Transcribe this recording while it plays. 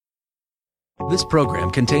This program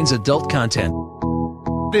contains adult content.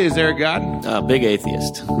 Is there a God? Big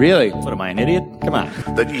atheist. Really? What, am I an idiot? Come on.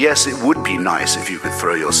 That yes, it would be nice if you could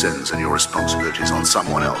throw your sins and your responsibilities on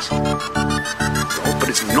someone else. But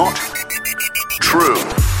it's not true.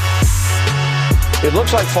 It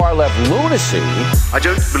looks like far-left lunacy. I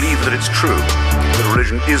don't believe that it's true that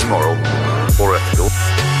religion is moral or ethical.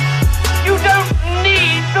 You don't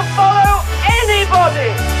need to follow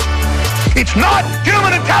anybody! It's not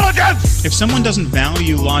human intelligence! If someone doesn't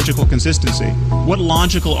value logical consistency, what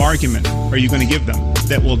logical argument are you going to give them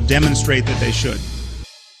that will demonstrate that they should?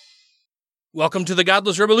 Welcome to the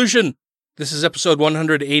Godless Revolution. This is episode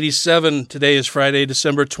 187. Today is Friday,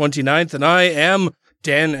 December 29th, and I am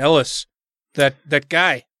Dan Ellis. That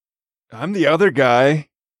guy. I'm the other guy.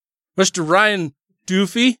 Mr. Ryan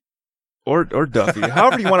Doofy. Or Duffy.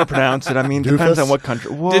 However you want to pronounce it. I mean, depends on what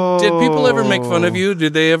country. Did people ever make fun of you?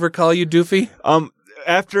 Did they ever call you Doofy?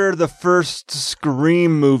 After the first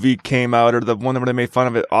Scream movie came out, or the one where they made fun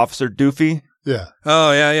of it, Officer Doofy. Yeah.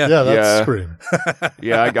 Oh, yeah. Yeah, that's Yeah. Scream.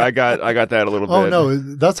 Yeah, I got that a little bit. Oh, no,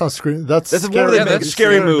 that's not Scream. That's That's Scary one of the Yeah, big that's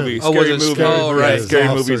scary Scary movies. Oh, was Scary it movie. Scary? Oh, right. Yeah, Scary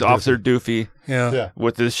Officer movies. Doofy. Officer Doofy Yeah.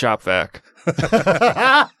 with his shop vac.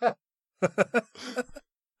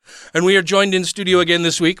 And we are joined in studio again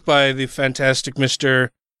this week by the fantastic Mr.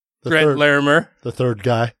 The Grant third- Larimer, The third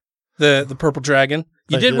guy. the Purple Dragon.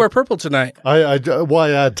 You Thank did you. wear purple tonight. I had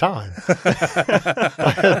time.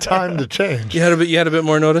 I had time to change. You had a bit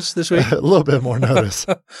more notice this week? A little bit more notice.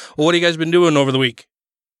 Well, what have you guys been doing over the week?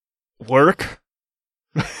 Work.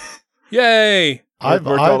 Yay! Worked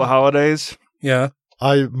all the holidays. Yeah.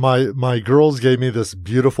 My girls gave me this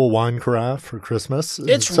beautiful wine carafe for Christmas.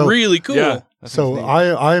 It's So- really cool. Yeah. So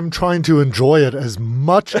I'm trying to enjoy it as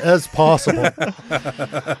much as possible.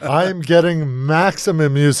 I'm getting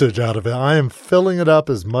maximum usage out of it. I am filling it up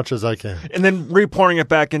as much as I can. And then repouring it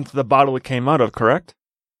back into the bottle it came out of, correct?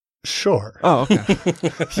 Sure. Oh, okay.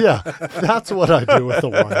 Yeah, that's what I do with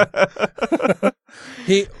the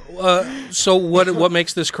wine. So what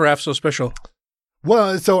makes this carafe so special?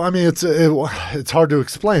 Well, so I mean, it's hard to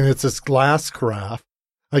explain. It's this glass carafe.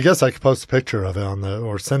 I guess I could post a picture of it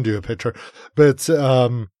or send you a picture, but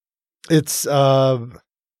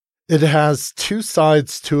it has two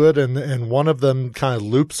sides to it, and one of them kind of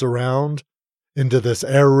loops around into this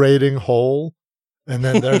aerating hole, and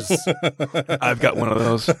then there's I've got one of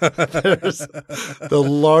those. there's the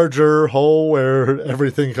larger hole where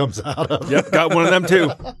everything comes out of. Yep, got one of them too.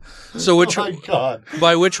 So which Oh my God.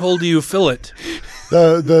 by which hole do you fill it?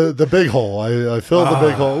 The big hole. I fill the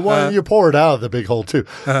big hole. Well, you pour it out of the big hole too.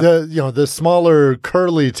 The smaller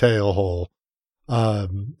curly tail hole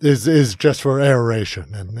is just for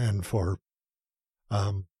aeration and for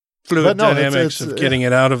Fluid but no, dynamics it's of getting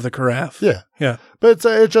it out of the carafe. yeah. Yeah. But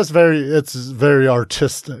it's just very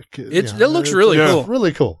artistic. It looks really it's cool.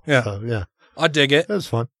 Really cool. Yeah. So, yeah. I dig it. It was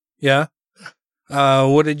fun. Yeah.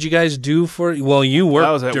 What did you guys do well, you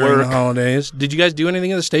I was worked at during work. the holidays. Did you guys do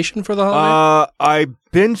anything at the station for the holiday? I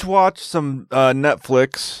binge watched some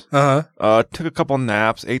Netflix. Took a couple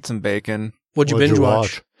naps, ate some bacon. What'd you What'd binge you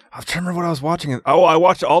watch? I was trying to remember what I was watching. Oh, I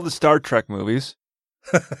watched all the Star Trek movies.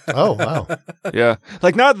 Oh wow. Yeah,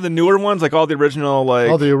 like not the newer ones, like all the original,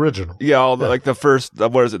 like The original. yeah, all the like the first.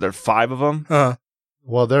 What is it? There are 5 of them.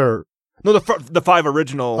 Well, they're No, the 5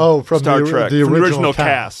 original. from Star the, Trek the from original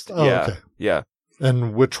cast. Oh, yeah, okay. yeah.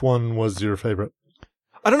 And which one was your favorite?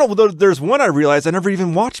 I don't know. There's one I realized I never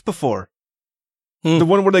even watched before. The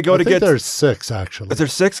one where they go I to think get. there's 6 actually. Is there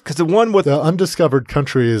 6? Because the one with The Undiscovered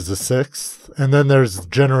Country is the 6th, and then there's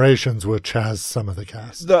Generations, which has some of the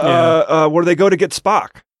cast. the where they go to get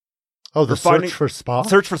Spock. Oh, the Or finding- Search for Spock?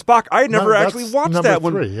 Search for Spock. I had never No, actually that's watched number that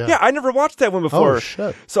one. 3, yeah. I never watched that one before. Oh,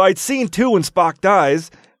 shit. So I'd seen 2 when Spock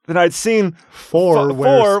dies. Then I'd seen 4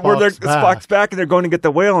 where Spock's back. Spock's back and they're going to get the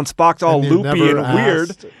whale and Spock's all And you loopy never and weird.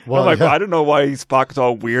 asked- And well, I'm like, yeah. well, I don't know why Spock's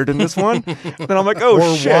all weird in this one. Then I'm like, oh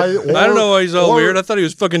Or shit. I don't know why he's all weird. I thought he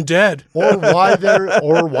was fucking dead. or why they're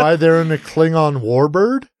in a Klingon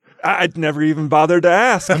warbird. I'd never even bothered to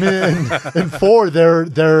ask. I mean, in 4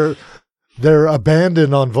 they're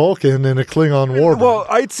abandoned on Vulcan in a Klingon warbird. Well,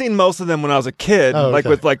 I'd seen most of them when I was a kid, Oh,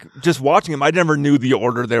 okay. like just watching them. I never knew the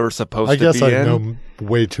order they were supposed I to guess be I in. know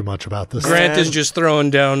way too much about this. Grant is just throwing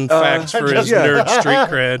down facts for his yeah. nerd street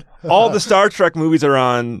cred. All the Star Trek movies are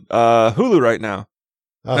on Hulu right now.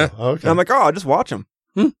 Oh, okay. And I'm like, oh, I'll just watch them.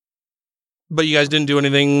 But you guys didn't do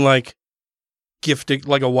anything like gifting,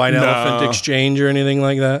 like a white elephant exchange or anything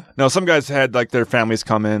like that? No, some guys had like their families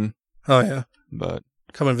come in, Oh, yeah. but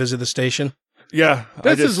Come and visit the station. yeah,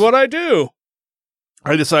 This is what I do.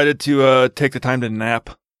 I decided to take the time to nap.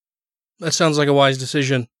 That sounds like a wise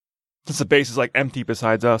decision. Since the base is like empty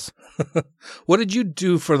besides us. What did you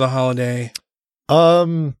do for the holiday?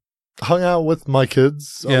 Hung out with my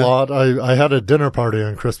kids a Yeah. lot. I had a dinner party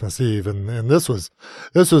on Christmas Eve, and this was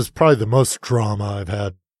probably the most drama I've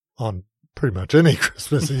had on pretty much any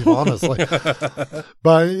Christmas Eve, honestly.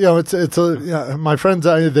 But my friends,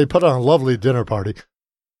 they put on a lovely dinner party.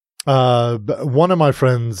 But one of my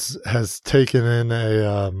friends has taken in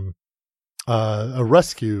a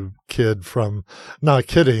rescue kid from, not a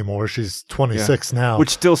kid anymore. She's 26 now. Which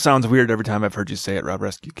still sounds weird every time I've heard you say it, Rob.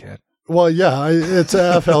 Rescue kid. Well, yeah, it's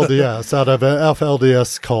FLDS, out of an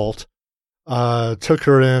FLDS cult. Took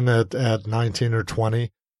her in at 19 or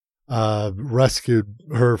 20. Rescued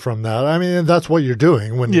her from that. I mean, that's what you're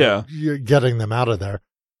doing when you're getting them out of there.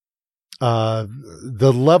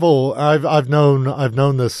 The level I've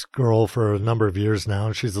known this girl for a number of years now,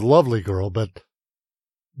 and she's a lovely girl, but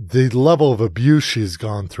the level of abuse she's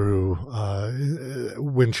gone through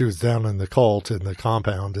when she was down in the cult in the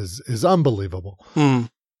compound is unbelievable.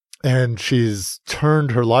 And she's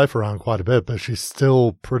turned her life around quite a bit, but she's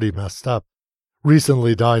still pretty messed up.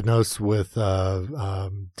 Recently diagnosed with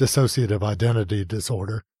dissociative identity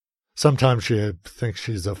disorder. Sometimes she thinks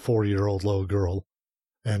she's a 4-year-old little girl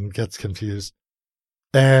and gets confused.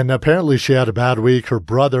 And apparently she had a bad week. Her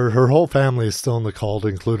brother, her whole family is still in the cult,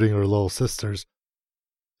 including her little sisters.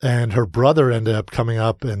 And her brother ended up coming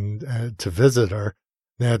up and to visit her.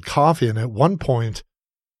 They had coffee, and at one point,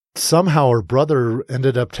 somehow her brother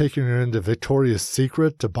ended up taking her into Victoria's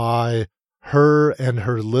Secret to buy her and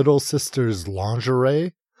her little sister's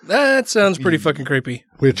lingerie. That sounds pretty fucking creepy.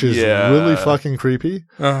 Which is really fucking creepy.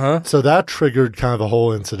 Uh-huh. So that triggered kind of a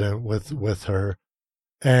whole incident with her.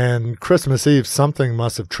 And Christmas Eve, something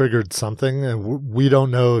must have triggered something. And we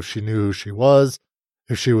don't know if she knew who she was,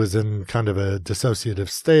 if she was in kind of a dissociative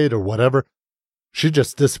state or whatever. She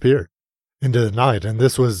just disappeared into the night. And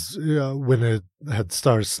this was when it had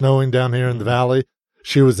started snowing down here in the valley.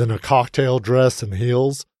 She was in a cocktail dress and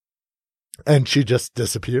heels. And she just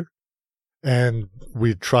disappeared. And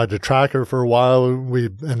we tried to track her for a while. We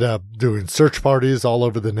ended up doing search parties all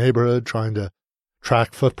over the neighborhood, trying to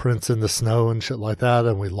track footprints in the snow and shit like that.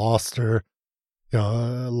 And we lost her,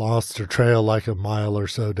 lost her trail like a mile or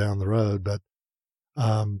so down the road. But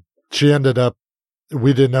she ended up,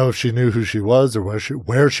 we didn't know if she knew who she was or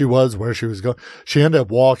where she was going. She ended up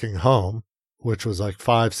walking home, which was like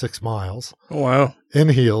 5-6 miles. Oh, wow. In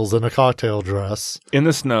heels, in a cocktail dress. In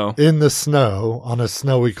the snow. On a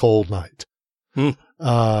snowy, cold night. And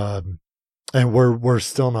we're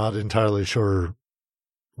still not entirely sure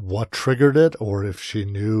what triggered it or if she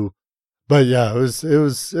knew. But yeah,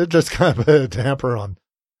 it just kind of put a damper on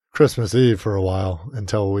Christmas Eve for a while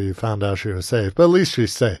until we found out she was safe. But at least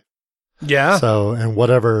she's safe. Yeah. So, and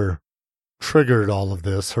whatever triggered all of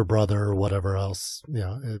this, her brother or whatever else,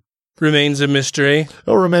 it remains a mystery.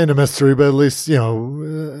 It'll remain a mystery, but at least,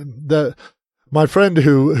 my friend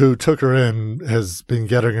who took her in has been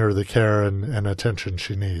getting her the care and attention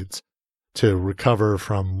she needs to recover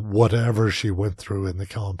from whatever she went through in the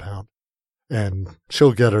compound. And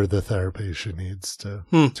she'll get her the therapy she needs to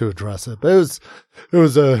address it. But it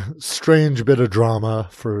was a strange bit of drama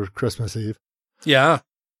for Christmas Eve. Yeah.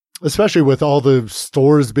 Especially with all the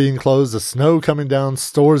stores being closed, the snow coming down,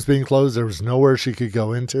 stores being closed. There was nowhere she could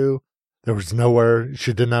go into. There was nowhere.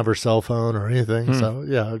 She didn't have her cell phone or anything. So,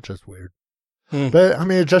 yeah, it's just weird. But, I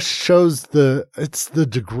mean, it just shows the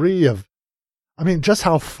degree of, just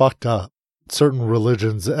how fucked up certain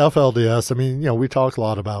religions, FLDS. I mean, we talk a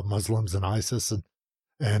lot about Muslims and ISIS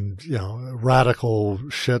and radical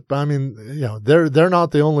shit. But, they're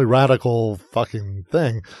not the only radical fucking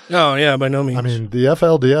thing. Oh, yeah, by no means. The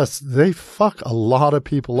FLDS, they fuck a lot of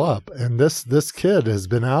people up. And this kid has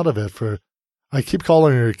been out of it for, I keep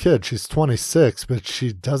calling her a kid. She's 26, but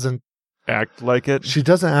she doesn't act like it. She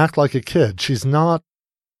doesn't act like a kid. She's not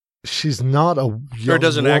a young or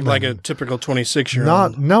doesn't woman. act like a typical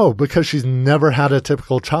 26-year-old. No, because she's never had a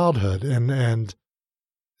typical childhood, and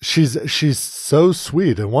she's so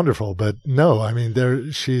sweet and wonderful. But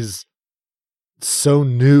no, she's so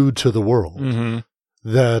new to the world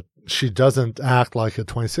that she doesn't act like a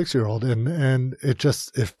 26-year-old, and it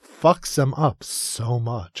fucks them up so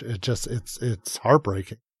much. It's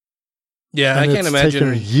heartbreaking. Yeah, and I can't imagine. It's taken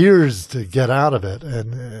her years to get out of it,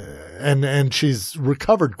 and she's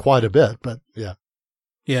recovered quite a bit. But yeah,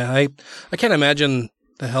 I can't imagine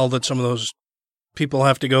the hell that some of those people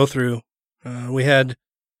have to go through. We had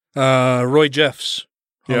Roy Jeffs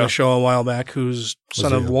on the show a while back, who's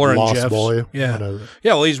son of Warren Lost Jeffs. Boy? Yeah, Whatever.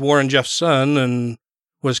 Yeah. Well, he's Warren Jeffs' son and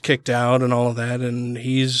was kicked out and all of that, and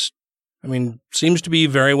he's, seems to be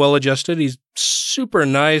very well adjusted. He's super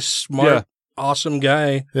nice, smart, awesome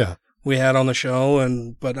guy. Yeah. we had on the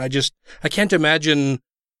show. But I can't imagine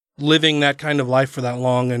living that kind of life for that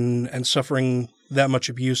long and suffering that much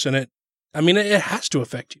abuse in it. I mean, it has to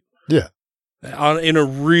affect you. Yeah. In a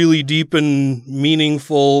really deep and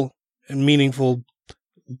meaningful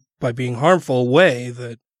by being harmful way,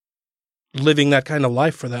 that living that kind of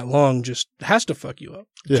life for that long just has to fuck you up.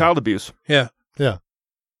 Yeah. Child abuse. Yeah. Yeah.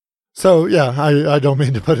 So, yeah, I don't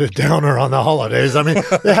mean to put a downer on the holidays. I mean,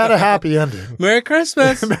 it had a happy ending. Merry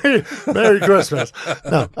Christmas. Merry Christmas.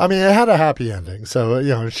 No, I mean, it had a happy ending.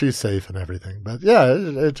 So, she's safe and everything. But, yeah,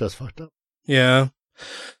 it just fucked up. Yeah.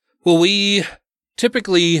 Well, we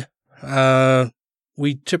typically do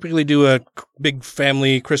a big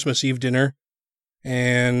family Christmas Eve dinner.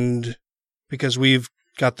 And because we've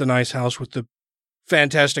got the nice house with the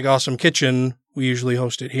fantastic, awesome kitchen, we usually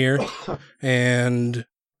host it here. And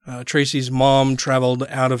Tracy's mom traveled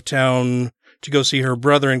out of town to go see her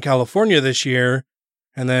brother in California this year.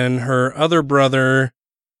 And then her other brother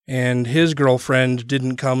and his girlfriend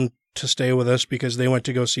didn't come to stay with us because they went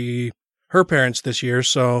to go see her parents this year.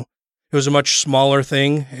 So it was a much smaller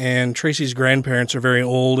thing. And Tracy's grandparents are very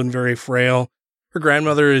old and very frail. Her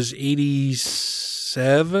grandmother is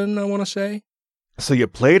 87, I want to say. So you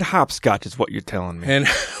played hopscotch is what you're telling me. And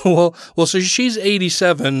well, so she's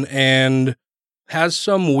 87 and has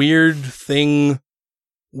some weird thing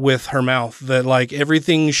with her mouth that like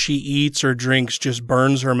everything she eats or drinks just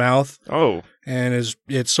burns her mouth. Oh. And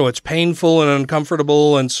it's painful and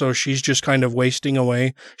uncomfortable, and so she's just kind of wasting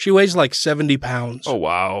away. She weighs like 70 pounds. Oh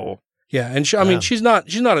wow. Yeah, and I mean she's not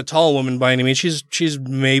a tall woman by any means. She's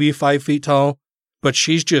maybe 5 feet tall, but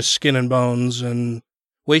she's just skin and bones and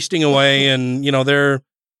wasting away. And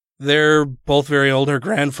they're both very old. Her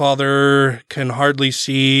grandfather can hardly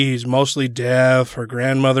see. He's mostly deaf. Her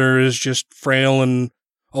grandmother is just frail and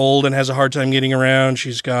old and has a hard time getting around.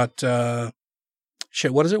 She's got,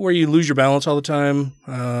 what is it where you lose your balance all the time?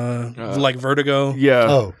 Like vertigo. Yeah.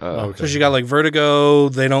 Oh, okay. So she got like vertigo.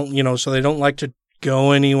 They don't, so they don't like to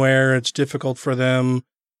go anywhere. It's difficult for them.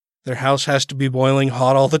 Their house has to be boiling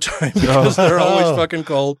hot all the time because they're always fucking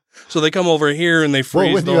cold. So they come over here and they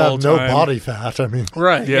freeze the whole time. Well, when you have no body fat, I mean.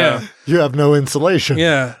 Right, yeah. You have no insulation.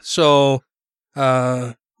 Yeah. So,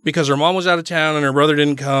 because her mom was out of town and her brother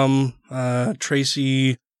didn't come,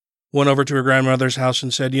 Tracy went over to her grandmother's house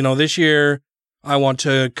and said, this year I want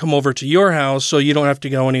to come over to your house so you don't have to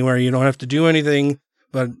go anywhere. You don't have to do anything,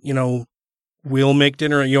 but, we'll make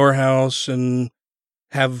dinner at your house and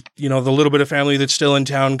have, the little bit of family that's still in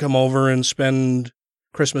town come over and spend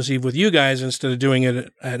Christmas Eve with you guys instead of doing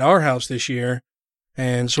it at our house this year.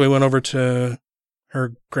 And so we went over to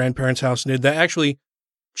her grandparents' house and did that. Actually,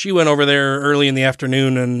 she went over there early in the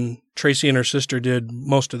afternoon and Tracy and her sister did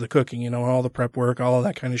most of the cooking, all the prep work, all of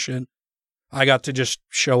that kind of shit. I got to just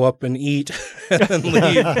show up and eat and then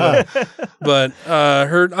leave. But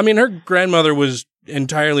her grandmother was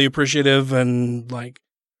entirely appreciative and like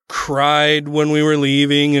cried when we were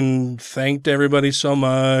leaving and thanked everybody so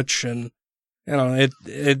much. And,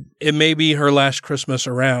 it may be her last Christmas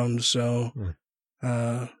around. So,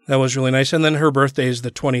 that was really nice. And then her birthday is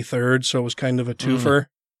the 23rd. So it was kind of a twofer.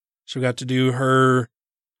 So we got to do her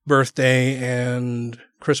birthday and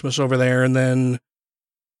Christmas over there. And then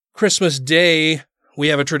Christmas Day, we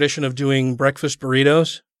have a tradition of doing breakfast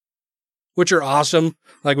burritos, which are awesome.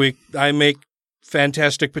 Like I make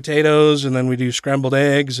fantastic potatoes, and then we do scrambled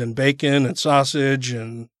eggs and bacon and sausage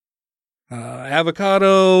and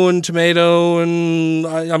avocado and tomato and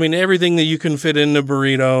I mean everything that you can fit in a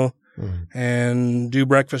burrito, and do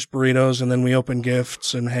breakfast burritos. And then we open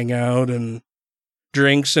gifts and hang out and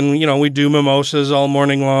drinks, and we do mimosas all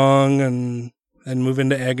morning long and move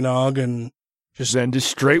into eggnog and just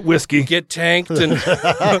straight whiskey. Get tanked and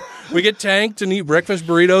we get tanked and eat breakfast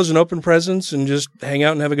burritos and open presents and just hang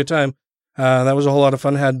out and have a good time. That was a whole lot of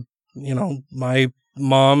fun. Had, my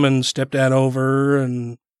mom and stepdad over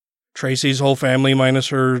and Tracy's whole family minus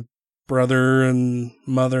her brother and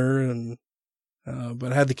mother, and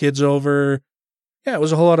but had the kids over. Yeah, it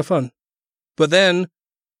was a whole lot of fun. But then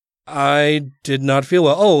I did not feel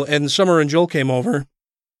well. Oh, and Summer and Joel came over.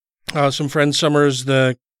 Some friends. Summer is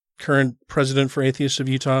the current president for Atheists of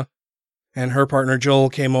Utah, and her partner Joel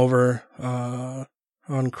came over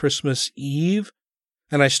on Christmas Eve.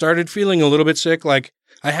 And I started feeling a little bit sick. Like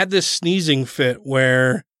I had this sneezing fit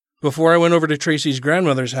where before I went over to Tracy's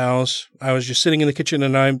grandmother's house, I was just sitting in the kitchen,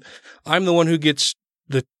 and I'm the one who gets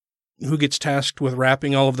tasked with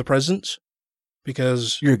wrapping all of the presents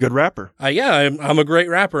because you're a good rapper. I'm a great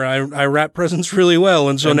rapper. I wrap presents really well,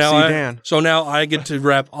 and so now I get to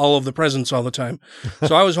wrap all of the presents all the time.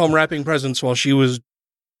 So I was home wrapping presents while she was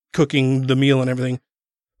cooking the meal and everything.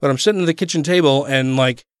 But I'm sitting at the kitchen table and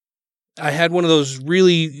like I had one of those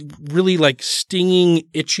really, really like stinging,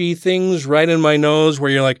 itchy things right in my nose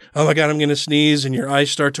where you're like, oh my God, I'm going to sneeze, and your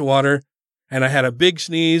eyes start to water. And I had a big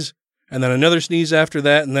sneeze, and then another sneeze after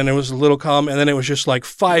that, and then it was a little calm, and then it was just like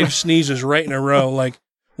 5 sneezes right in a row. Like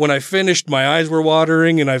when I finished, my eyes were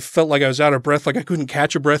watering, and I felt like I was out of breath, like I couldn't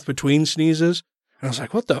catch a breath between sneezes. And I was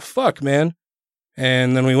like, what the fuck, man?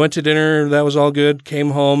 And then we went to dinner. That was all good. Came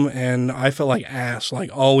home, and I felt like ass, like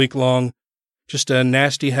all week long. Just a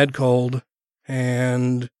nasty head cold,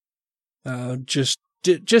 and just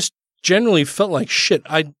generally felt like shit.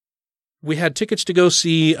 We had tickets to go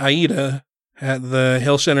see Aida at the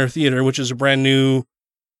Hill Center Theater, which is a brand new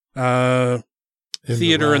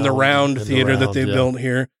theater in the Round Theater that they built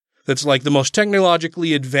here. That's like the most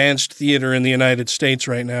technologically advanced theater in the United States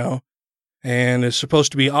right now. And it's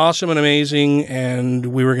supposed to be awesome and amazing. And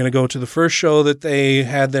we were going to go to the first show that they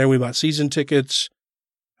had there. We bought season tickets.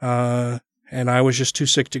 And I was just too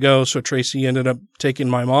sick to go. So Tracy ended up taking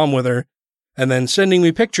my mom with her and then sending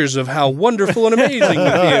me pictures of how wonderful and amazing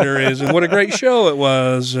the theater is and what a great show it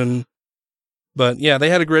was. But yeah, they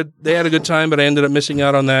had a good time, but I ended up missing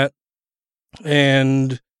out on that.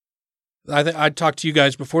 And I talked to you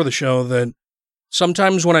guys before the show that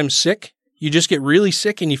sometimes when I'm sick, you just get really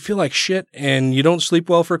sick and you feel like shit and you don't sleep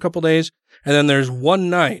well for a couple days. And then there's one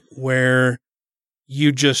night where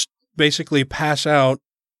you just basically pass out.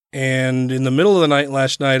 And in the middle of the night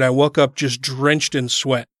last night, I woke up just drenched in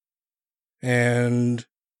sweat. And,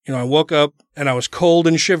 I woke up and I was cold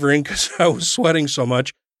and shivering because I was sweating so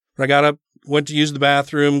much. But I got up, went to use the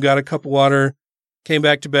bathroom, got a cup of water, came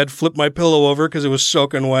back to bed, flipped my pillow over because it was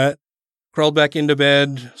soaking wet, crawled back into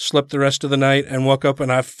bed, slept the rest of the night, and woke up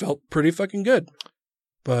and I felt pretty fucking good.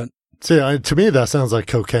 But see, to me, that sounds like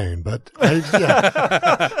cocaine, but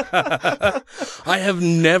I have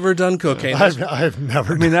never done cocaine. I've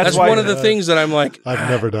never. I mean, that's one of the things that I'm like. I've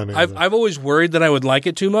never done it. I've always worried that I would like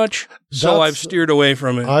it too much, so I've steered away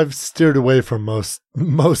from it. I've steered away from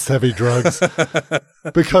most heavy drugs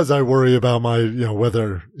because I worry about my,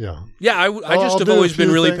 whether, Yeah, I just have always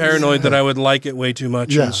been really paranoid that I would like it way too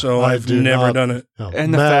much, and so I've never done it.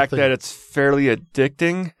 And the fact that it's fairly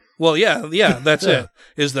addicting. Well, yeah, that's it.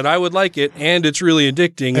 Is that I would like it, and it's really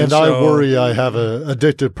addicting. And I worry I have an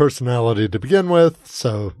addictive personality to begin with,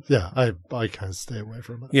 so yeah, I kind of stay away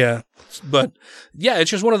from it. Yeah, but yeah,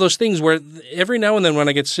 it's just one of those things where every now and then when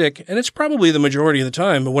I get sick, and it's probably the majority of the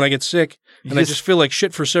time, but when I get sick and I just feel like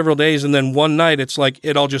shit for several days, and then one night it's like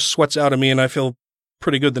it all just sweats out of me, and I feel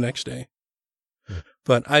pretty good the next day. Yeah.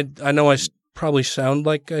 But I know I probably sound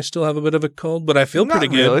like I still have a bit of a cold, but I feel pretty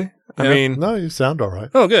good. Really? I mean, no, you sound all right.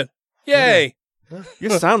 Oh, good. Yay. Yeah. You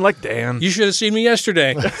sound like Dan. You should have seen me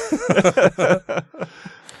yesterday.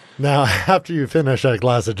 Now, after you finish that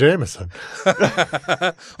glass of Jameson.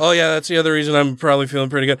 Oh, yeah, that's the other reason I'm probably feeling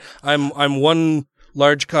pretty good. I'm one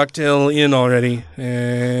large cocktail in already,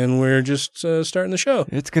 and we're just starting the show.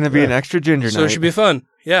 It's going to be an extra ginger night. So it should be fun.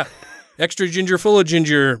 Yeah. Extra ginger, full of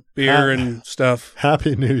ginger beer and stuff.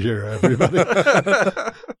 Happy New Year, everybody.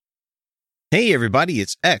 Hey, everybody,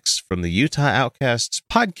 it's X from the Utah Outcasts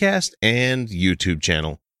podcast and YouTube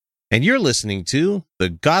channel, and you're listening to The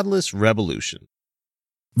Godless Revolution.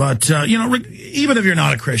 But, even if you're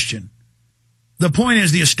not a Christian, the point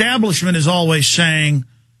is the establishment is always saying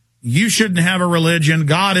you shouldn't have a religion,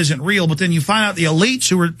 God isn't real, but then you find out the elites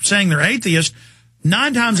who are saying they're atheists,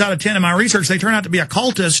 9 times out of 10 in my research, they turn out to be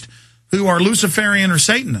occultists who are Luciferian or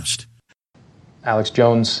Satanist. Alex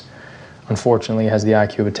Jones, unfortunately, has the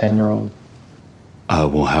IQ of a 10-year-old.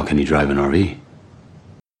 Well, how can he drive an RV?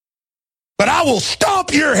 But I will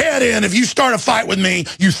stomp your head in if you start a fight with me,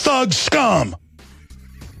 you thug scum!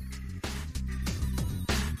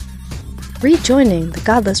 Rejoining the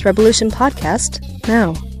Godless Revolution podcast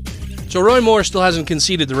now. So Roy Moore still hasn't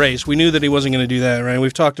conceded the race. We knew that he wasn't going to do that, right?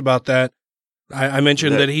 We've talked about that. I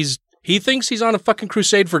mentioned that he thinks he's on a fucking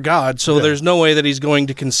crusade for God, so there's no way that he's going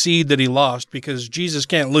to concede that he lost because Jesus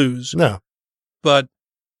can't lose. No. But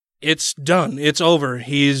it's done. It's over.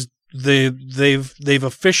 They've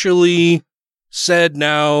officially said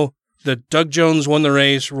now that Doug Jones won the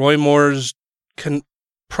race. Roy Moore's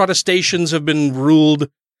protestations have been ruled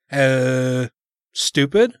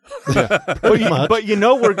stupid. Yeah,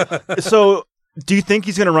 but so do you think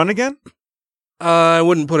he's going to run again? I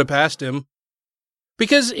wouldn't put it past him.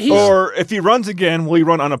 Because or if he runs again, will he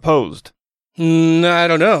run unopposed? I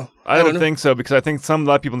don't know. I don't think so, because I think a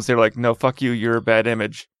lot of people in the state are like, no, fuck you, you're a bad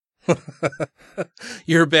image.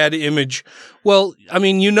 You're a bad image. Well, I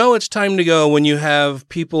mean, it's time to go when you have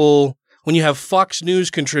Fox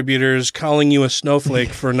News contributors calling you a snowflake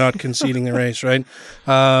for not conceding the race, right?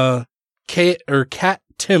 Kat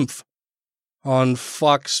Timpf on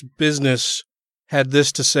Fox Business had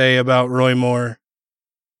this to say about Roy Moore.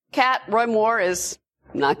 Kat, Roy Moore is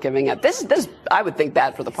not giving up. This I would think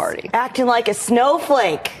bad for the party. Acting like a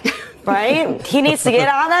snowflake, right? He needs to get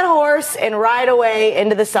on that horse and ride away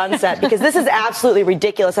into the sunset because this is absolutely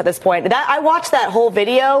ridiculous at this point. I watched that whole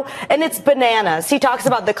video and it's bananas. He talks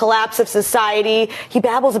about the collapse of society. He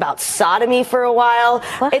babbles about sodomy for a while.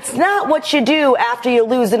 What? It's not what you do after you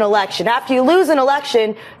lose an election. After you lose an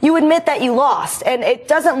election, you admit that you lost, and it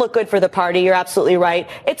doesn't look good for the party. You're absolutely right.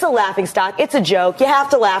 It's a laughingstock. It's a joke. You have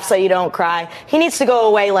to laugh so you don't cry. He needs to go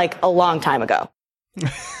away like a long time ago.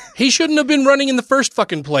 He shouldn't have been running in the first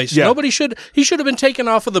fucking place. Yeah. He should have been taken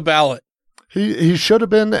off of the ballot. He should have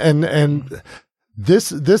been, and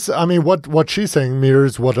this I mean, what she's saying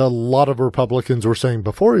mirrors what a lot of Republicans were saying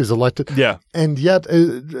before he's elected. Yeah. And yet,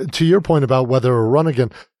 to your point about whether to run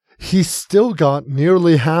again, he still got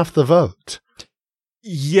nearly half the vote.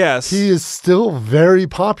 Yes. He is still very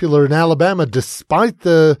popular in Alabama despite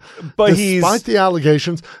the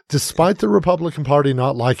allegations, despite the Republican Party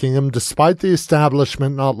not liking him, despite the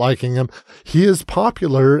establishment not liking him. He is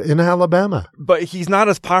popular in Alabama. But he's not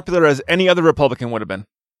as popular as any other Republican would have been.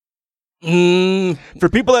 For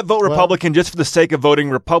people that vote Republican just for the sake of voting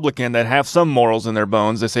Republican that have some morals in their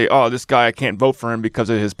bones, they say, oh, this guy, I can't vote for him because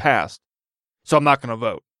of his past, so I'm not going to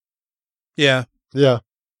vote. Yeah. Yeah.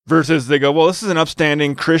 Versus they go, well, this is an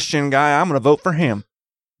upstanding Christian guy. I'm going to vote for him.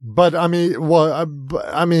 But I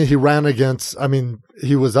mean, he ran against. I mean,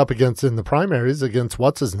 he was up against in the primaries against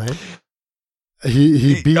what's his name.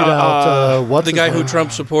 He beat out what's the his guy name? who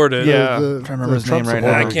Trump supported. Yeah, I'm trying to remember his name right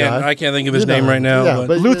now. I can't think of his name right now. Yeah,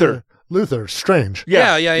 but Luther Strange.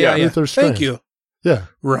 Yeah. Luther Strange. Thank you. Yeah,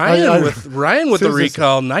 Ryan with the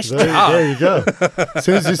recall. Nice job. There you go. As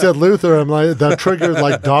soon as you said Luther, I'm like, that triggered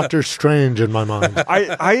like Doctor Strange in my mind.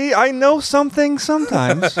 I know something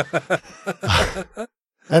sometimes.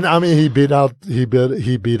 And I mean, he beat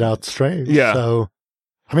out Strange. Yeah. So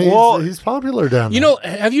I mean, he's popular down there. You know,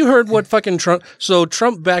 have you heard what fucking Trump? So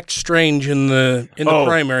Trump backed Strange in the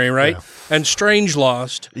primary, right? Yeah. And Strange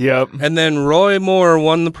lost. Yep. And then Roy Moore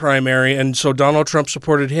won the primary, and so Donald Trump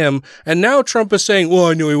supported him. And now Trump is saying, "Well,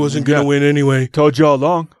 I knew he wasn't going to win anyway. Told you all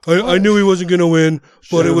along. I knew he wasn't going to win,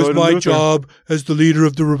 but it was my job as the leader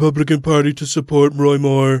of the Republican Party to support Roy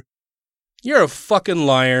Moore." You're a fucking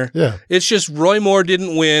liar. Yeah. It's just Roy Moore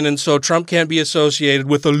didn't win, and so Trump can't be associated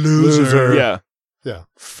with a loser. Yeah. Yeah.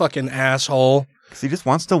 Fucking asshole. Because he just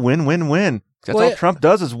wants to win. That's all Trump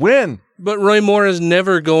does is win. But Roy Moore is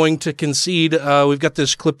never going to concede. We've got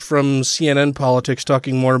this clip from CNN Politics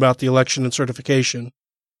talking more about the election and certification.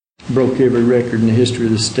 Broke every record in the history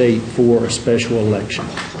of the state for a special election.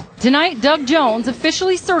 Tonight, Doug Jones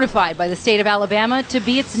officially certified by the state of Alabama to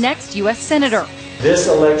be its next U.S. Senator. This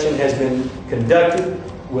election has been conducted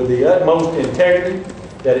with the utmost integrity,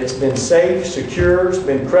 that it's been safe, secure, it's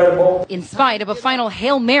been credible. In spite of a final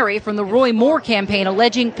Hail Mary from the Roy Moore campaign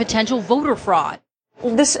alleging potential voter fraud.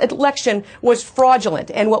 This election was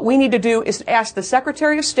fraudulent, and what we need to do is ask the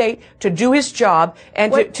Secretary of State to do his job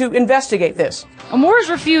and to investigate this. Moore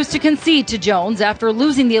has refused to concede to Jones after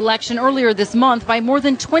losing the election earlier this month by more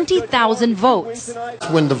than 20,000 votes.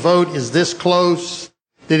 When the vote is this close,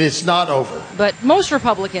 then it's not over. But most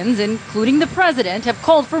Republicans, including the president, have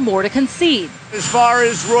called for Moore to concede. As far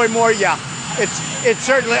as Roy Moore, yeah, it's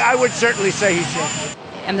certainly, I would certainly say he should.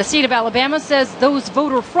 And the state of Alabama says those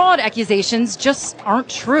voter fraud accusations just aren't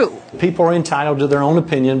true. People are entitled to their own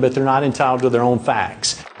opinion, but they're not entitled to their own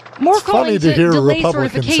facts. More it's funny to hear a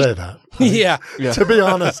Republican say that. Yeah. To be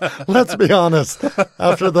honest, let's be honest.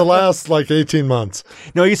 After the last 18 months.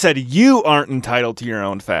 No, you said you aren't entitled to your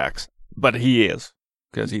own facts, but he is.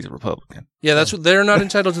 Because he's a Republican. Yeah, that's what they're not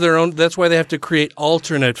entitled to their own. That's why they have to create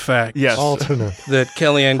alternate facts. Yes. Alternate. That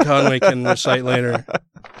Kellyanne Conway can recite later.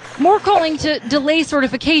 Moore calling to delay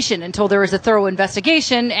certification until there is a thorough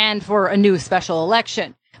investigation and for a new special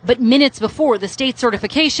election. But minutes before the state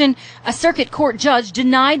certification, a circuit court judge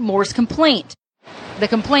denied Moore's complaint. The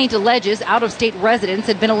complaint alleges out-of-state residents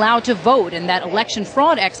had been allowed to vote and that election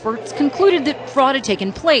fraud experts concluded that fraud had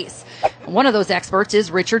taken place. One of those experts is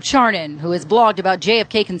Richard Charnin, who has blogged about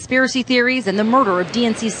JFK conspiracy theories and the murder of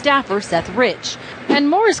DNC staffer Seth Rich. And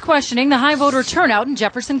Moore is questioning the high voter turnout in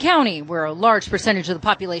Jefferson County, where a large percentage of the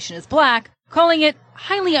population is black, calling it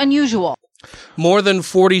highly unusual. More than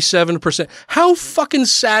 47%. How fucking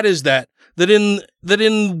sad is that? That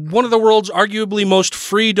in one of the world's arguably most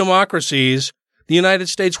free democracies, the United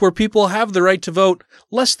States, where people have the right to vote,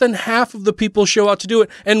 less than half of the people show out to do it.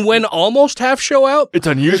 And when almost half show out, it's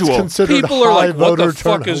unusual. It's considered people are like, what the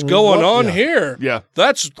fuck turnout. is going on Yeah. here? Yeah.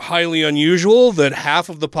 That's highly unusual that half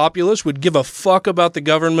of the populace would give a fuck about the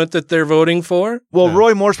government that they're voting for. Well,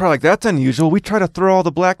 Roy Moore's probably like, that's unusual. We try to throw all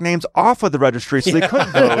the black names off of the registry so they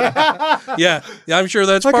couldn't vote. Yeah, I'm sure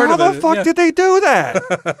that's Like, part how of it. the fuck Yeah. did they do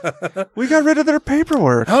that? We got rid of their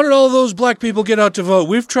paperwork. How did all those black people get out to vote?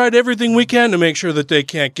 We've tried everything we can to make sure that they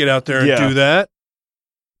can't get out there and do that.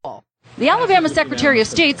 The Alabama Secretary of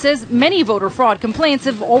State says many voter fraud complaints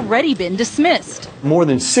have already been dismissed. More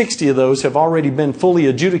than 60 of those have already been fully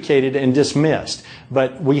adjudicated and dismissed.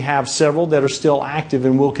 But we have several that are still active,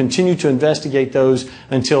 and we'll continue to investigate those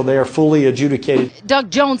until they are fully adjudicated.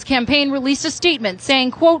 Doug Jones' campaign released a statement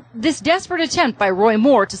saying, quote, "This desperate attempt by Roy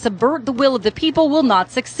Moore to subvert the will of the people will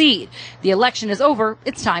not succeed. The election is over.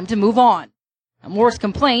 It's time to move on." Moore's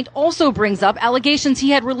complaint also brings up allegations he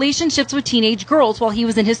had relationships with teenage girls while he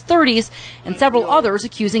was in his 30s and several others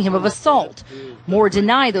accusing him of assault. Moore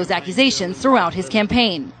denied those accusations throughout his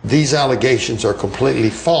campaign. These allegations are completely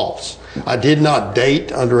false. I did not date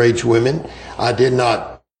underage women. I did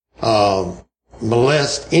not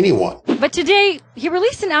molest anyone. But today, he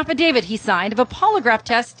released an affidavit he signed of a polygraph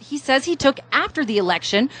test he says he took after the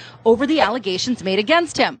election over the allegations made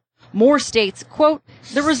against him. Moore states, quote,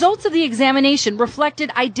 "The results of the examination reflected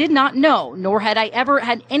I did not know, nor had I ever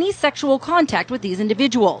had any sexual contact with these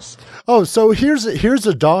individuals." Oh, so here's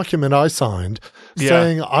a document I signed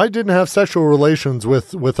saying I didn't have sexual relations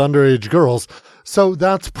with underage girls. So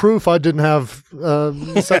that's proof I didn't have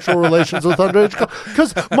sexual relations with underage girls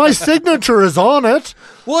because my signature is on it.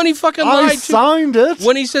 Well, and he fucking lied. I signed it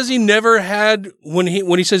when he says he never had when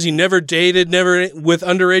he says he never dated with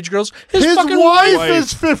underage girls. His fucking wife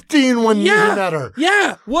is 15 when he met her.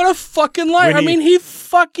 Yeah, what a fucking liar! I mean, he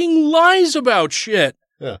fucking lies about shit.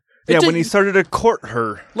 Yeah. Yeah, when he started to court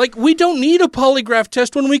her. Like, we don't need a polygraph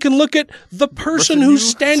test when we can look at the person who's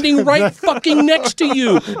standing right fucking next to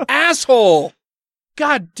you, asshole.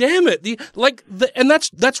 God damn it. And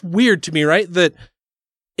that's weird to me, right? That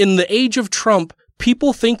in the age of Trump,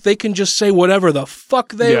 people think they can just say whatever the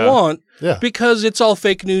fuck they want because it's all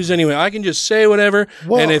fake news anyway. I can just say whatever.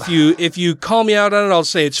 Well, and if you call me out on it, I'll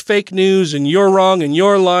say it's fake news and you're wrong and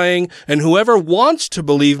you're lying. And whoever wants to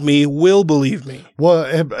believe me will believe me.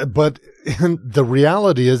 Well, but the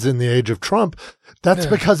reality is in the age of Trump, that's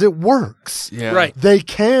because it works. Yeah. Right. They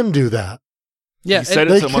can do that. Yeah,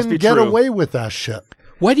 they can get away with that shit.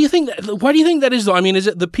 Why do you think that is though? I mean, is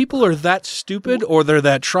it the people are that stupid or they're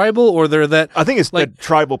that tribal or they're that I think it's the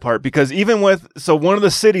tribal part because even with one of the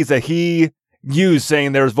cities that he used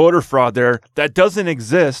saying there's voter fraud there that doesn't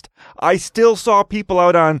exist, I still saw people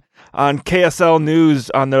out on KSL News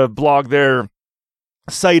on the blog there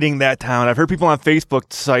citing that town. I've heard people on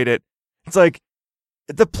Facebook cite it. It's like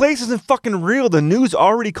the place isn't fucking real. The news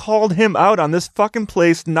already called him out on this fucking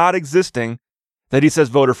place not existing that he says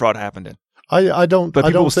voter fraud happened in. I don't. But I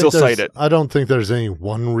people don't will think still cite it. I don't think there's any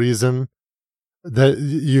one reason that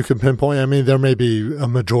you can pinpoint. I mean, there may be a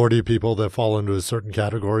majority of people that fall into a certain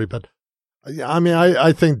category, but I mean,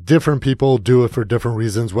 I think different people do it for different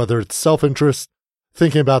reasons. Whether it's self-interest,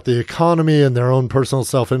 thinking about the economy and their own personal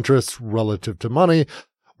self-interest relative to money,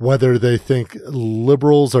 whether they think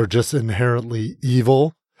liberals are just inherently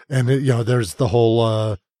evil, and there's the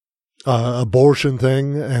whole abortion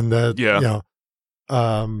thing, and that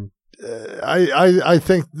I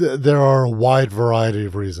think there are a wide variety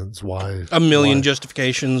of reasons why. A million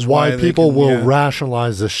justifications why people will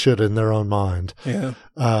rationalize this shit in their own mind. Yeah.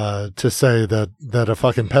 To say that a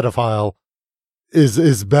fucking pedophile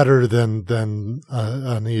is better than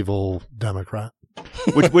an evil Democrat.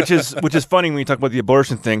 which is funny when you talk about the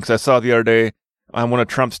abortion thing, because I saw the other day on one of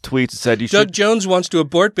Trump's tweets, it said Doug Jones wants to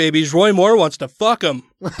abort babies. Roy Moore wants to fuck them.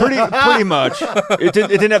 Pretty much. It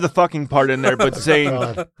didn't have the fucking part in there, but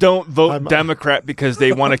saying don't vote Democrat because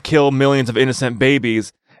they want to kill millions of innocent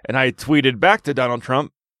babies. And I tweeted back to Donald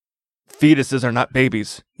Trump, fetuses are not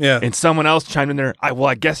babies. Yeah. And someone else chimed in there,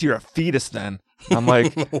 I guess you're a fetus then. I'm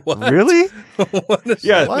like, really? What does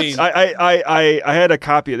that mean? I had a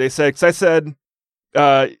copy. They said, because I said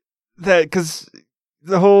that because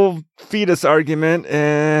the whole fetus argument,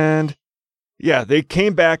 and they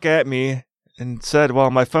came back at me and said, well,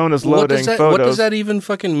 my phone is loading photos. What does that even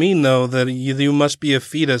fucking mean, though, that you must be a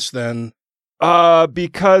fetus then?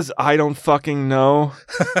 Because I don't fucking know.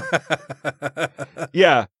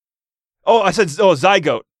 Yeah. Oh, I said,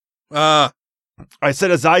 zygote. I said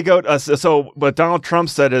a zygote. So what Donald Trump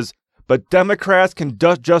said is, but Democrats can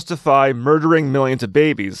justify murdering millions of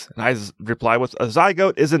babies. And I reply with, a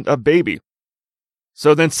zygote isn't a baby.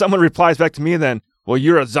 So then someone replies back to me then, well,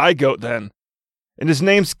 you're a zygote then. And his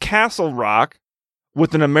name's Castle Rock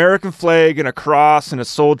with an American flag and a cross and a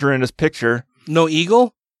soldier in his picture. No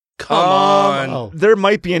eagle? Come on. There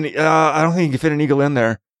might be I don't think you can fit an eagle in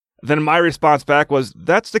there. Then my response back was,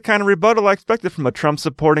 that's the kind of rebuttal I expected from a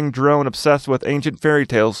Trump-supporting drone obsessed with ancient fairy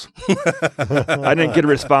tales. I didn't get a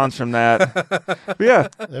response from that. But yeah.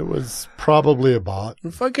 It was probably a bot.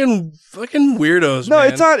 Fucking weirdos, No,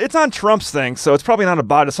 man. it's on Trump's thing, so it's probably not a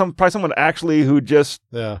bot. It's probably someone actually who just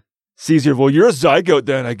sees your, well, you're a zygote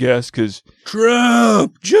then, I guess, because...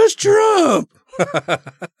 Trump! Just Trump!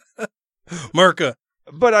 Merca.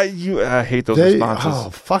 But I hate those responses.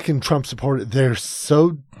 Oh, fucking Trump supporters. They're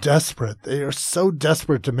so desperate. They are so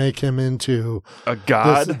desperate to make him into a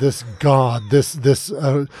god. This god. This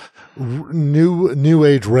new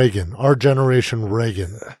age Reagan, our generation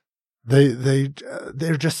Reagan.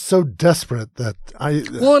 They're just so desperate that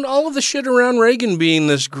Well, and all of the shit around Reagan being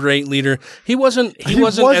this great leader, he wasn't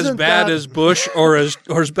as bad as Bush or as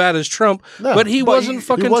bad as Trump, but he wasn't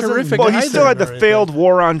fucking terrific. Well, he still had the failed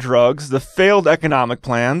war on drugs, the failed economic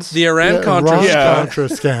plans, the Iran-Contra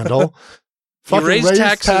scandal. Fucking raised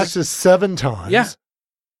taxes 7 times. Yeah.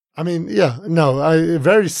 I mean,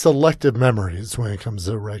 very selective memories when it comes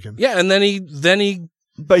to Reagan. Yeah, and then he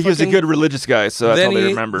but he was a good religious guy, so that's all they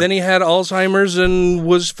remember. Then he had Alzheimer's and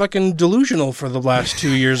was fucking delusional for the last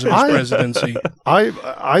 2 years of his presidency.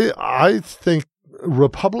 I think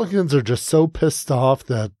Republicans are just so pissed off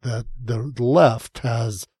that the left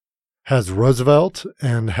has Roosevelt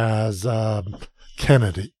and has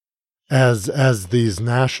Kennedy as these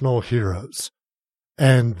national heroes,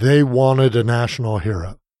 and they wanted a national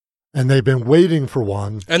hero. And they've been waiting for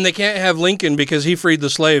one. And they can't have Lincoln because he freed the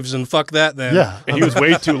slaves, and fuck that then. Yeah. And he was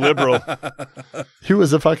way too liberal. He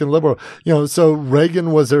was a fucking liberal. So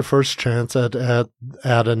Reagan was their first chance at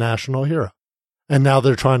a national hero. And now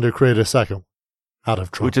they're trying to create a second out of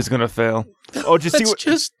Trump. Which is going to fail. Oh, did you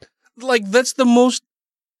see that's the most,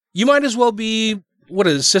 you might as well be, what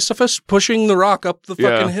is it, Sisyphus pushing the rock up the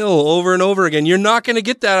fucking hill over and over again. You're not going to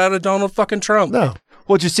get that out of Donald fucking Trump. No.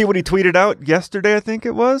 Well, did you see what he tweeted out yesterday, I think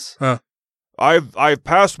it was? Huh. I've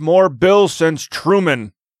passed more bills since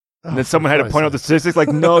Truman. And then someone had to point out the statistics, like,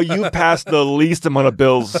 no, you passed the least amount of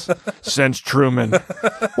bills since Truman.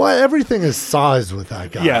 Well, everything is sized with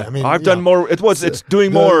that guy. Yeah, I mean, I've done more. It's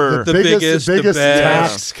doing more. The biggest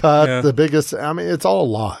tax cut, the biggest. I mean, it's all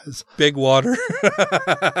lies. Big water.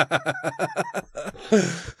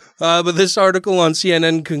 But this article on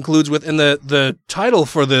CNN concludes with, and the title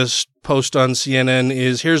for this post on CNN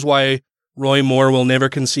is, "Here's Why Roy Moore Will Never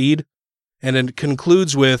Concede." And it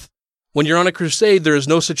concludes with, "When you're on a crusade, there is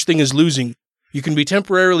no such thing as losing. You can be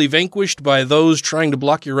temporarily vanquished by those trying to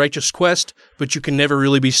block your righteous quest, but you can never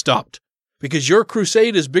really be stopped. Because your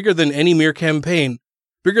crusade is bigger than any mere campaign,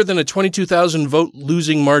 bigger than a 22,000 vote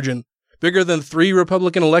losing margin, bigger than 3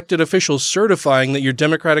 Republican elected officials certifying that your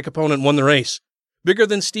Democratic opponent won the race, bigger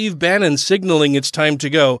than Steve Bannon signaling it's time to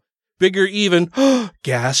go, bigger even,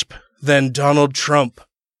 gasp, than Donald Trump."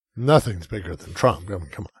 Nothing's bigger than Trump. I mean,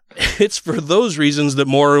 come on. It's for those reasons that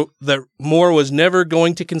Moore was never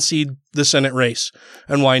going to concede the Senate race,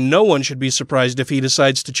 and why no one should be surprised if he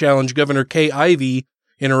decides to challenge Governor Kay Ivey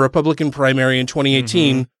in a Republican primary in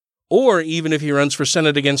 2018, or even if he runs for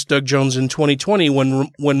Senate against Doug Jones in 2020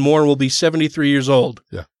 when Moore will be 73 years old.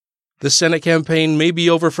 Yeah. The Senate campaign may be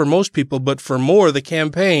over for most people, but for Moore, the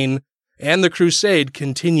campaign and the crusade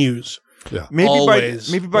continues. Yeah. Maybe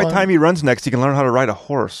Always. by the time he runs next, he can learn how to ride a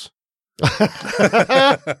horse.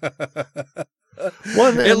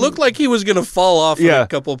 It looked like he was going to fall off at a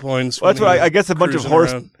couple points. Well, that's what I guess a bunch of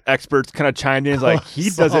horse experts kind of chimed in. Like,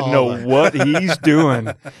 he doesn't know what he's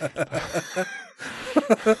doing.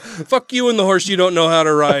 Fuck you and the horse you don't know how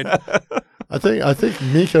to ride. I think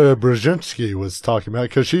Mika Brzezinski was talking about,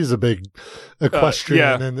 because she's a big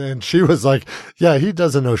equestrian, and she was like, yeah, he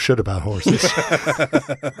doesn't know shit about horses.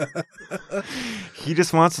 He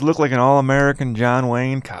just wants to look like an all-American John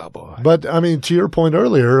Wayne cowboy. But I mean, to your point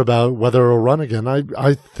earlier about whether he'll run again,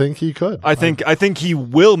 I think he could. I think he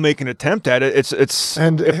will make an attempt at it. It's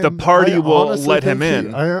if the party will let him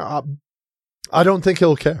in. I don't think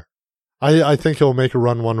he'll care. I think he'll make a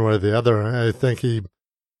run one way or the other. I think he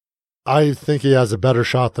has a better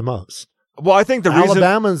shot than most. Well, I think the reason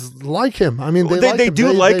Alabamans like him. I mean, they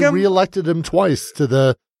do like him. They reelected him twice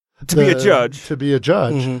to be a judge.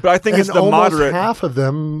 Mm-hmm. But I think it's the almost moderate. Half of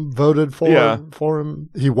them voted for him.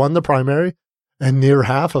 He won the primary, and near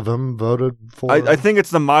half of them voted for him. I think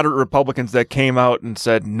it's the moderate Republicans that came out and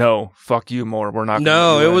said, "No, fuck you, Moore. We're not."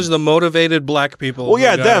 No, it was the motivated black people. Well,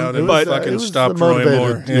 yeah, them. But fucking stopped Roy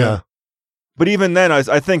Moore. Yeah. But even then,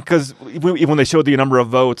 I think because when they showed the number of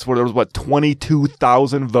votes, where there was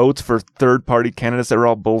 22,000 votes for third-party candidates that were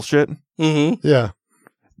all bullshit. Mm-hmm. Yeah,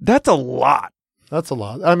 that's a lot. That's a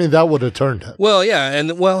lot. I mean, that would have turned it. Well, yeah, and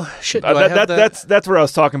shit. That's where I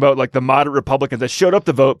was talking about, like the moderate Republicans that showed up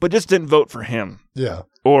to vote, but just didn't vote for him. Yeah.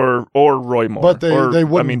 Or Roy Moore. But they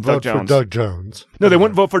wouldn't vote for Doug Jones. No, they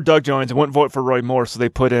wouldn't vote for Doug Jones. They wouldn't vote for Roy Moore. So they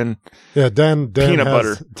put in Dan peanut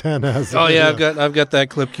butter. Dan has. Oh yeah, I've got that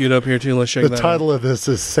clip queued up here too. Let's check the that. The title of this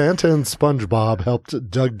is Santa and SpongeBob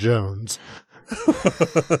helped Doug Jones.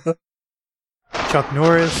 Chuck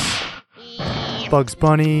Norris, Bugs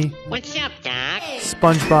Bunny, what's up, Doc?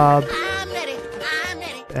 SpongeBob,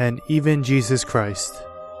 and even Jesus Christ.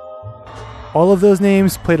 All of those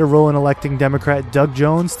names played a role in electing Democrat Doug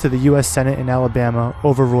Jones to the U.S. Senate in Alabama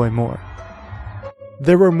over Roy Moore.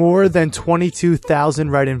 There were more than 22,000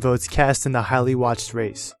 write-in votes cast in the highly watched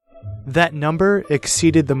race. That number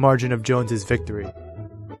exceeded the margin of Jones's victory.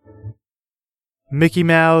 Mickey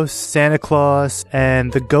Mouse, Santa Claus,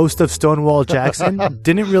 and the ghost of Stonewall Jackson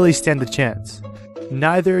didn't really stand a chance.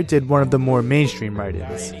 Neither did one of the more mainstream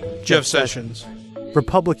write-ins, Jeff Sessions.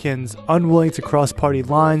 Republicans, unwilling to cross party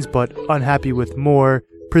lines but unhappy with Moore,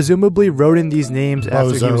 presumably wrote in these names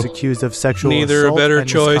after he was accused of sexual assault. Neither a better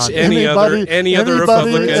choice. Any other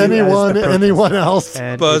Republican. Anyone else.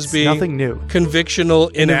 And Busby. It's nothing new. Convictional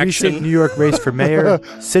inaction. In the recent New York race for mayor,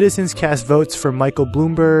 citizens cast votes for Michael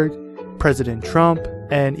Bloomberg, President Trump,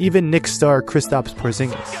 and even Knicks star Kristaps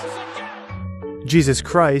Porzingis. Jesus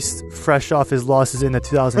Christ, fresh off his losses in the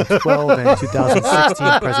 2012 and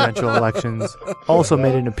 2016 presidential elections, also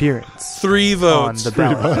made an appearance. 3 votes. On the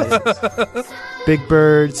ballot. Big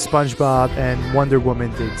Bird, SpongeBob, and Wonder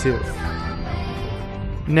Woman did too.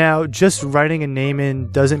 Now, just writing a name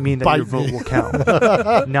in doesn't mean that your vote will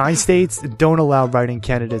count. 9 states don't allow writing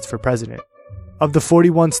candidates for president. Of the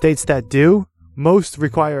 41 states that do, most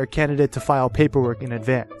require a candidate to file paperwork in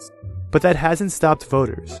advance. But that hasn't stopped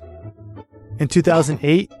voters. In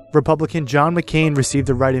 2008, Republican John McCain received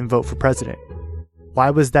a write-in vote for president.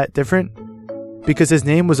 Why was that different? Because his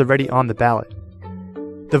name was already on the ballot.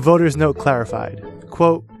 The voter's note clarified,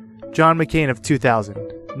 quote, John McCain of 2000,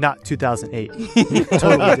 not 2008.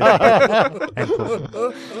 Totally different. End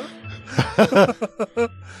quote.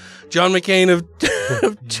 John McCain of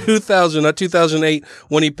 2000, not 2008,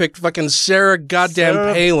 when he picked fucking Sarah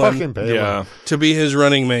Palin, to be his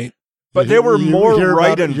running mate. But there were more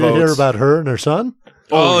write-in votes. You hear about her and her son?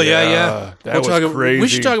 Oh yeah. That was crazy. We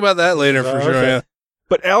should talk about that later for sure, yeah.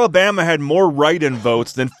 But Alabama had more write-in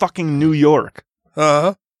votes than fucking New York.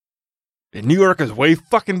 Uh-huh. And New York is way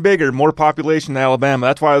fucking bigger, more population than Alabama.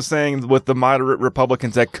 That's why I was saying with the moderate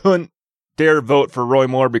Republicans that couldn't dare vote for Roy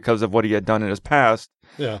Moore because of what he had done in his past.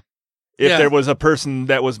 Yeah. If there was a person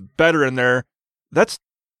that was better in there, that's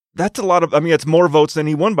a lot of, it's more votes than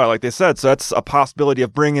he won by, like they said. So that's a possibility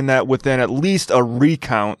of bringing that within at least a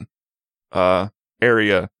recount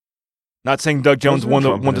area. Not saying Doug Jones won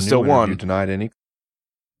to still won. Tonight, any?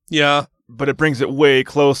 Yeah. But it brings it way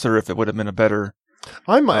closer if it would have been a better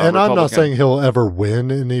I'm not saying he'll ever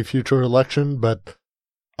win any future election, but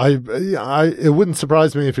it wouldn't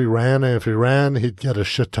surprise me if he ran, and if he ran, he'd get a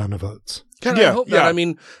shit ton of votes. I hope that. I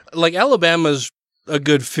mean, like Alabama's a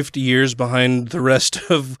good 50 years behind the rest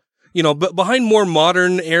of, but behind more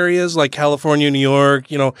modern areas like California, New York,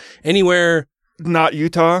 anywhere. Not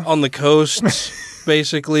Utah. On the coast,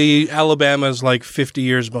 basically, Alabama's like 50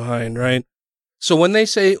 years behind, right? So when they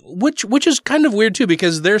say, which is kind of weird too,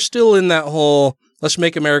 because they're still in that whole, let's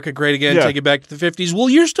make America great again, take it back to the 50s. Well,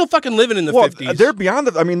 you're still fucking living in the 50s. They're beyond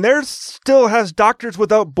that. There still has Doctors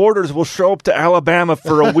Without Borders will show up to Alabama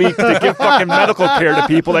for a week to give fucking medical care to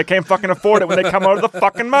people that can't fucking afford it when they come out of the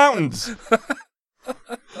fucking mountains.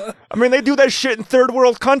 They do that shit in third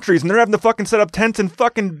world countries, and they're having to fucking set up tents in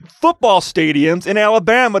fucking football stadiums in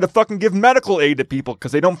Alabama to fucking give medical aid to people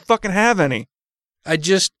because they don't fucking have any.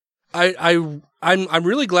 I'm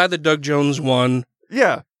really glad that Doug Jones won.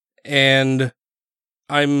 Yeah. And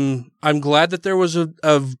I'm glad that there was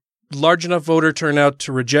a large enough voter turnout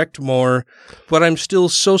to reject Moore, but I'm still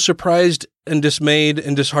so surprised and dismayed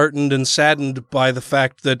and disheartened and saddened by the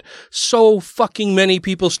fact that so fucking many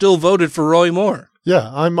people still voted for Roy Moore.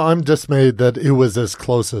 Yeah, I'm dismayed that it was as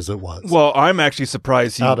close as it was. Well, I'm actually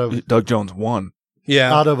surprised Doug Jones won.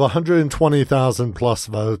 Yeah. Out of 120,000 plus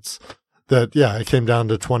votes, it came down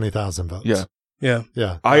to 20,000 votes. Yeah.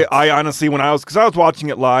 Yeah. I honestly, because I was watching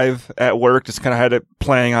it live at work, just kind of had it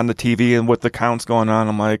playing on the TV and with the counts going on,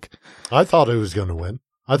 I'm like, I thought he was going to win.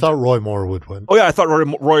 I thought Roy Moore would win. Oh yeah, I thought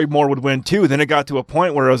Roy Moore would win too. Then it got to a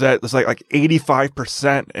point where it was like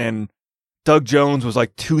 85%, and Doug Jones was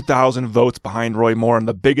like 2,000 votes behind Roy Moore, and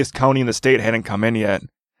the biggest county in the state hadn't come in yet.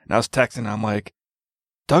 And I was texting, I'm like,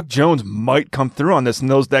 Doug Jones might come through on this, and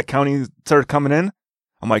that county started coming in.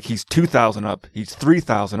 I'm like, he's 2,000 up, he's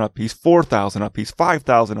 3,000 up, he's 4,000 up, he's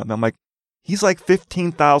 5,000 up. And I'm like, he's like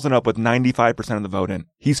 15,000 up with 95% of the vote in.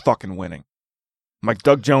 He's fucking winning. I'm like,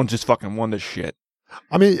 Doug Jones just fucking won this shit.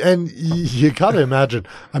 I mean, and you got to imagine,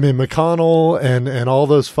 I mean, McConnell and all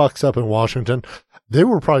those fucks up in Washington, they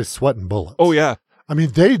were probably sweating bullets. Oh, yeah. I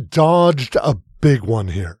mean, they dodged a big one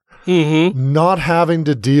here. Mm-hmm. Not having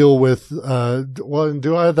to deal with, well,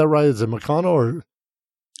 do I have that right? Is it McConnell or?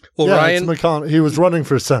 Well, yeah, Ryan. It's McConnell. He was running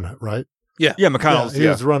for Senate, right? Yeah. Yeah, McConnell's. He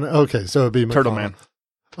was running. Okay, so it'd be McConnell. Turtle Man.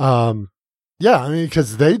 Yeah, I mean,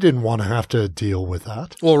 because they didn't want to have to deal with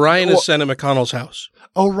that. Well, Ryan is Senate McConnell's house.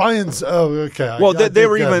 Oh, Ryan's. Oh, okay. Well, they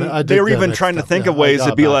were even trying to think of ways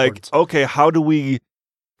to be like, okay, how do we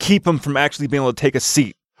keep him from actually being able to take a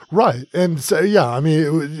seat? Right. And so, yeah, I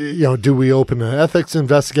mean, do we open an ethics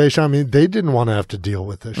investigation? I mean, they didn't want to have to deal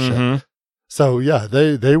with this shit. So, yeah,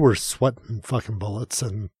 they were sweating fucking bullets,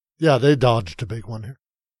 and yeah, they dodged a big one here.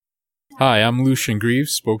 Hi, I'm Lucian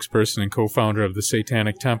Greaves, spokesperson and co-founder of the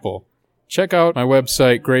Satanic Temple. Check out my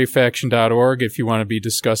website, grayfaction.org, if you want to be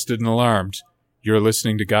disgusted and alarmed. You're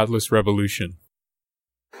listening to Godless Revolution.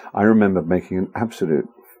 I remember making an absolute,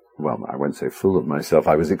 well, I won't say fool of myself.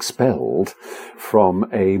 I was expelled from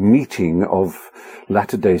a meeting of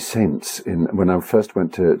Latter-day Saints when I first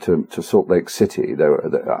went to Salt Lake City.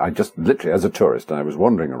 I just literally, as a tourist, I was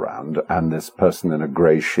wandering around, and this person in a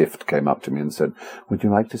grey shift came up to me and said, "Would you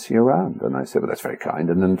like to see around?" And I said, "Well, that's very kind."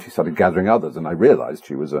 And then she started gathering others, and I realized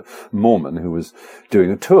she was a Mormon who was doing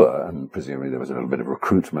a tour, and presumably there was a little bit of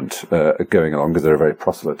recruitment going along, because they're a very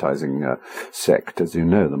proselytizing sect, as you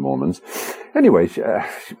know, the Mormons. Anyway,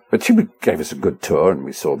 but she gave us a good tour, and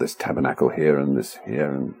we saw this tabernacle here and this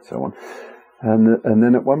here and so on. And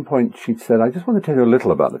then at one point she said, "I just want to tell you a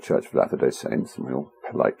little about the Church of Latter-day Saints." And we all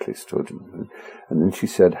politely stood. And then she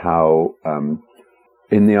said how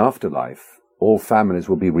in the afterlife, all families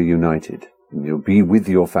will be reunited, and you'll be with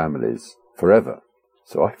your families forever.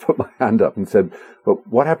 So I put my hand up and said, "But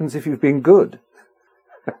what happens if you've been good?"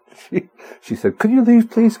 She said, "Could you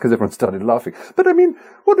leave, please?" Because everyone started laughing. But I mean,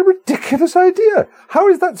 what a ridiculous idea. How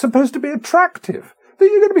is that supposed to be attractive? That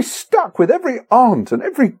you're going to be stuck with every aunt and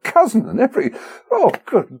every cousin and every, oh,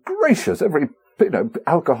 good gracious, every,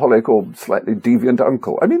 alcoholic or slightly deviant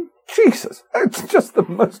uncle. I mean, Jesus, it's just the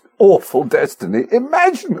most awful destiny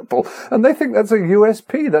imaginable. And they think that's a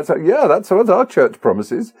USP. That's what our church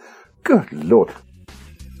promises. Good Lord.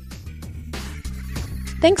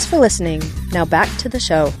 Thanks for listening. Now back to the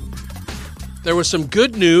show. There was some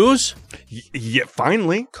good news. Yeah,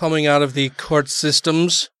 finally. Coming out of the court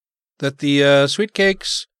systems that the Sweet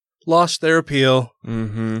Cakes lost their appeal.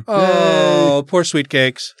 Mm-hmm. Oh, yay. Poor Sweet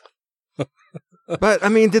Cakes. But, I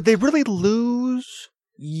mean, did they really lose?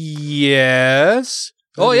 Yes.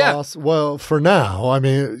 Lost, well, for now, I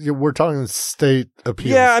mean, we're talking state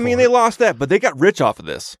appeal. Yeah, I mean, they lost that, but they got rich off of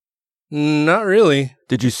this. Not really.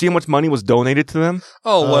 Did you see how much money was donated to them?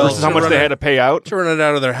 Oh, well. Versus how much they had to pay out? To run it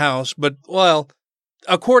out of their house. But, well,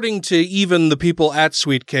 according to even the people at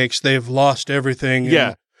Sweet Cakes, they've lost everything.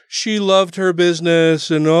 Yeah. She loved her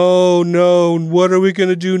business, and oh no, what are we going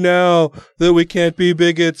to do now that we can't be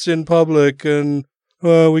bigots in public, and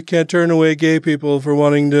we can't turn away gay people for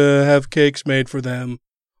wanting to have cakes made for them?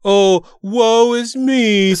 Oh, woe is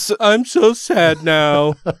me. I'm so sad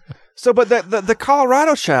now. So, but the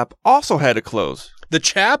Colorado shop also had to close. The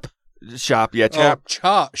chap? Shop, yeah, chap.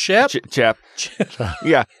 Oh, chap? Chap.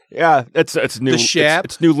 Yeah, it's new. The shap?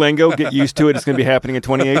 It's new lingo. Get used to it. It's going to be happening in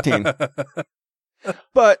 2018.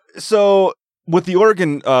 But, so, with the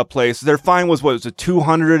Oregon place, their fine was, what was it,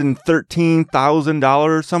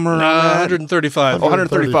 $213,000 somewhere around that? $135,000. Oh,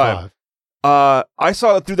 $135,000. I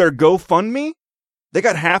saw it through their GoFundMe. They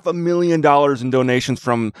got $500,000 in donations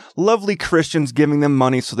from lovely Christians giving them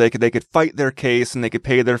money so they could fight their case and they could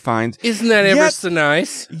pay their fines. Isn't that ever so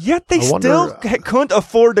nice? Yet they still couldn't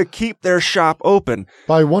afford to keep their shop open.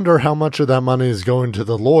 But I wonder how much of that money is going to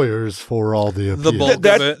the lawyers for all the appeals. The bulk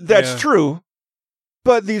of it. That's true.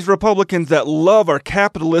 But these Republicans that love our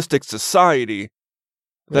capitalistic society,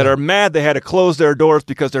 that are mad they had to close their doors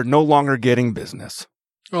because they're no longer getting business.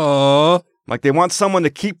 Aww. Like they want someone to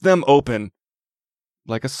keep them open.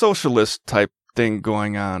 Like a socialist type thing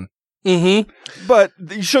going on. Mm-hmm. But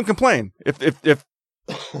you shouldn't complain.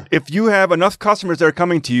 If you have enough customers that are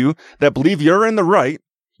coming to you that believe you're in the right,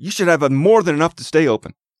 you should have more than enough to stay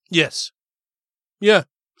open. Yes. Yeah.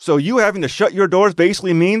 So you having to shut your doors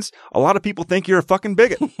basically means a lot of people think you're a fucking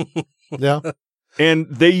bigot. Yeah. And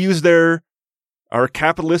they use their our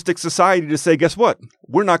capitalistic society to say, guess what?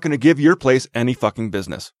 We're not going to give your place any fucking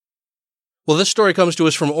business. Well, this story comes to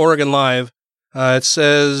us from Oregon Live. It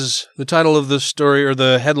says the title of the story, or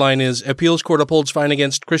the headline is, Appeals Court Upholds Fine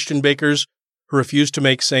Against Christian Bakers Who Refuse to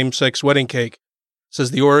Make Same-Sex Wedding Cake. It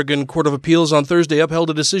says the Oregon Court of Appeals on Thursday upheld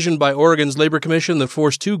a decision by Oregon's Labor Commission that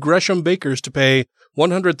forced 2 Gresham bakers to pay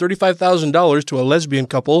 $135,000 to a lesbian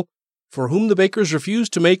couple for whom the bakers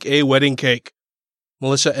refused to make a wedding cake.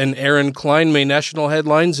 Melissa and Aaron Klein made national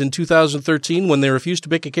headlines in 2013 when they refused to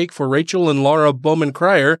bake a cake for Rachel and Laura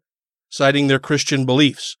Bowman-Cryer, citing their Christian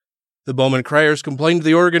beliefs. The Bowman-Cryers complained to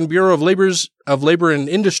the Oregon Bureau of Labor and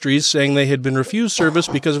Industries, saying they had been refused service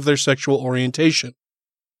because of their sexual orientation.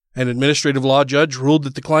 An administrative law judge ruled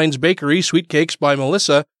that the Klein's Bakery, Sweet Cakes by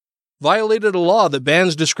Melissa, violated a law that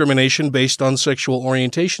bans discrimination based on sexual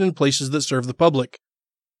orientation in places that serve the public.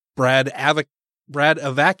 Brad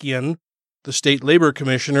Avakian, the state labor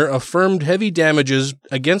commissioner, affirmed heavy damages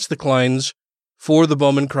against the Kleins for the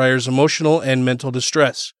Bowman-Cryers' emotional and mental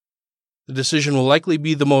distress. The decision will likely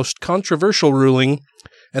be the most controversial ruling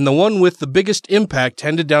and the one with the biggest impact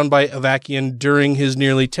handed down by Avakian during his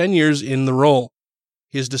nearly 10 years in the role.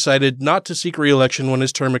 He has decided not to seek re-election when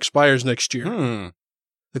his term expires next year.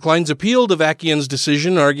 The Kleins appealed Avakian's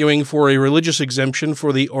decision, arguing for a religious exemption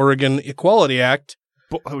for the Oregon Equality Act.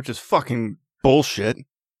 Which is fucking bullshit.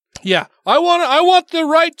 Yeah, I want the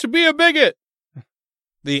right to be a bigot.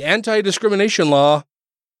 The anti-discrimination law,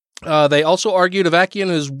 they also argued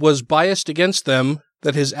Avakian was biased against them,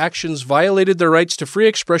 that his actions violated their rights to free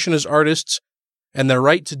expression as artists and their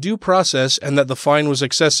right to due process, and that the fine was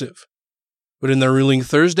excessive. But in their ruling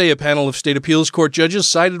Thursday, a panel of state appeals court judges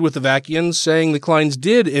sided with Avakian, saying the Kleins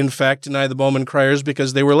did, in fact, deny the Bowman-Cryers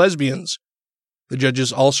because they were lesbians. The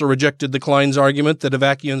judges also rejected the Kleins' argument that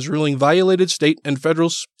Avakian's ruling violated state and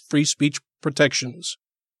federal free speech protections.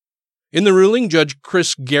 In the ruling, Judge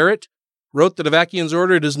Chris Garrett wrote that Avakian's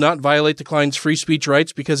order does not violate the Kleins' free speech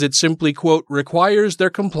rights because it simply, quote, requires their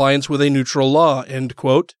compliance with a neutral law, end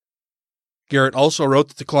quote. Garrett also wrote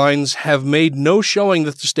that the Kleins have made no showing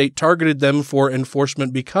that the state targeted them for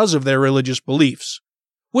enforcement because of their religious beliefs,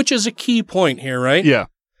 which is a key point here, right? Yeah.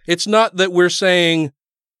 It's not that we're saying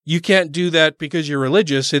you can't do that because you're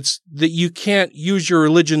religious. It's that you can't use your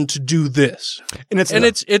religion to do this. And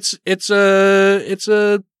it's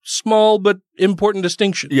a small but important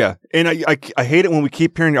distinction. Yeah. And I hate it when we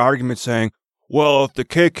keep hearing the argument saying, well, if the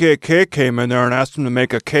KKK came in there and asked them to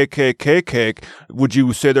make a KKK cake, would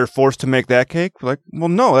you say they're forced to make that cake? Like, well,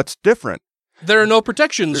 no, that's different. There are no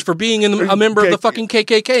protections for being a member of the fucking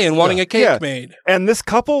KKK and wanting a cake made. And this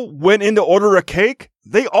couple went in to order a cake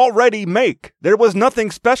they already make. There was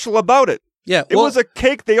nothing special about it. Yeah. It was a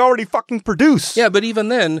cake they already fucking produce. Yeah, but even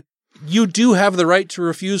then, you do have the right to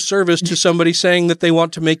refuse service to somebody saying that they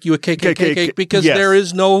want to make you a KKK cake because there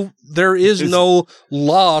is no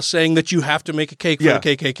law saying that you have to make a cake for the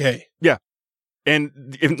KKK. Yeah.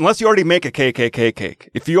 And unless you already make a KKK cake.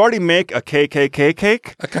 If you already make a KKK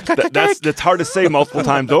cake, that's hard to say multiple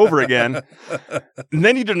times over again. And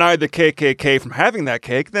then you deny the KKK from having that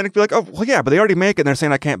cake, then it'd be like, oh, well, yeah, but they already make it and they're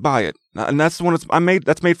saying I can't buy it. And that's the one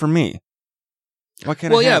that's made for me. Why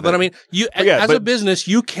can't I have but it? I mean, as a business,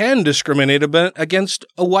 you can discriminate against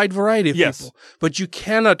a wide variety of people, but you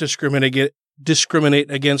cannot discriminate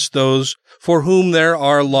against those for whom there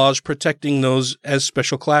are laws protecting those as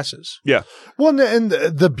special classes. Yeah. Well, and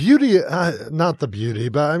the beauty, not the beauty,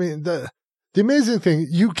 but I mean, the amazing thing,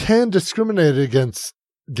 you can discriminate against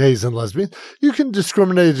gays and lesbians. You can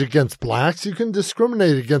discriminate against blacks. You can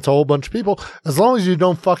discriminate against a whole bunch of people as long as you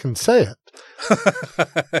don't fucking say it.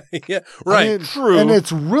 Yeah, right. I mean, true. And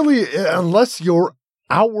it's really, unless you're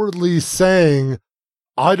outwardly saying,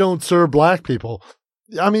 I don't serve black people.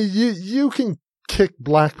 I mean, you can kick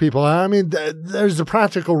black people out. I mean, there's a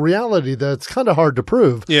practical reality that's kind of hard to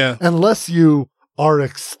prove. Yeah. Unless you are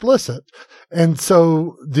explicit. And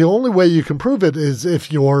so the only way you can prove it is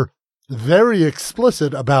if you're very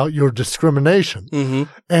explicit about your discrimination. Mm-hmm.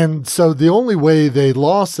 And so the only way they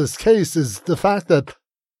lost this case is the fact that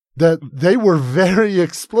they were very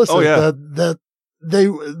explicit that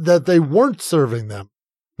they weren't serving them.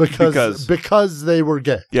 Because they were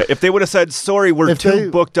gay. Yeah, if they would have said, sorry, we're too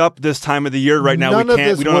booked up this time of the year right now, we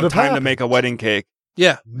don't have time to make a wedding cake.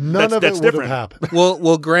 Yeah. None of it would have happened.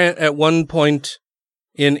 Well, Grant, at one point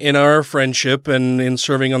in our friendship and in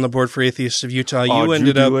serving on the board for Atheists of Utah,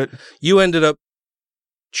 you ended up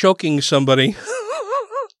choking somebody.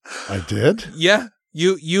 I did? Yeah.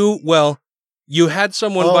 You had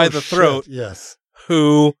someone by the throat. Yes.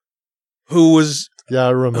 Who was... Yeah,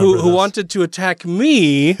 I remember who wanted to attack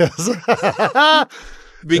me because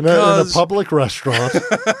in a public restaurant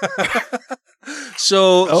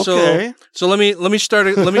So Okay. so let me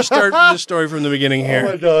start this story from the beginning here.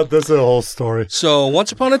 Oh my God, that's a whole story. So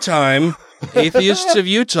once upon a time, Atheists of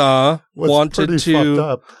Utah wanted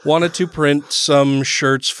to print some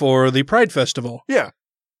shirts for the Pride Festival. Yeah.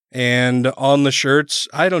 And on the shirts,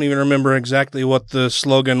 I don't even remember exactly what the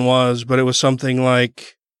slogan was, but it was something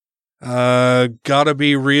like, gotta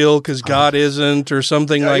be real because God isn't, or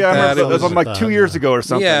something like that. It was like 2 years ago or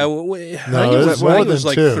something. Yeah, No, I think it it was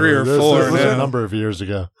like 3 or 4. This was a number of years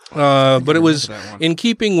ago. But it was in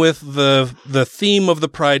keeping with the theme of the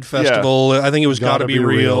Pride Festival. I think it was gotta be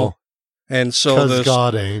real. And so because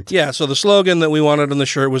God ain't. Yeah, so the slogan that we wanted on the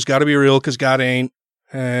shirt was gotta be real because God ain't.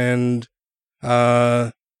 And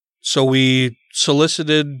so we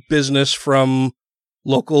solicited business from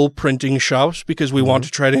local printing shops because we want to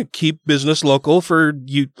try to keep business local for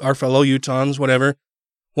our fellow Utahns, whatever.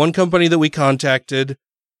 One company that we contacted,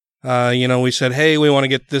 we said, hey, we want to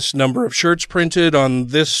get this number of shirts printed on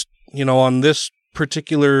this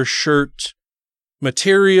particular shirt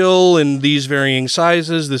material in these varying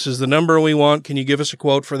sizes. This is the number we want. Can you give us a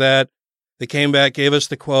quote for that? They came back, gave us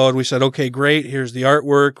the quote. We said, okay, great. Here's the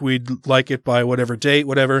artwork. We'd like it by whatever date,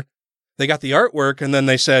 whatever. They got the artwork, and then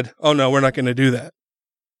they said, oh, no, we're not going to do that.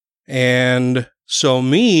 And so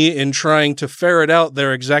me, in trying to ferret out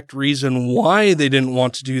their exact reason why they didn't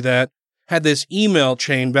want to do that, had this email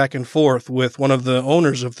chain back and forth with one of the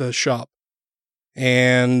owners of the shop.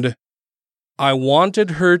 And I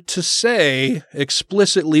wanted her to say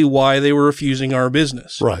explicitly why they were refusing our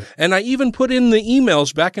business. Right. And I even put in the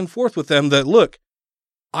emails back and forth with them that, look,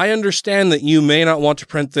 I understand that you may not want to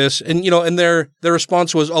print this. And, and their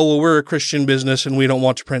response was, oh, well, we're a Christian business and we don't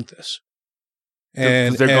want to print this.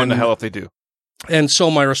 And they're going to hell if they do. And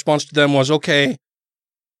so my response to them was, okay,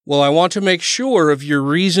 well, I want to make sure of your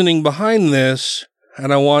reasoning behind this,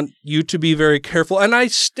 and I want you to be very careful. And I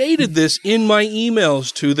stated this in my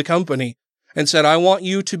emails to the company and said, I want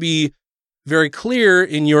you to be very clear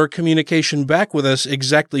in your communication back with us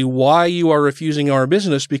exactly why you are refusing our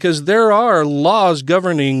business, because there are laws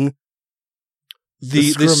governing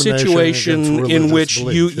the situation in which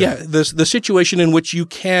the situation in which you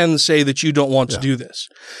can say that you don't want to do this.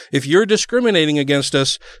 If you're discriminating against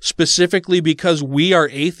us specifically because we are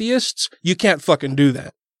atheists, you can't fucking do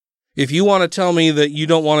that. If you want to tell me that you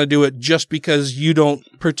don't want to do it just because you don't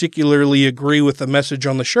particularly agree with the message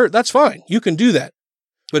on the shirt, that's fine. You can do that.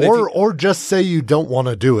 But or just say you don't want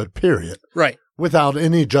to do it, period. Right. Without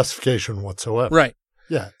any justification whatsoever. Right.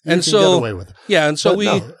 Yeah, and so get away with it. Yeah, and so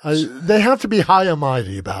they have to be high and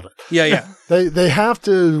mighty about it. Yeah. They have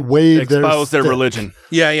to waive expose their religion.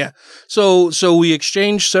 Yeah. So we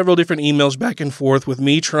exchanged several different emails back and forth with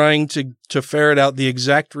me trying to ferret out the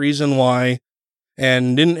exact reason why,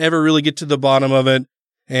 and didn't ever really get to the bottom of it.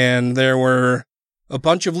 And there were a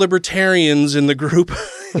bunch of libertarians in the group,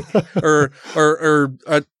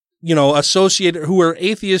 associated who are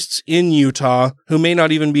atheists in Utah, who may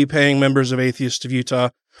not even be paying members of Atheists of Utah,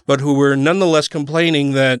 but who were nonetheless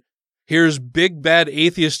complaining that here's big bad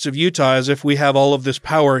Atheists of Utah, as if we have all of this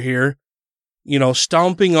power here,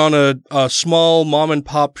 stomping on a small mom and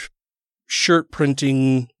pop shirt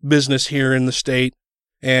printing business here in the state.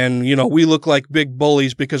 And, we look like big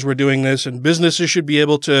bullies because we're doing this, and businesses should be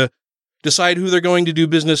able to decide who they're going to do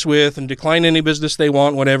business with and decline any business they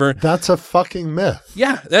want, whatever. That's a fucking myth.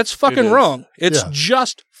 Yeah, that's fucking wrong. It's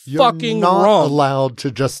just fucking wrong. You're not allowed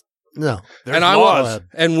to just, no. There's laws.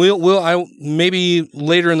 I maybe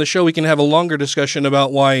later in the show we can have a longer discussion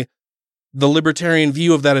about why the libertarian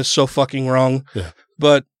view of that is so fucking wrong. Yeah.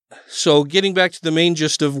 But, so getting back to the main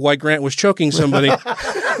gist of why Grant was choking somebody.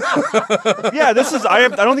 Yeah, this is, I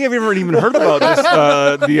don't think I've ever even heard about this,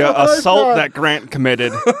 the assault that Grant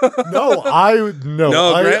committed. I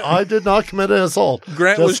did not commit an assault.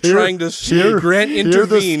 Grant was trying to see. Grant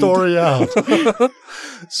intervened. Hear the story out.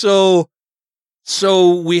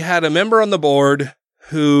 So we had a member on the board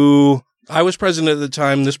who, I was president at the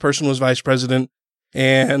time, this person was vice president,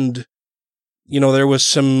 and, there was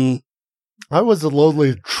some... I was a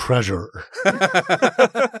lowly treasurer.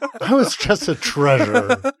 I was just a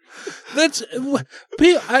treasurer. That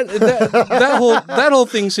whole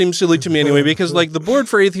thing seems silly to me anyway, because the Board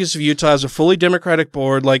for Atheists of Utah is a fully democratic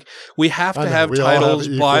board. We have to have titles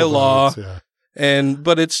by law. Votes,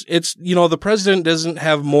 but it's the president doesn't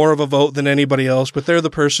have more of a vote than anybody else, but they're the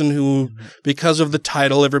person who, because of the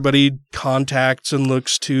title, everybody contacts and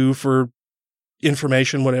looks to for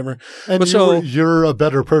information, whatever. And you're a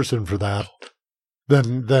better person for that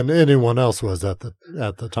than anyone else was at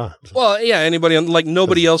the time. Well, yeah,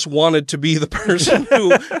 nobody else wanted to be the person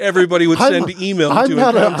who everybody would send email to.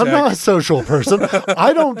 I'm not a social person.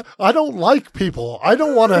 I don't like people. I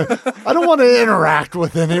don't want to interact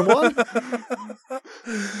with anyone.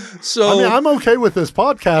 So I mean, I'm okay with this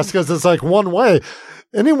podcast because it's like one way.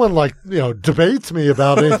 Anyone debates me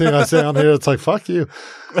about anything I say on here, it's like, fuck you.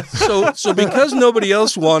 So because nobody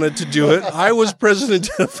else wanted to do it, I was president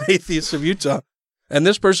of Atheists of Utah. And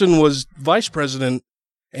this person was vice president,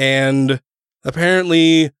 and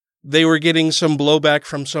apparently they were getting some blowback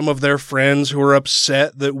from some of their friends who were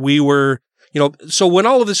upset that we were, so when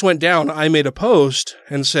all of this went down, I made a post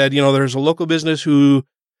and said, there's a local business who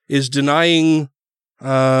is denying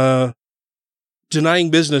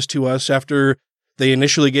business to us after they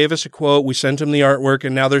initially gave us a quote. We sent them the artwork,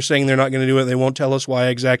 and now they're saying they're not going to do it. They won't tell us why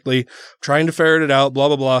exactly. Trying to ferret it out, blah,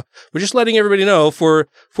 blah, blah. We're just letting everybody know for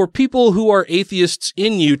people who are atheists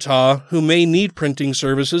in Utah who may need printing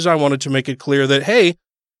services, I wanted to make it clear that, hey,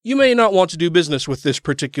 you may not want to do business with this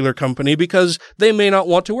particular company because they may not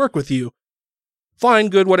want to work with you. Fine,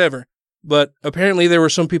 good, whatever. But apparently there were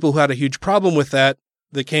some people who had a huge problem with that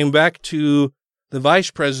came back to the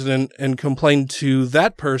vice president and complained to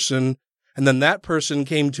that person. And then that person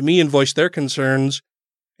came to me and voiced their concerns.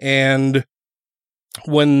 And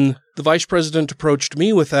when the vice president approached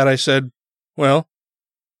me with that, I said, well,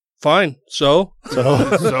 fine. So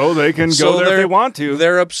they can go there if they want to.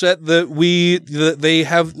 They're upset that they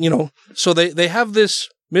have, so they have this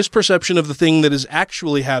misperception of the thing that is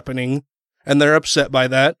actually happening, and they're upset by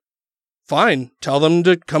that. Fine. Tell them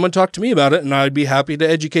to come and talk to me about it, and I'd be happy to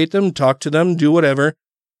educate them, talk to them, do whatever.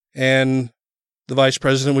 And the vice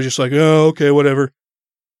president was just like, oh, okay, whatever.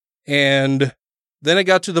 And then it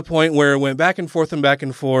got to the point where it went back and forth, and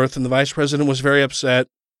the vice president was very upset.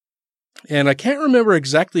 And I can't remember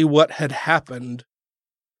exactly what had happened,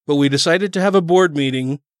 but we decided to have a board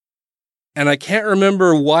meeting, and I can't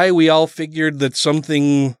remember why we all figured that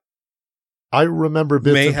something I remember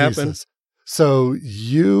bits may and happen. Pieces. So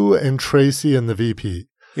you and Tracy and the VP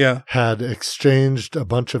had exchanged a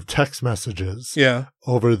bunch of text messages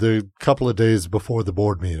over the couple of days before the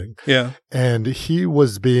board meeting. Yeah. And he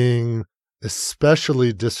was being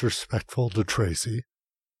especially disrespectful to Tracy.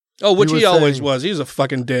 Oh, which he always was. He was a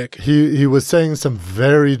fucking dick. He was saying some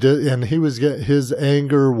and his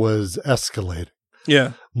anger was escalating.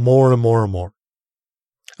 Yeah. More and more and more.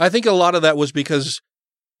 I think a lot of that was because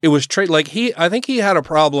it was I think he had a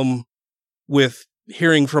problem with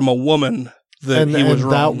hearing from a woman that he was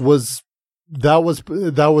wrong. That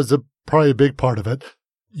was probably a big part of it.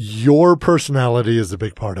 Your personality is a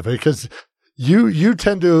big part of it because you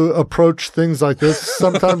tend to approach things like this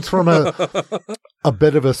sometimes from a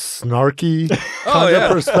bit of a snarky kind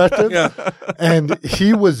of perspective. Yeah. And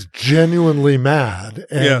he was genuinely mad.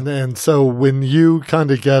 And so when you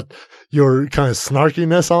kind of get your kind of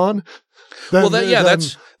snarkiness on,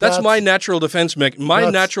 that's my natural defense. My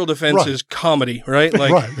natural defense is comedy, right?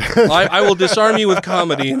 Like, I will disarm you with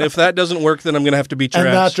comedy, and if that doesn't work, then I'm going to have to beat your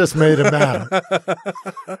ass. And that just made it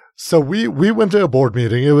matter. So we went to a board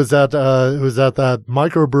meeting. It was at that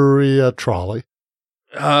microbrewery at Trolley.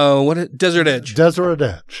 Desert Edge. Desert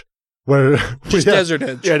Edge, where Desert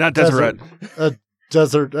Edge. Yeah, not Deseret.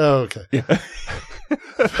 Desert. Oh, okay. Yeah.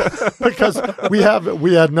 Because we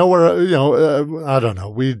had nowhere, I don't know.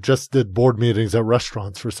 We just did board meetings at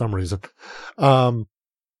restaurants for some reason. And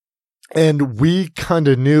we kind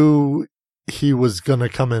of knew he was going to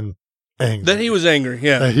come in angry. That he was angry,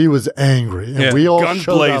 yeah. That he was angry. And we all guns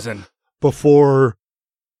showed blazing up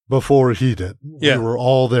before he did. Yeah. We were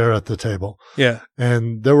all there at the table. Yeah.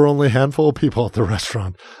 And there were only a handful of people at the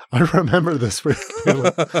restaurant. I remember this very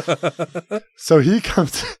clearly. So he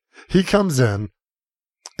comes in.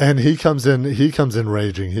 And he comes in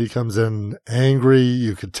raging. He comes in angry.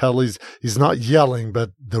 You could tell he's not yelling,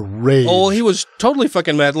 but the rage. Oh, he was totally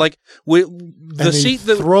fucking mad. Like he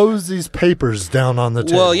throws these papers down on the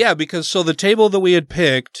table. Well, yeah, because so the table that we had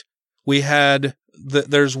picked, we had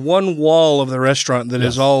there's one wall of the restaurant that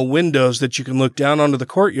is all windows that you can look down onto the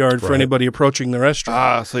courtyard for anybody approaching the restaurant.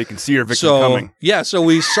 Ah, so you can see your victim coming. Yeah, so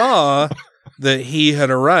we saw that he had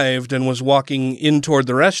arrived and was walking in toward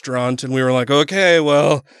the restaurant, and we were like, okay,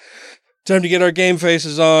 well, time to get our game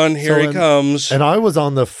faces on. Here he comes. And I was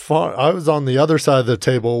on the other side of the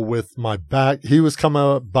table with my back. He was coming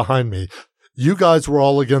up behind me. You guys were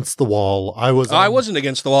all against the wall. I wasn't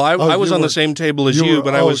against the wall. I was on the same table as you,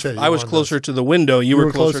 but I was closer to the window. You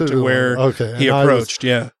were closer to where he approached.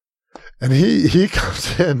 Yeah. And he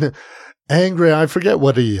comes in angry. I forget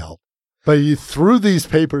what he yelled. But he threw these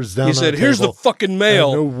papers down. He said, "Here's the fucking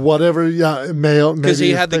mail." Whatever, mail. Because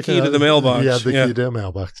he had the key to the mailbox. He had the key to the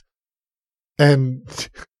mailbox. And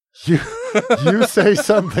you say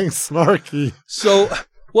something snarky. So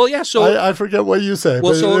I forget what you say.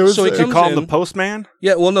 Well, so he comes you call in, him the postman?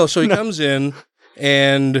 Yeah, well, no. So he comes in,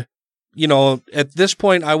 and at this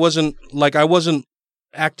point, I wasn't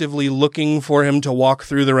actively looking for him to walk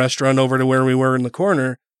through the restaurant over to where we were in the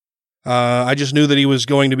corner. I just knew that he was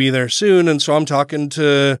going to be there soon, and so I'm talking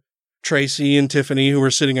to Tracy and Tiffany, who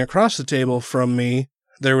were sitting across the table from me.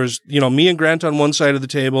 There was, me and Grant on one side of the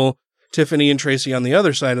table, Tiffany and Tracy on the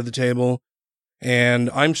other side of the table, and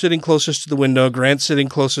I'm sitting closest to the window, Grant sitting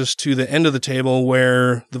closest to the end of the table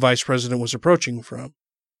where the vice president was approaching from.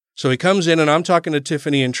 So he comes in, and I'm talking to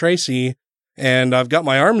Tiffany and Tracy, and I've got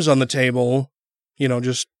my arms on the table,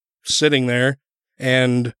 just sitting there,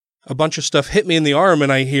 and a bunch of stuff hit me in the arm,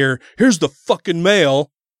 and I hear, "Here's the fucking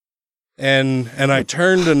mail." And I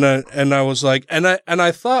turned and I was like, and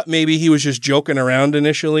I thought maybe he was just joking around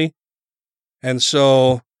initially. And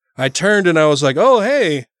so I turned and I was like, "Oh,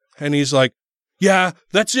 hey." And he's like, "Yeah,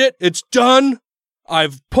 that's it. It's done.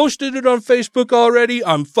 I've posted it on Facebook already.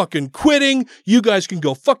 I'm fucking quitting. You guys can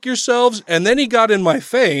go fuck yourselves." And then he got in my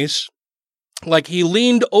face. Like, he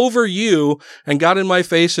leaned over you and got in my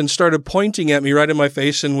face and started pointing at me right in my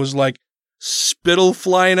face and was like, spittle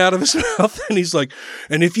flying out of his mouth. And he's like,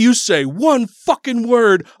 "And if you say one fucking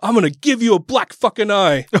word, I'm going to give you a black fucking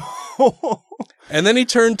eye." And then he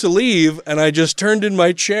turned to leave, and I just turned in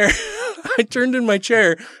my chair. I turned in my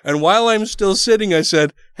chair, and while I'm still sitting, I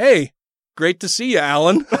said, "Hey, great to see you,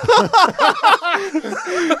 Alan."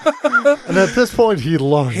 And at this point, he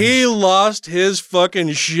lunged. He lost his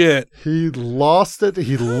fucking shit. He lost it.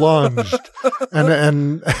 He lunged.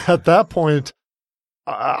 and at that point,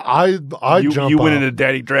 I jump up. You went into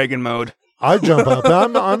Daddy Dragon mode. I jump up.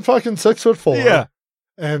 I'm fucking 6'4". Yeah.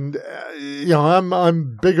 And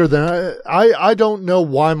I'm bigger than I don't know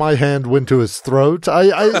why my hand went to his throat.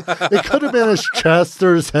 It could have been his chest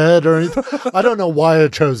or his head or anything. I don't know why I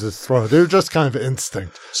chose his throat. It was just kind of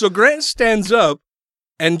instinct. So Grant stands up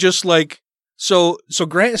and just like so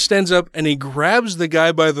Grant stands up and he grabs the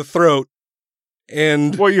guy by the throat.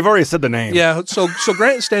 And well, you've already said the name. Yeah. So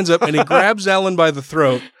Grant stands up and he grabs Alan by the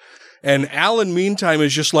throat. And Alan, meantime,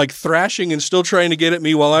 is just like thrashing and still trying to get at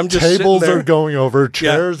me while I'm just Tables sitting there. Are going over.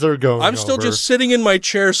 Chairs are going over. I'm still just sitting in my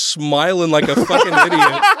chair smiling like a fucking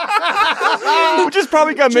idiot. Which is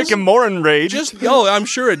probably going to make him more enraged. I'm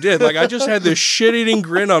sure it did. Like, I just had this shit-eating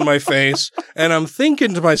grin on my face, and I'm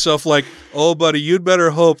thinking to myself, like, "Oh, buddy, you'd better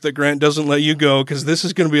hope that Grant doesn't let you go, because this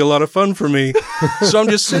is going to be a lot of fun for me." So I'm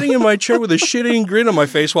just sitting in my chair with a shit-eating grin on my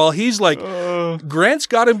face while he's like, Grant's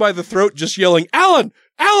got him by the throat just yelling, "Alan!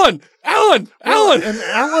 Alan! Alan! Alan!" And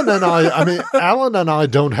Alan and I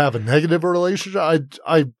don't have a negative relationship.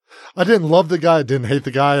 I didn't love the guy. I didn't hate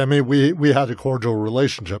the guy. I mean, we had a cordial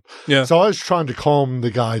relationship. Yeah. So I was trying to calm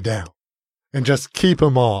the guy down and just keep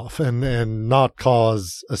him off and not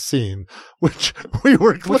cause a scene, which we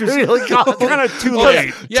were clearly kind of too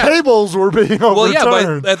late. Yeah. Tables were being overturned. Well, yeah,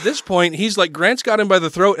 but at this point, he's like, Grant's got him by the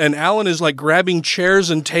throat, and Alan is like grabbing chairs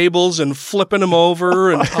and tables and flipping them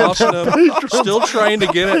over and tossing them, still trying to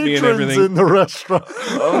get at me and everything. In the restaurant.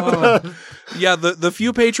 Yeah, the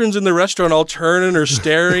few patrons in the restaurant all turning or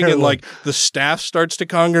staring, and like the staff starts to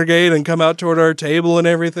congregate and come out toward our table and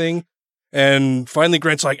everything. And finally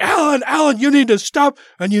Grant's like, Alan, you need to stop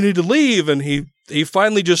and you need to leave. And he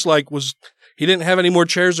finally just like he didn't have any more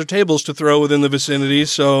chairs or tables to throw within the vicinity.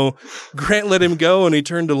 So Grant let him go and he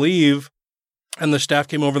turned to leave. And the staff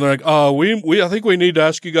came over and they're like, "Oh, I think we need to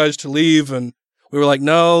ask you guys to leave." And we were like,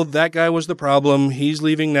 "No, that guy was the problem. He's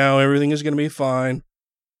leaving now. Everything is going to be fine."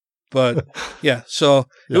 But yeah, so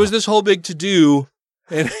it was this whole big to-do,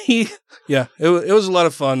 and it was a lot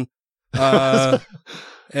of fun.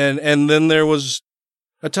 And then there was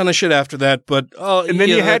a ton of shit after that, but and then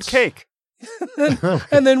you had cake.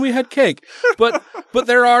 And then we had cake. But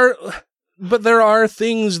there are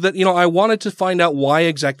things that, I wanted to find out why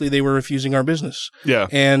exactly they were refusing our business. Yeah.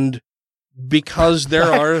 And because there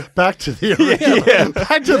are back to the original,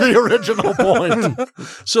 back to the original point.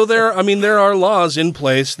 So there are laws in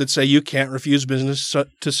place that say you can't refuse business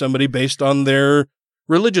to somebody based on their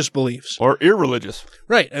religious beliefs or irreligious.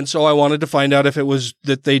 Right. And so I wanted to find out if it was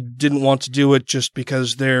that they didn't want to do it just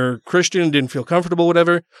because they're Christian and didn't feel comfortable,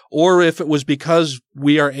 whatever, or if it was because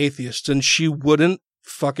we are atheists, and she wouldn't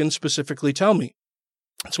fucking specifically tell me.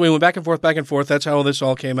 So we went back and forth. That's how this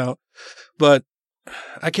all came out. But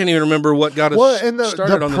I can't even remember what got us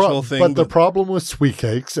started on this whole thing. But the problem with Sweet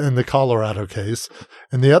Cakes and the Colorado case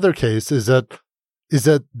and the other case is that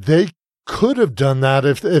they could have done that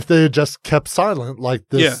if they had just kept silent like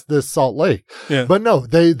this Salt Lake. Yeah. But no,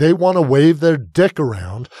 they want to wave their dick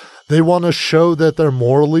around. They want to show that they're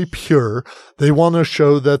morally pure. They want to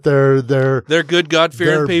show that they're good,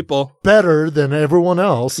 God-fearing people, better than everyone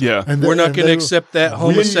else. Yeah, and we're not going to accept that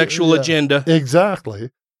homosexual agenda.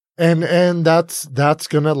 Exactly, and that's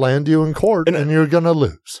going to land you in court, and you're going to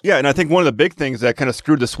lose. Yeah, and I think one of the big things that kind of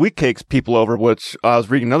screwed the Sweet Cakes people over, which I was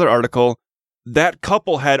reading another article, that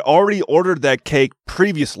couple had already ordered that cake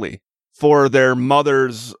previously for their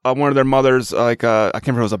mother's, one of their mothers, I can't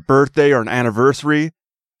remember if it was a birthday or an anniversary.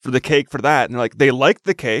 For the cake for that, and they liked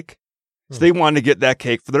the cake, so they wanted to get that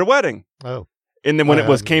cake for their wedding. Oh, and then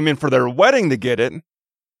when came in for their wedding to get it,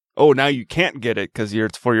 now you can't get it because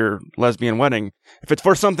it's for your lesbian wedding. If it's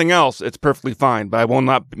for something else, it's perfectly fine, but I will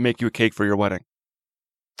not make you a cake for your wedding.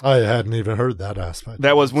 I hadn't even heard that aspect.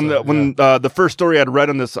 That was when the first story I'd read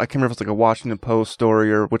on this. I can't remember if it's like a Washington Post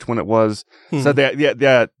story or which one it was. Said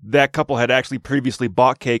that that couple had actually previously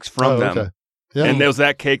bought cakes from them, okay. Yeah. and there was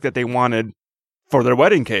that cake that they wanted for their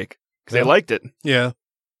wedding cake because they liked it. Yeah,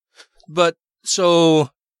 but so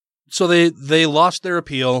they lost their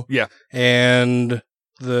appeal. Yeah, and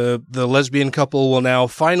the lesbian couple will now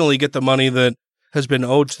finally get the money that has been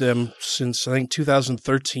owed to them since I think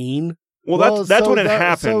 2013. Well, that's when it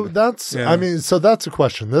happened. So that's a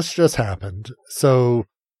question. This just happened. So,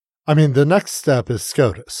 I mean, the next step is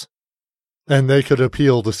SCOTUS, and they could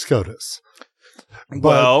appeal to SCOTUS.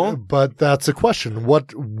 But that's a question.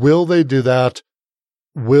 What will they do that?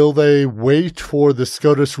 Will they wait for the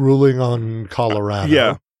SCOTUS ruling on Colorado?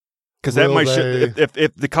 Yeah, because that might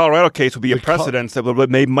if the Colorado case would be a precedent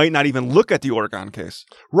that might not even look at the Oregon case.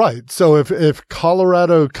 Right. So if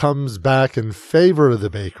Colorado comes back in favor of the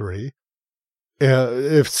bakery,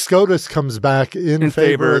 if SCOTUS comes back in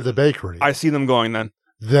favor of the bakery, I see them going then.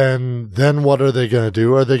 Then what are they going to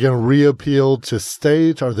do? Are they going to reappeal to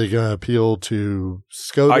state? Are they going to appeal to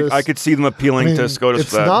SCOTUS? I could see them appealing to SCOTUS.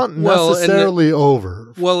 It's not necessarily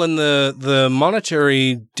over. Well, and the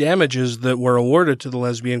monetary damages that were awarded to the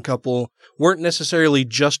lesbian couple weren't necessarily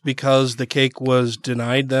just because the cake was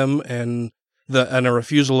denied them and a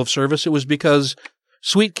refusal of service. It was because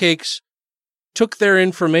Sweet Cakes took their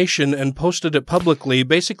information and posted it publicly,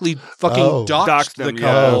 basically fucking doxed the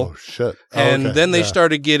couple. Oh, shit. And then they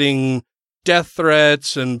started getting death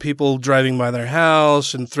threats and people driving by their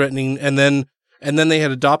house and threatening. And then they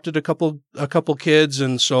had adopted a couple kids.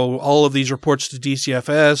 And so all of these reports to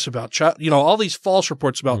DCFS about all these false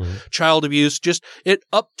reports about child abuse, it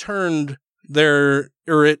overturned their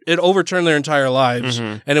entire lives.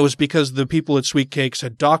 And it was because the people at Sweet Cakes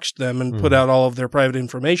had doxed them and put out all of their private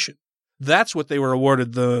information. That's what they were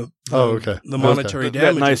awarded the monetary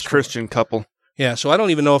damages. That nice Christian couple. Yeah, so I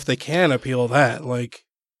don't even know if they can appeal that.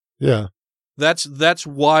 Yeah, that's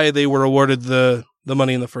why they were awarded the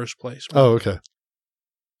money in the first place. Oh, okay.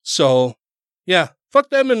 So, yeah,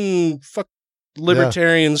 fuck them and fuck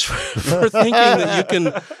libertarians for thinking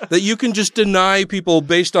that you can just deny people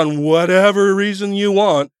based on whatever reason you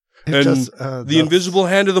want. The invisible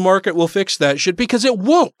hand of the market will fix that shit because it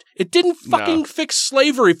won't. It didn't fucking fix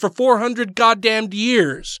slavery for 400 goddamned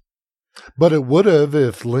years. But it would have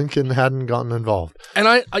if Lincoln hadn't gotten involved. And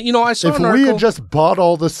I saw if an article. We had just bought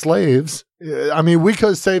all the slaves, I mean, we could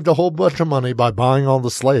have saved a whole bunch of money by buying all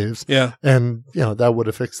the slaves. Yeah. And, that would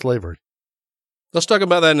have fixed slavery. Let's talk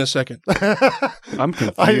about that in a second. I'm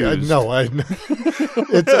confused.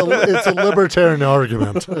 It's a libertarian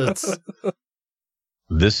argument.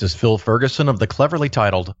 This is Phil Ferguson of the cleverly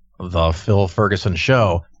titled The Phil Ferguson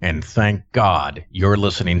Show, and thank God you're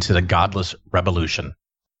listening to the Godless Revolution.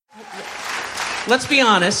 Let's be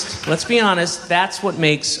honest. That's what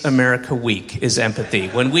makes America weak, is empathy.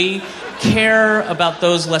 When we care about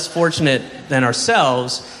those less fortunate than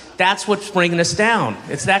ourselves, that's what's bringing us down.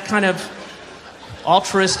 It's that kind of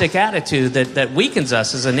altruistic attitude that weakens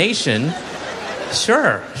us as a nation.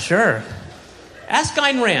 Sure. Ask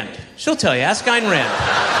Ayn Rand. She'll tell you. Ask Ayn Rand.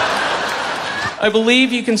 I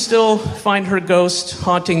believe you can still find her ghost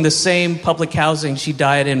haunting the same public housing she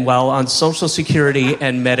died in while on Social Security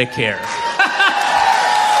and Medicare.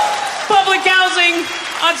 Public housing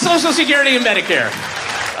on Social Security and Medicare.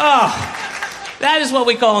 Oh, that is what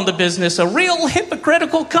we call in the business a real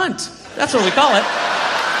hypocritical cunt. That's what we call it.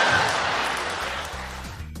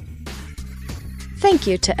 Thank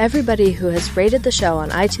you to everybody who has rated the show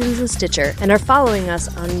on iTunes and Stitcher and are following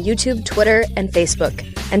us on YouTube, Twitter, and Facebook.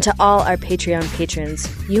 And to all our Patreon patrons,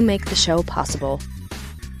 you make the show possible.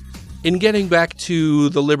 In getting back to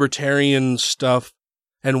the libertarian stuff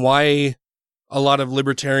and why a lot of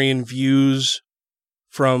libertarian views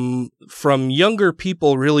from younger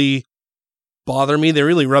people really bother me, they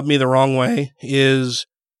really rub me the wrong way, is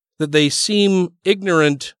that they seem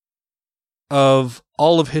ignorant of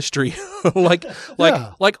all of history. like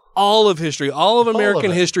all of history, all of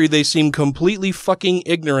American history, they seem completely fucking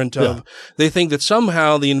ignorant of. Yeah. They think that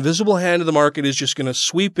somehow the invisible hand of the market is just going to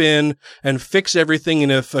sweep in and fix everything.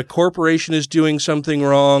 And if a corporation is doing something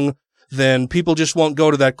wrong, then people just won't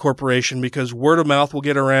go to that corporation because word of mouth will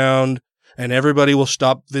get around and everybody will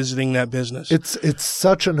stop visiting that business. It's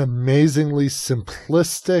such an amazingly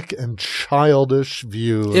simplistic and childish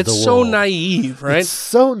view of the world. It's so naive, right? It's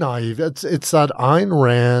so naive. It's that Ayn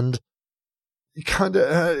Rand kind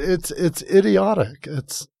of, it's idiotic.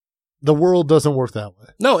 The world doesn't work that way.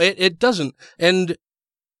 No, it doesn't. And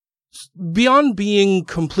beyond being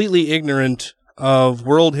completely ignorant of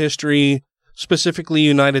world history, specifically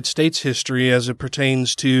United States history as it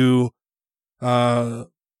pertains to,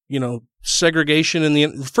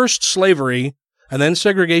 segregation first slavery and then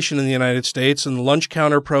segregation in the United States and the lunch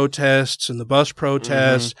counter protests and the bus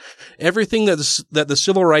protests, everything that the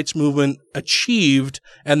civil rights movement achieved,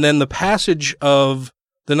 and then the passage of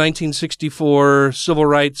the 1964 Civil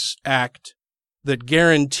Rights Act that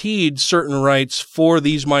guaranteed certain rights for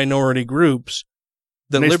these minority groups.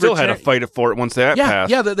 And they still had to fight for it once that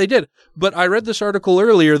passed. Yeah, they did. But I read this article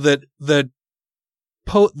earlier that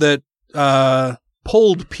polled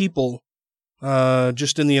people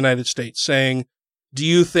just in the United States saying, do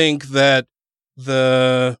you think that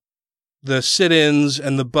the sit-ins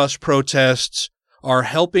and the bus protests are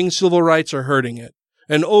helping civil rights or hurting it?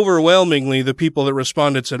 And overwhelmingly, the people that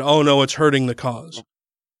responded said, oh no, it's hurting the cause.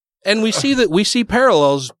 And we see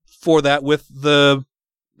parallels for that with the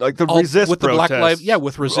resist with the protests. Black Lives,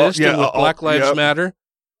 with resist and with Black Lives Matter.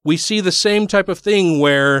 We see the same type of thing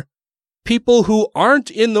where people who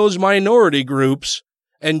aren't in those minority groups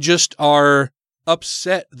and just are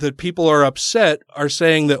upset that people are upset are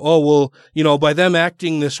saying that, oh, well, by them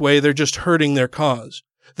acting this way, they're just hurting their cause.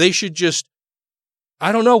 They should just,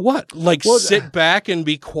 I don't know what, sit back and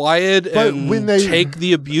be quiet and take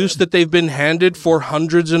the abuse that they've been handed for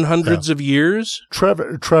hundreds and hundreds of years.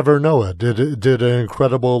 Trevor Noah did an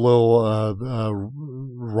incredible little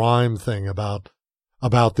rhyme thing about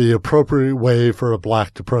the appropriate way for a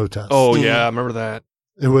black to protest. Oh yeah, I remember that.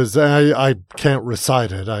 It was I can't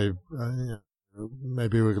recite it.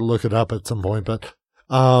 Maybe we could look it up at some point, but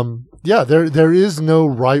there is no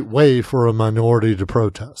right way for a minority to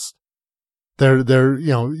protest.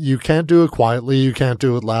 You can't do it quietly, you can't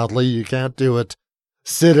do it loudly, you can't do it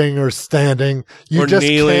sitting or standing. You just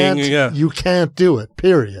kneeling, can't. You can't do it.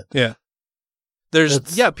 Period. Yeah.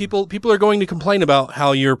 People are going to complain about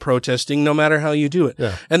how you're protesting no matter how you do it.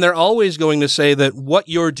 Yeah. And they're always going to say that what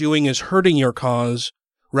you're doing is hurting your cause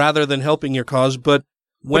rather than helping your cause. But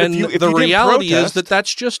the reality is that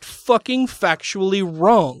that's just fucking factually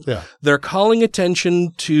wrong. Yeah. They're calling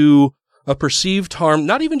attention to a perceived harm,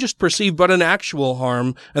 not even just perceived, but an actual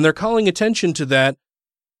harm. And they're calling attention to that.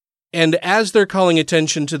 And as they're calling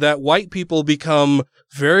attention to that, white people become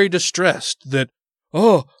very distressed that,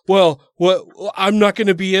 oh, well, I'm not going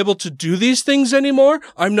to be able to do these things anymore.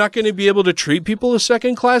 I'm not going to be able to treat people as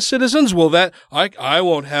second-class citizens. Well, I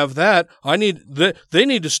won't have that. They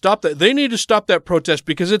need to stop that. They need to stop that protest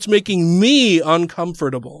because it's making me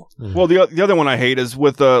uncomfortable. Mm-hmm. Well, the other one I hate is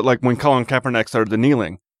with when Colin Kaepernick started the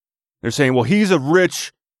kneeling. They're saying, well, he's a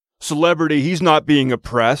rich celebrity. He's not being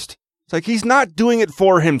oppressed. It's like he's not doing it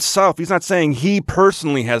for himself. He's not saying he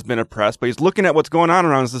personally has been oppressed, but he's looking at what's going on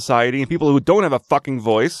around society and people who don't have a fucking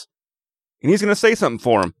voice, and he's going to say something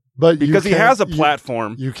for him. But because he has a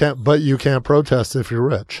platform, you can't protest if you're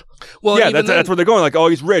rich. Well, yeah, that's where they're going. Like, oh,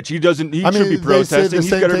 he's rich. He should be protesting. They say the He's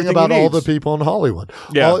same got thing about all the people in Hollywood.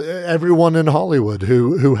 Yeah, everyone in Hollywood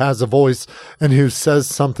who has a voice and who says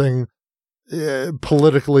something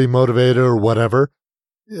politically motivated or whatever.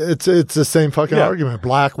 It's the same fucking argument.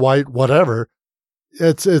 Black, white, whatever.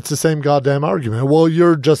 It's the same goddamn argument. Well,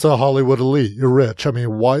 you're just a Hollywood elite. You're rich. I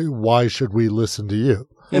mean, why should we listen to you?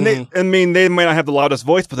 And they may not have the loudest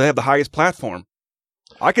voice, but they have the highest platform.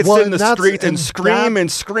 I could sit in the street and scream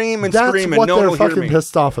and scream and scream, and no one will hear me. That's what they're fucking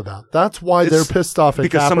pissed off about. That's why they're pissed off at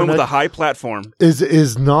because Kaepernick. Someone with a high platform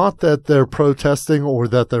is not that they're protesting or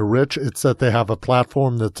that they're rich. It's that they have a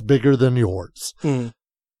platform that's bigger than yours.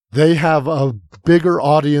 They have a bigger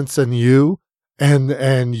audience than you,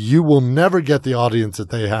 and you will never get the audience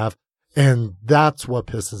that they have. And that's what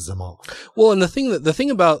pisses them off. Well, and the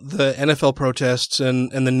thing about the NFL protests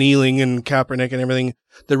and the kneeling and Kaepernick and everything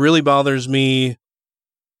that really bothers me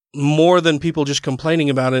more than people just complaining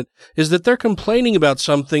about it is that they're complaining about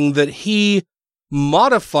something that he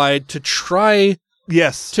modified to try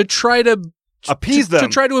to appease them. To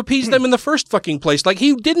try to appease them in the first fucking place. Like,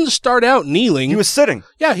 he didn't start out kneeling. He was sitting.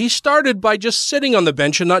 Yeah, he started by just sitting on the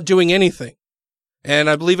bench and not doing anything.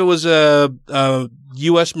 And I believe it was a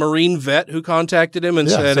U.S. Marine vet who contacted him and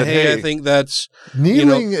said, hey, I think that's...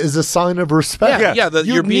 Kneeling is a sign of respect. Yeah, that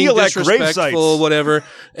you're being disrespectful, whatever.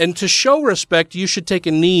 And to show respect, you should take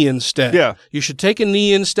a knee instead. Yeah. You should take a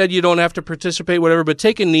knee instead. You don't have to participate, whatever, but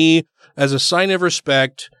take a knee as a sign of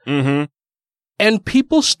respect. Mm-hmm. And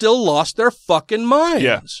people still lost their fucking minds.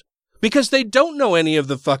 Yeah. Because they don't know any of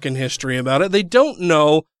the fucking history about it. They don't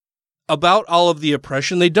know about all of the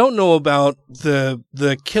oppression. They don't know about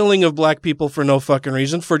the killing of black people for no fucking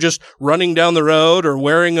reason, for just running down the road or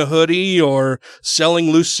wearing a hoodie or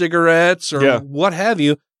selling loose cigarettes or what have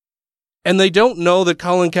you. And they don't know that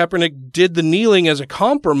Colin Kaepernick did the kneeling as a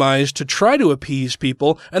compromise to try to appease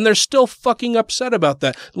people, and they're still fucking upset about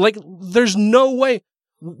that. Like, there's no way.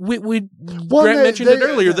 Grant mentioned it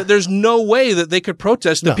earlier that there's no way that they could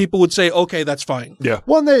protest that people would say, okay, that's fine. Yeah.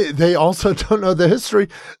 Well, they also don't know the history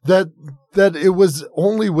that it was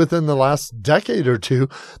only within the last decade or two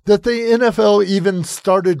that the NFL even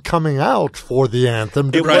started coming out for the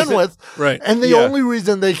anthem to begin with. Right. And the only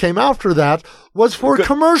reason they came after that was for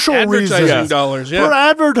commercial reasons. Advertising dollars, For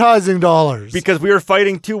advertising dollars. Because we were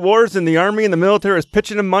fighting two wars and the army and the military was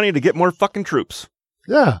pitching in money to get more fucking troops.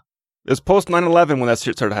 Yeah. It was post 9/11 when that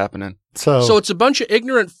shit started happening. So it's a bunch of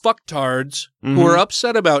ignorant fucktards who are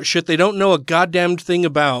upset about shit they don't know a goddamn thing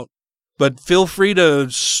about, but feel free to,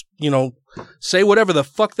 say whatever the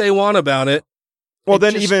fuck they want about it. Well,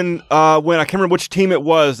 when I can't remember which team it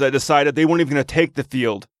was that decided they weren't even going to take the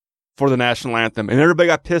field for the national anthem, and everybody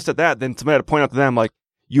got pissed at that. Then somebody had to point out to them, like,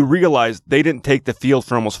 you realize they didn't take the field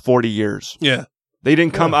for almost 40 years. Yeah. They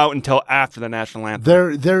didn't come out until after the national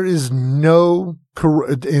anthem. There is no,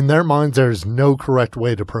 in their minds, there is no correct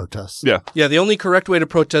way to protest. Yeah. Yeah, the only correct way to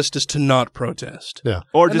protest is to not protest. Yeah.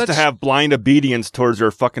 Or just to have blind obedience towards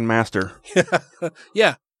their fucking master.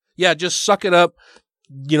 Yeah. Yeah, just suck it up,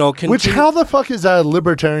 Which, how the fuck is that a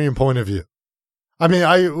libertarian point of view? I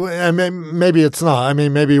mean, maybe it's not. I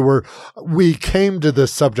mean, maybe we came to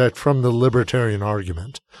this subject from the libertarian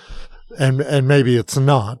argument. And maybe it's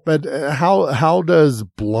not, but how does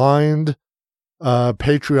blind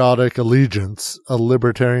patriotic allegiance a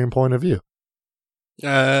libertarian point of view?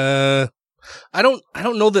 I don't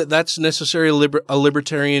know that that's necessarily a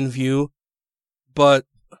libertarian view, but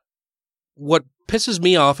what pisses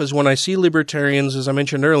me off is when I see libertarians, as I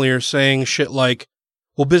mentioned earlier, saying shit like,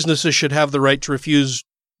 well, businesses should have the right to refuse,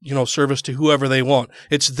 service to whoever they want.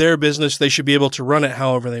 It's their business. They should be able to run it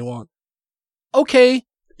however they want. Okay.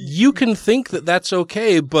 You can think that that's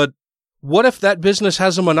okay, but what if that business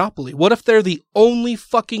has a monopoly? What if they're the only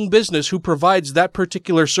fucking business who provides that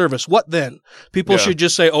particular service? What then? People should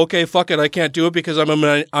just say, okay, fuck it, I can't do it because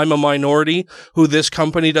I'm a minority who this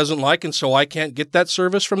company doesn't like, and so I can't get that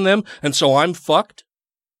service from them, and so I'm fucked?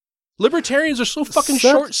 Libertarians are so fucking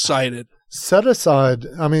short-sighted. Set aside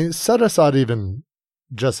even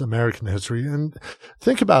just American history, and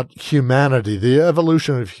think about humanity, the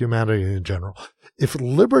evolution of humanity in general. If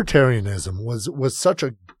libertarianism was such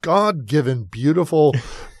a God-given, beautiful,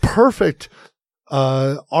 perfect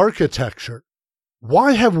architecture,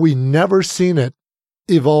 why have we never seen it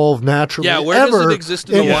evolve naturally where ever does it exist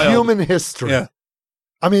in the wild? Human history? Yeah.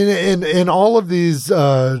 I mean, in all of these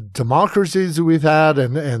democracies we've had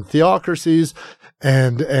and theocracies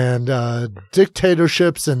and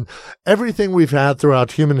dictatorships and everything we've had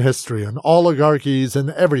throughout human history and oligarchies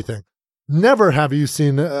and everything, never have you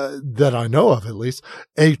seen, that I know of at least,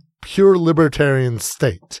 a pure libertarian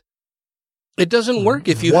state. It doesn't work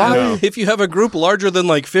if you have a group larger than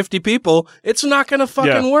like 50 people. It's not going to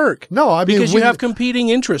fucking work. No, I mean, because you have competing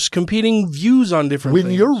interests, competing views on different things.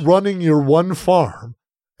 When you're running your one farm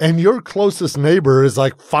and your closest neighbor is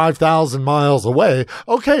like 5,000 miles away,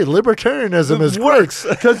 okay, libertarianism works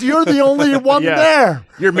because you're the only one there.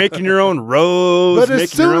 You're making your own roads. But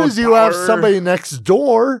as soon as you have somebody next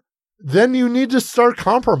door, then you need to start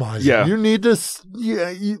compromising. Yeah. You need to.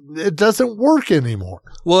 It doesn't work anymore.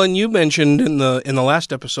 Well, and you mentioned in the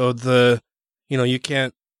last episode you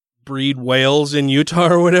can't breed whales in Utah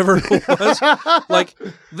or whatever it was. Like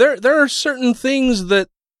there are certain things that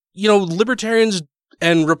libertarians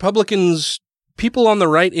and Republicans, people on the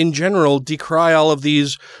right in general, decry all of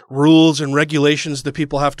these rules and regulations that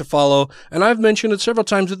people have to follow. And I've mentioned it several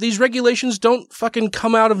times that these regulations don't fucking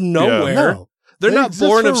come out of nowhere. Yeah. No. They're not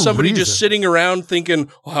born of somebody just sitting around thinking,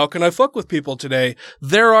 well, how can I fuck with people today?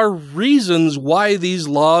 There are reasons why these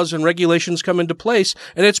laws and regulations come into place,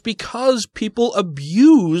 and it's because people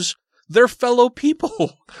abuse their fellow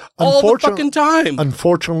people all the fucking time.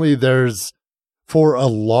 Unfortunately, there's for a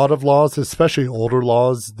lot of laws, especially older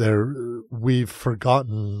laws, we've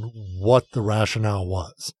forgotten what the rationale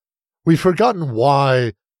was. We've forgotten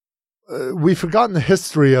why. We've forgotten the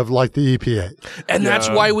history of like the EPA. And that's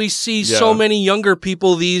why we see so many younger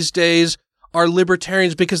people these days are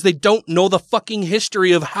libertarians, because they don't know the fucking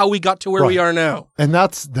history of how we got to where we are now. And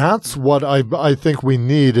that's what I think we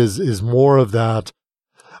need is more of that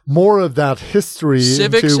history,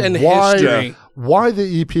 civics into and history. Why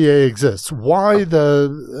the EPA exists, why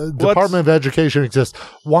the Department of Education exists,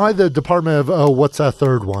 why the Department of what's that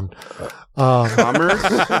third one? Commerce.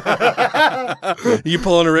 You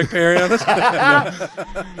pulling a Rick Perry on us?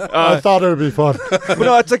 I thought it would be fun. But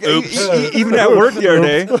no, it's like even at work the other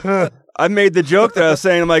day, I made the joke that I was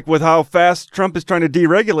saying, I'm like, with how fast Trump is trying to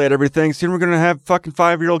deregulate everything, soon we're going to have fucking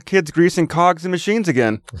 5-year-old kids greasing cogs and machines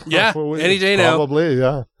again. Yeah, any day now. Probably,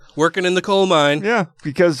 yeah. Working in the coal mine. Yeah,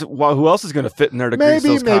 because who else is going to fit in there to grease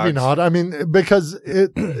those cogs? Maybe not. I mean, because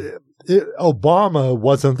Obama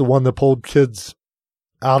wasn't the one that pulled kids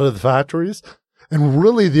out of the factories. And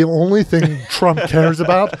really the only thing Trump cares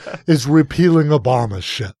about is repealing Obama's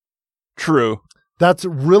shit. True. That's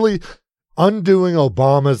really undoing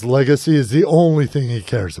Obama's legacy is the only thing he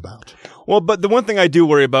cares about. Well, but the one thing I do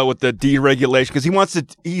worry about with the deregulation, because he wants to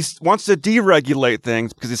deregulate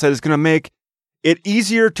things because he said it's going to make it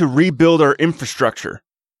easier to rebuild our infrastructure.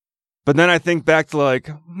 But then I think back to like,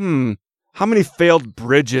 how many failed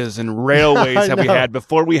bridges and railways have we had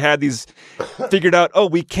before we had these figured out,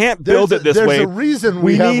 we can't build it this way. There's a reason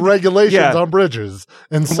we have regulations on bridges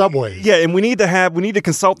and subways. Yeah, and we need to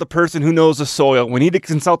consult the person who knows the soil. We need to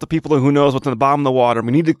consult the people who knows what's in the bottom of the water.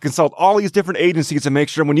 We need to consult all these different agencies to make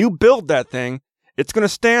sure when you build that thing, it's going to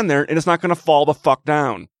stand there and it's not going to fall the fuck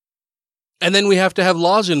down. And then we have to have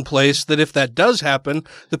laws in place that if that does happen,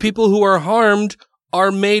 the people who are harmed are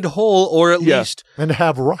made whole, or at least and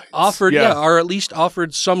have rights offered, or at least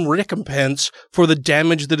offered some recompense for the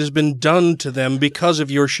damage that has been done to them because of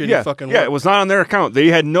your shitty fucking work. Yeah, it was not on their account. They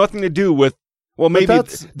had nothing to do with. Well, maybe they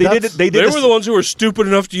did. They were the ones who were stupid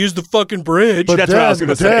enough to use the fucking bridge. But that's what I was going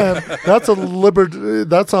to say. That's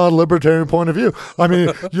that's a libertarian point of view. I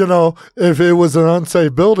mean, if it was an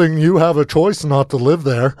unsafe building, you have a choice not to live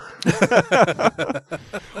there.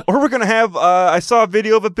 Or we're going to have. I saw a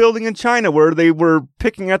video of a building in China where they were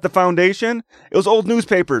picking at the foundation. It was old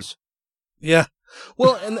newspapers. Yeah.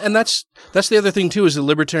 Well, and that's the other thing too, is the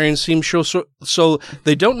libertarians seem so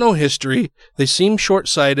they don't know history, they seem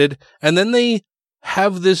short-sighted, and then they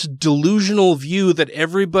have this delusional view that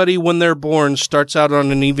everybody when they're born starts out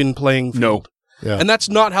on an even playing field. No. Yeah. And that's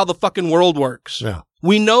not how the fucking world works. Yeah.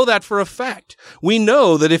 We know that for a fact. We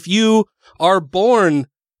know that if you are born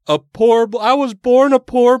I was born a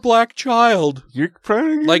poor black child. You're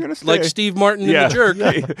like Steve Martin in The Jerk.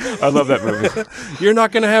 I love that movie. You're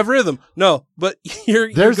not going to have rhythm. No, but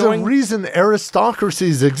there's a reason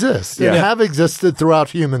aristocracies exist and have existed throughout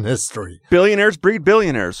human history. Billionaires breed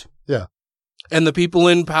billionaires. Yeah. And the people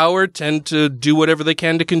in power tend to do whatever they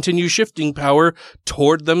can to continue shifting power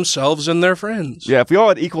toward themselves and their friends. Yeah, if we all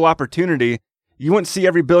had equal opportunity, you wouldn't see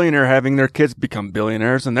every billionaire having their kids become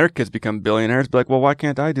billionaires and their kids become billionaires. Be like, well, why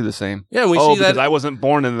can't I do the same? Yeah, we see that because I wasn't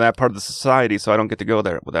born into that part of the society, so I don't get to go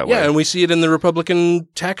there that way. Yeah, and we see it in the Republican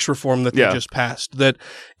tax reform that they just passed. That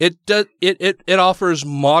it offers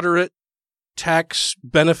moderate tax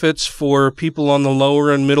benefits for people on the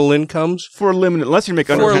lower and middle incomes for a limited, unless you make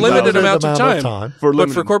under for a limited amount of time. But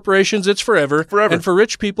for corporations, it's forever. And for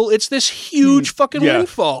rich people, it's this huge fucking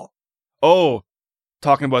windfall. Oh.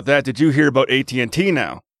 Talking about that, did you hear about AT&T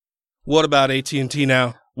now? What about AT&T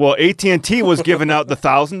now? Well, AT&T was giving out the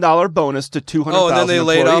 $1,000 bonus to 200,000 Oh, and then they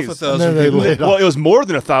laid off 1,000 people. Well, it was more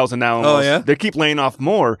than 1,000 now. Almost. Oh, yeah? They keep laying off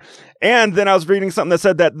more. And then I was reading something that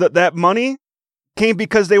said that money came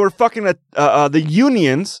because they were fucking the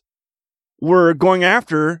unions were going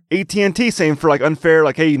after AT&T, saying for like unfair,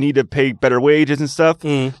 like, hey, you need to pay better wages and stuff.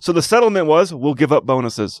 So the settlement was, we'll give up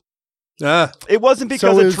bonuses. It wasn't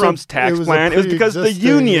because of Trump's tax plan. It was because the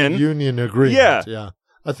union agreement. Yeah.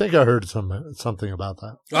 I think I heard something about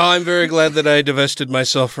that. Oh, I'm very glad that I divested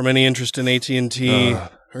myself from any interest in AT&T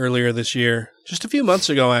earlier this year. Just a few months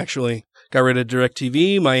ago, actually. Got rid of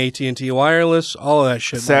DirecTV, my AT&T wireless, all of that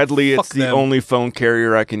shit. Sadly, it's the only phone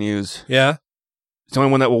carrier I can use. Yeah? It's the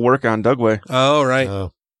only one that will work on Dugway. Oh,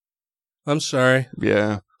 right. I'm sorry.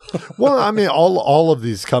 Yeah. Well, I mean, all of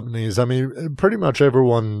these companies, I mean, pretty much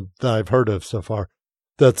everyone that I've heard of so far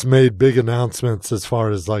that's made big announcements as far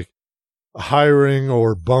as like hiring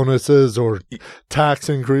or bonuses or tax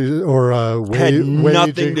increase or had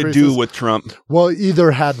nothing to do with Trump. Well, either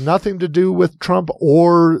had nothing to do with Trump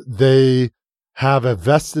or they have a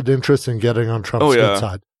vested interest in getting on Trump's good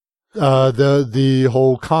side. The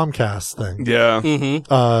whole Comcast thing. Yeah.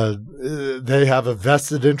 They have a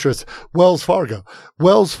vested interest. Wells Fargo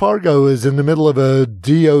is in the middle of a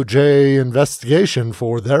DOJ investigation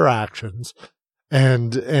for their actions.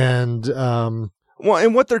 And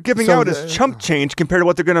what they're giving out is chump change compared to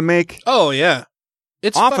what they're going to make. Oh, yeah.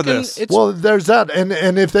 It's off fucking, of this. Well, there's that.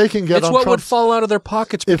 And if they can get it's on what Trump's, would fall out of their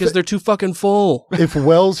pockets because they're too fucking full. If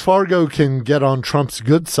Wells Fargo can get on Trump's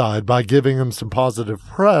good side by giving him some positive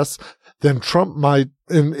press, then Trump might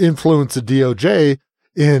influence the DOJ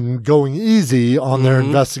in going easy on their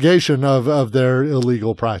investigation of their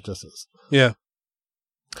illegal practices. Yeah.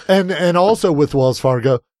 And also with Wells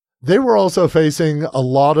Fargo, they were also facing a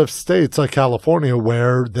lot of states like California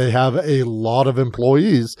where they have a lot of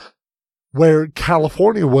employees, where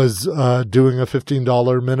California was doing a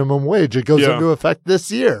 $15 minimum wage. It goes into effect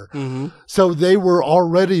this year. So they were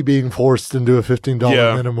already being forced into a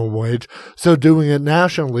 $15 minimum wage. So doing it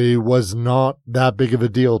nationally was not that big of a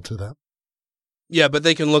deal to them. Yeah, but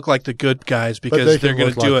they can look like the good guys because they're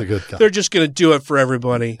going to do it. They're just going to do it for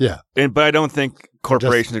everybody. Yeah. But I don't think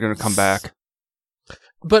corporations are going to come back.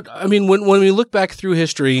 But, I mean, when we look back through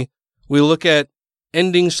history, we look at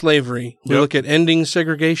ending slavery. We look at ending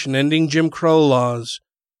segregation, ending Jim Crow laws.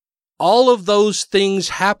 All of those things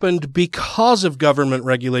happened because of government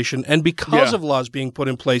regulation and because of laws being put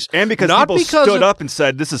in place. And because people stood up and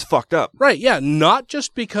said, this is fucked up. Right, yeah. Not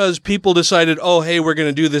just because people decided, oh, hey, we're going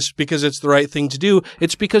to do this because it's the right thing to do.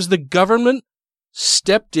 It's because the government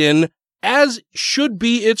stepped in, as should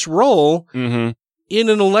be its role, in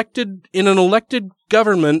an elected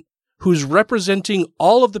government who's representing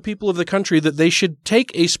all of the people of the country, that they should take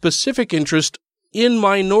a specific interest in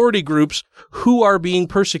minority groups who are being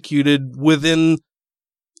persecuted within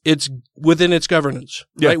its governance,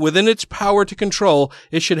 right? Within its power to control,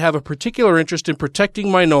 it should have a particular interest in protecting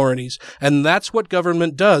minorities. And that's what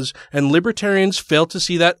government does. And libertarians fail to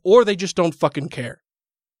see that, or they just don't fucking care.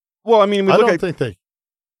 Well, I mean, I think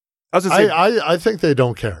they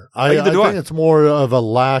don't care. I think it's more of a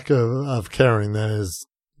lack of caring than is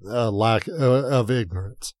a lack of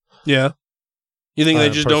ignorance. Yeah. You think they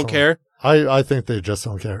just don't care? I think they just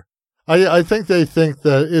don't care. I think they think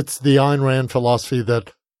that it's the Ayn Rand philosophy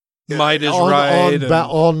that might is right.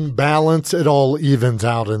 On balance, it all evens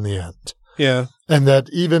out in the end. Yeah. And that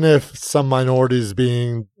even if some minorities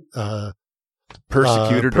being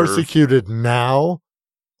persecuted now,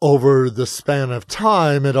 over the span of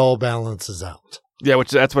time, it all balances out. Yeah,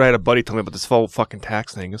 that's what I had a buddy tell me about this whole fucking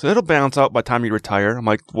tax thing. So it'll balance out by the time you retire. I'm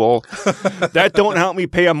like, well, that don't help me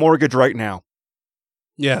pay a mortgage right now.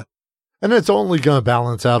 Yeah. And it's only going to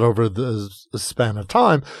balance out over the span of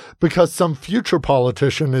time because some future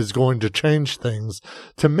politician is going to change things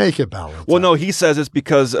to make it balance. Well, no, he says it's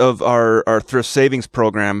because of our thrift savings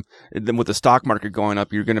program. With the stock market going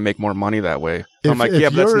up, you're going to make more money that way. So I'm like,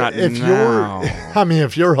 yeah, but that's not now. I mean,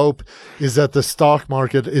 if your hope is that the stock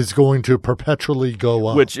market is going to perpetually go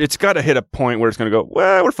up. Which it's got to hit a point where it's going to go,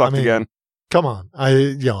 well, we're fucked again. Come on.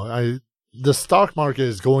 The stock market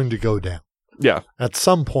is going to go down. Yeah. At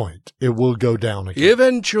some point, it will go down again.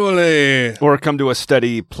 Eventually. Or come to a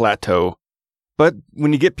steady plateau. But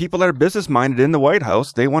when you get people that are business-minded in the White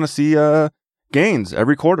House, they want to see gains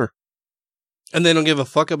every quarter. And they don't give a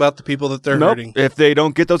fuck about the people that they're hurting. If they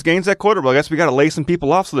don't get those gains that quarter, well, I guess we got to lay some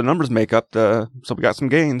people off so the numbers make up, so we got some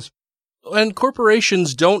gains. And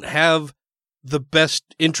corporations don't have the best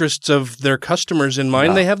interests of their customers in mind.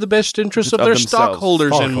 No. They have the best interests of their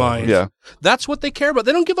stockholders in mind. Yeah. That's what they care about.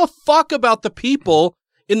 They don't give a fuck about the people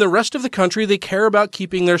in the rest of the country. They care about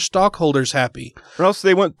keeping their stockholders happy. Or else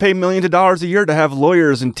they wouldn't pay millions of dollars a year to have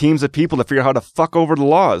lawyers and teams of people to figure out how to fuck over the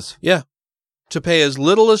laws. Yeah. To pay as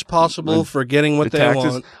little as possible for getting what they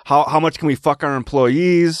want. How much can we fuck our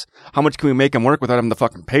employees? How much can we make them work without them to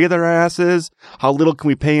fucking pay their asses? How little can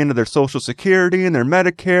we pay into their Social Security and their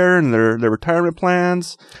Medicare and their retirement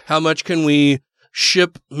plans? How much can we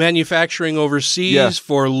ship manufacturing overseas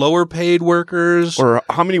for lower paid workers? Or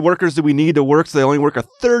how many workers do we need to work so they only work a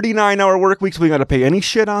 39-hour work week so we got to pay any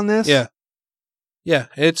shit on this? Yeah. Yeah,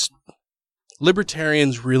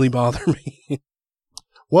 libertarians really bother me.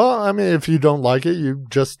 Well, I mean, if you don't like it, you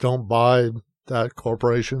just don't buy that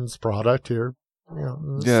corporation's product here.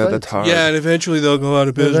 That's hard. Yeah, and eventually they'll go out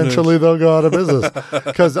of business.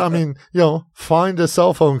 Because, I mean, find a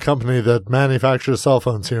cell phone company that manufactures cell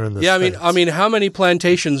phones here in the States. I mean, how many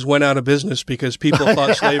plantations went out of business because people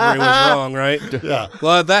thought slavery was wrong, right? Yeah.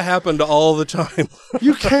 Well, that happened all the time.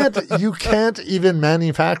 You can't even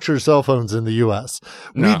manufacture cell phones in the U.S.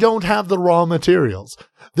 No. We don't have the raw materials.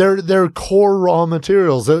 They're core raw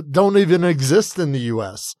materials that don't even exist in the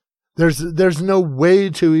U.S. There's no way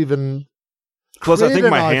to even Plus, I think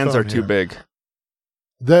create my an hands iPhone are too here. big.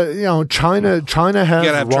 China gotta has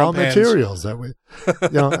have raw Trump hands. materials that we,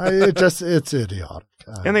 it's idiotic.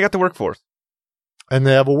 And they got the workforce. And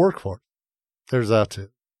they have a workforce. There's that too.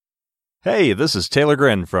 Hey, this is Taylor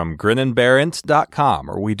Grin from grinandbearint.com,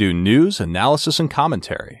 where we do news, analysis, and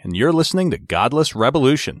commentary, and you're listening to Godless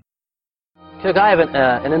Revolution. Kirk, I have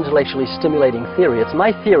an intellectually stimulating theory. It's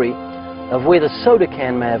my theory of where the soda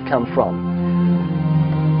can may have come from.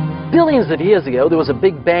 Billions of years ago, there was a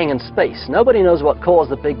big bang in space. Nobody knows what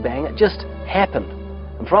caused the big bang. It just happened.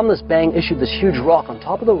 And from this bang issued this huge rock. On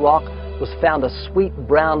top of the rock was found a sweet,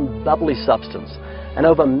 brown, bubbly substance. And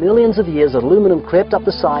over millions of years, aluminum crept up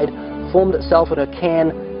the side, formed itself in a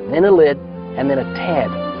can, then a lid, and then a tab.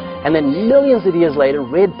 And then millions of years later,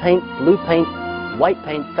 red paint, blue paint, white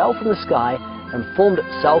paint fell from the sky and formed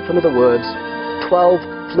itself into the words, 12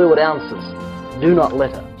 fluid ounces. Do not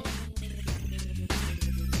litter.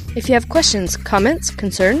 If you have questions, comments,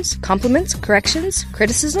 concerns, compliments, corrections,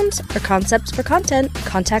 criticisms, or concepts for content,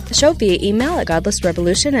 contact the show via email at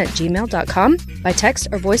godlessrevolution@gmail.com, by text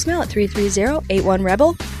or voicemail at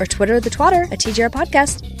 330-81-REBEL, or Twitter the twatter at TGR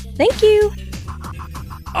Podcast. Thank you!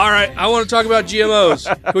 All right, I want to talk about GMOs.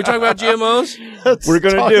 Can we talk about GMOs? We're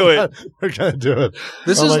going to do it. We're going to do it.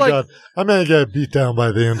 This oh is my like, God. I'm going to get beat down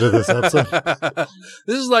by the end of this episode.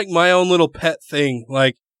 This is like my own little pet thing.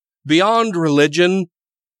 Like, beyond religion,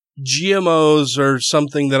 GMOs are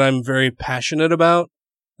something that I'm very passionate about,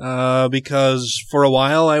 because for a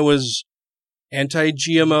while I was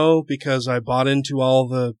anti-GMO because I bought into all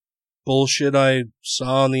the bullshit I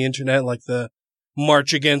saw on the internet, like the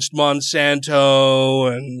March Against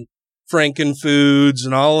Monsanto and Frankenfoods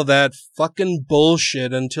and all of that fucking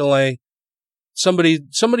bullshit until somebody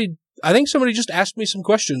just asked me some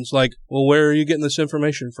questions like, well, where are you getting this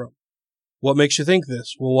information from? What makes you think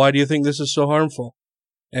this? Well, why do you think this is so harmful?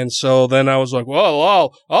 And so then I was like,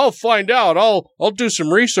 well, I'll find out. I'll do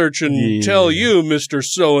some research and tell you, Mr.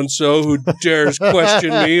 So-and-so, who dares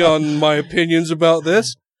question me on my opinions about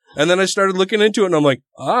this. And then I started looking into it and I'm like,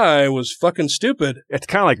 I was fucking stupid. It's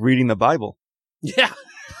kind of like reading the Bible. Yeah.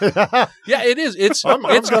 Yeah, it is. It's kind of a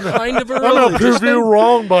I'm religious going to prove you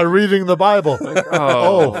wrong by reading the Bible.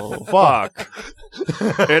 Oh, fuck.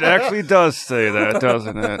 It actually does say that,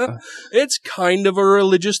 doesn't it? It's kind of a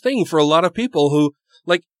religious thing for a lot of people who,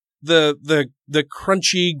 like, the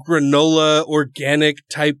crunchy granola organic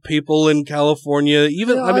type people in California.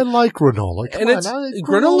 Even I like granola. Come and on,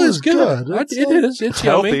 granola is good. It's It is. It's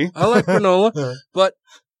healthy. Yummy. I like granola, but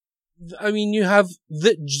I mean, you have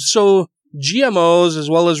so GMOs as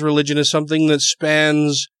well as religion is something that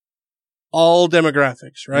spans all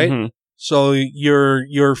demographics, right? Mm-hmm. So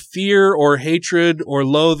your fear or hatred or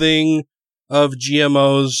loathing of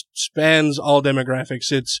GMOs spans all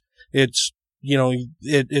demographics. It's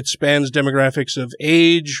it spans demographics of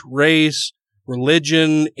age, race,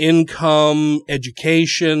 religion, income,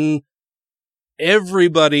 education,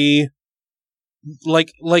 everybody.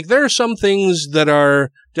 Like there are some things that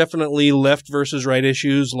are definitely left versus right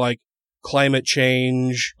issues, like climate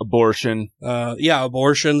change, abortion.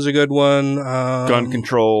 Abortion's a good one. Gun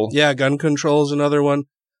control. Yeah, gun control is another one.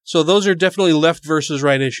 So those are definitely left versus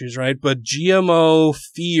right issues, right? But GMO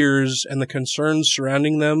fears and the concerns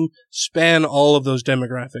surrounding them span all of those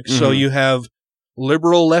demographics. Mm-hmm. So you have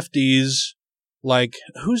liberal lefties, like,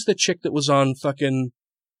 who's the chick that was on fucking...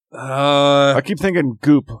 I keep thinking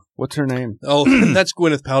Goop. What's her name? Oh, that's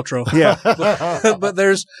Gwyneth Paltrow. Yeah. but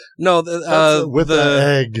there's... No, with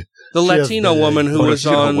the egg. The Latino woman who was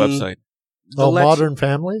on... website. Modern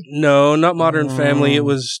Family? No, not Modern Family. It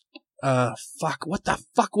was... what the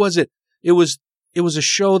fuck was it? It was a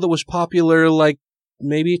show that was popular like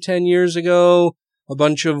maybe 10 years ago. A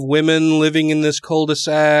bunch of women living in this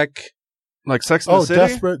cul-de-sac. Like Sex and the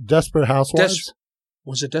City? Desperate Housewives?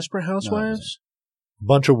 Was it Desperate Housewives? A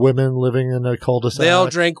bunch of women living in a cul-de-sac. They all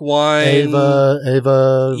drank wine.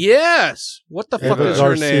 Ava. Yes. What the fuck is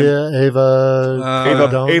Garcia, her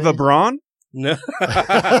name? Ava Braun? No.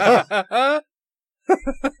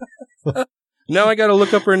 Now I gotta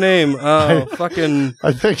look up her name. Oh, fucking.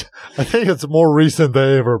 I think it's more recent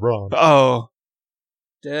than Ava Braun. Oh.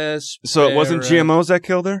 So it wasn't GMOs that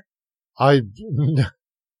killed her? I'm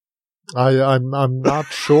not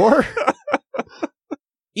sure.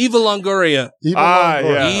 Eva Longoria. Eva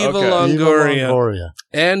Longoria.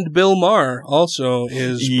 And Bill Maher also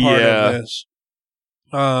is part of this.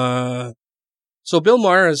 So Bill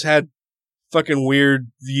Maher has had fucking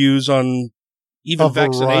weird views on even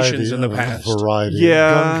vaccinations in the past.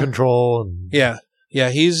 Gun control. And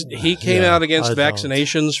he came out against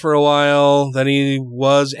vaccinations for a while. Then he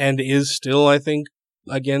was and is still, I think,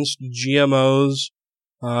 against GMOs.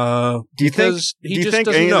 Do you think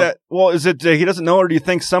doesn't any know. of that? Well, is it he doesn't know, or do you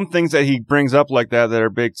think some things that he brings up like that are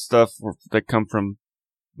big stuff that come from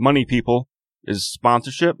money people is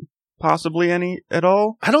sponsorship? Possibly any at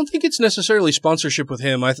all? I don't think it's necessarily sponsorship with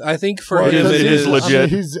him. I think for him it is legit.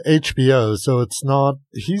 He's HBO, so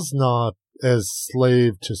he's not as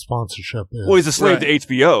slave to sponsorship. Well, he's a slave to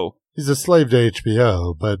HBO. He's a slave to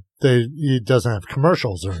HBO, but he doesn't have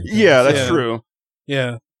commercials or anything. Yeah, that's true.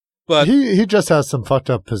 Yeah. But he just has some fucked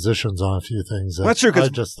up positions on a few things. That's true, because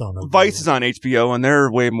I just don't know. Vice is on HBO, and they're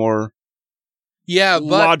way more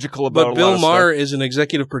logical about but a Bill lot of Maher stuff. is an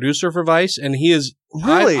executive producer for Vice, and he is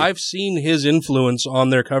Really? I've seen his influence on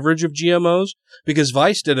their coverage of GMOs, because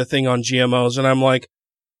Vice did a thing on GMOs, and I'm like,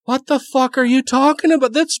 what the fuck are you talking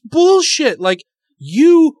about? That's bullshit. Like,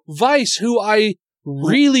 you, Vice, who I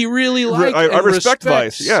really, really like I and respect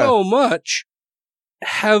Vice, yeah. so much,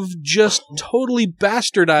 have just totally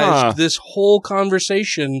bastardized this whole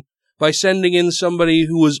conversation by sending in somebody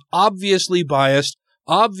who was obviously biased,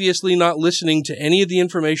 obviously not listening to any of the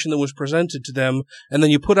information that was presented to them, and then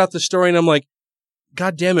you put out the story, and I'm like,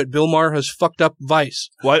 God damn it, Bill Maher has fucked up Vice.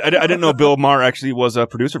 Well, I didn't know Bill Maher actually was a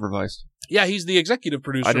producer for Vice. Yeah, he's the executive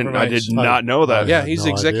producer for Vice. I did not know that. Yeah, he's the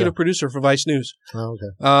executive producer for Vice News. Oh,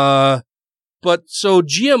 okay. But so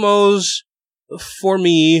GMOs, for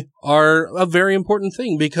me, are a very important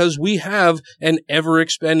thing, because we have an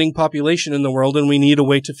ever-expanding population in the world, and we need a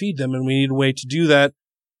way to feed them, and we need a way to do that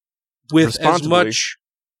with as much,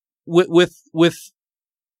 with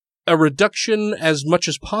a reduction as much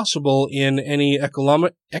as possible in any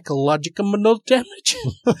ecological damage.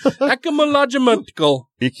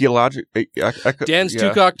 Ecological. Dan's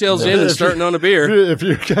 2 cocktails in and starting on a beer. If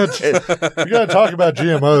you're gonna talk about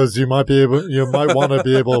GMOs, you might want to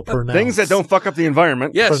be able to pronounce things that don't fuck up the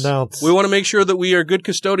environment. Yes, we want to make sure that we are good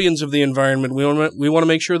custodians of the environment. We want to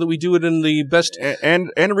make sure that we do it in the best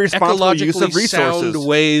and responsible use of resources, sound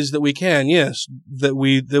ways that we can. Yes, that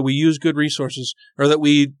we use good resources, or that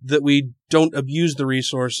we don't abuse the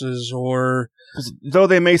resources, or though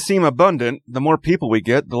they may seem abundant, the more people we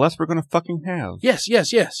get, the less we're going to fucking have. Yes,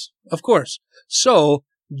 of course. So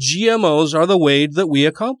GMOs are the way that we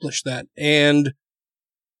accomplish that, and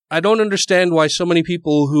I don't understand why so many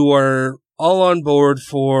people who are all on board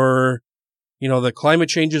for, that climate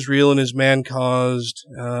change is real and is man-caused,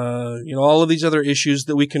 all of these other issues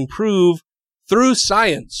that we can prove through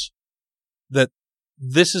science that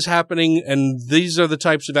this is happening, and these are the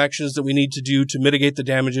types of actions that we need to do to mitigate the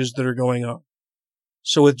damages that are going on.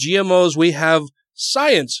 So with GMOs, we have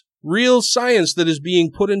science, real science that is being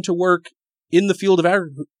put into work in the field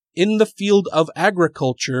of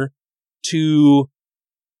agriculture to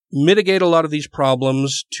mitigate a lot of these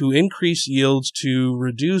problems, to increase yields, to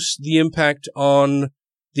reduce the impact on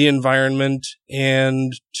the environment,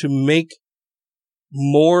 and to make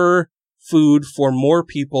more food for more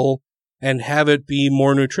people and have it be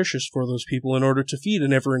more nutritious for those people in order to feed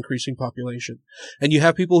an ever-increasing population. And you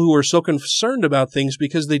have people who are so concerned about things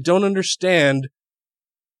because they don't understand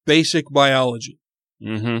basic biology.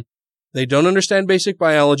 Mm-hmm. They don't understand basic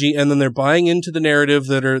biology, and then they're buying into the narrative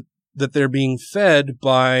that they're being fed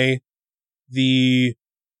by the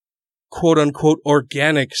quote-unquote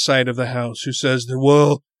organic side of the house, who says that,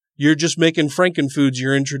 well, you're just making frankenfoods.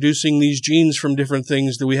 You're introducing these genes from different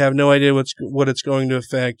things that we have no idea what it's going to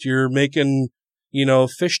affect. You're making,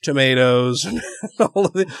 fish tomatoes and all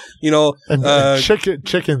of the, and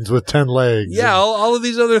chickens with 10 legs. Yeah, all of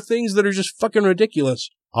these other things that are just fucking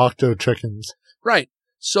ridiculous. Octo chickens. Right.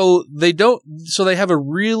 So they have a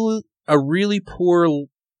really poor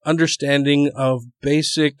understanding of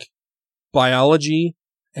basic biology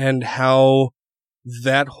and how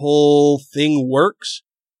that whole thing works.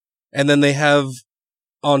 And then they have,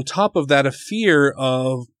 on top of that, a fear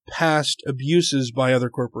of past abuses by other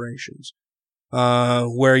corporations,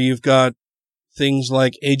 where you've got things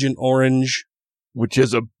like Agent Orange, which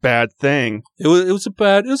is a bad thing. It was a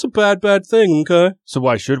bad thing. Okay, so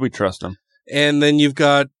why should we trust them? And then you've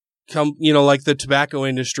got, like the tobacco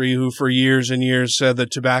industry, who for years and years said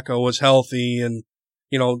that tobacco was healthy, and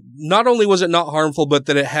not only was it not harmful, but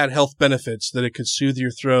that it had health benefits, that it could soothe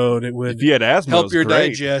your throat. It would if you had asthma, help your great.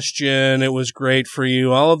 Digestion. It was great for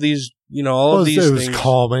you. All of these, these things. It was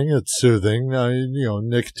calming. It's soothing.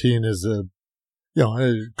 Nicotine is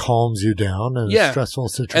it calms you down in a stressful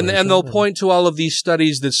situation. And they'll point to all of these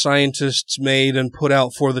studies that scientists made and put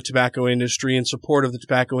out for the tobacco industry in support of the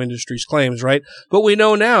tobacco industry's claims, right? But we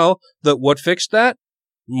know now that what fixed that?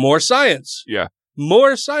 More science. Yeah.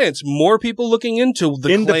 More science, more people looking into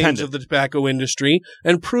the claims of the tobacco industry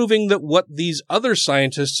and proving that what these other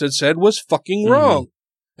scientists had said was fucking wrong.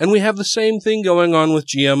 And we have the same thing going on with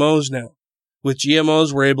GMOs now. With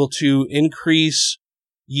GMOs, we're able to increase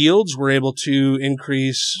yields. We're able to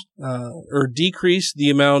increase or decrease the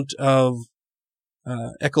amount of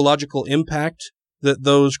ecological impact that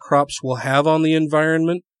those crops will have on the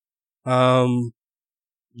environment. GMOs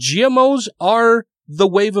are the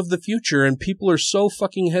wave of the future, and people are so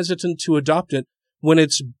fucking hesitant to adopt it when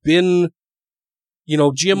it's been,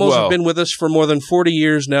 GMOs have been with us for more than 40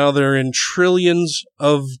 years now. They're in trillions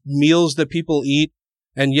of meals that people eat,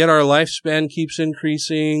 and yet our lifespan keeps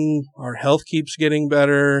increasing. Our health keeps getting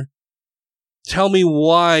better. Tell me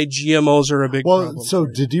why GMOs are a big problem. Well, so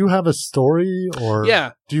did you have a story, or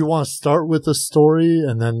yeah. Do you want to start with a story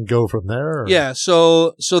and then go from there? Or? Yeah,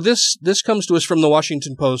 so this comes to us from the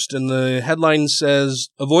Washington Post, and the headline says,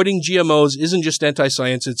 "Avoiding GMOs isn't just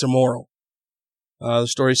anti-science, it's immoral." The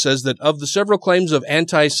story says that of the several claims of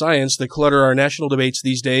anti-science that clutter our national debates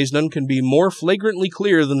these days, none can be more flagrantly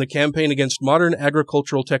clear than the campaign against modern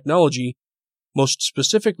agricultural technology, most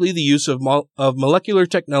specifically the use of molecular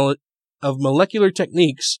techniques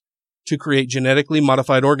to create genetically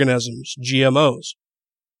modified organisms, GMOs.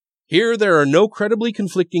 Here, there are no credibly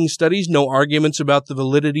conflicting studies, no arguments about the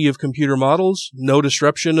validity of computer models, no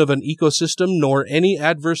disruption of an ecosystem, nor any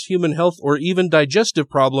adverse human health or even digestive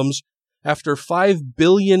problems after 5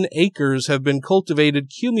 billion acres have been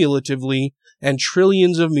cultivated cumulatively and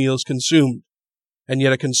trillions of meals consumed. And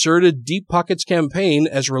yet a concerted deep pockets campaign,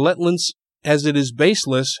 as relentless as it is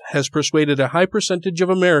baseless, has persuaded a high percentage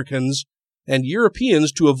of Americans and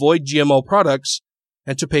Europeans to avoid GMO products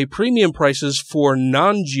and to pay premium prices for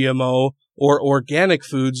non-GMO or organic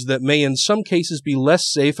foods that may in some cases be less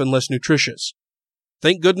safe and less nutritious.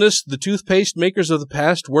 Thank goodness the toothpaste makers of the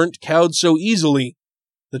past weren't cowed so easily.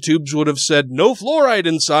 The tubes would have said, "No fluoride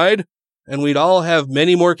inside," and we'd all have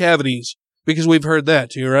many more cavities. Because we've heard that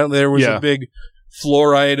too, right? There was a big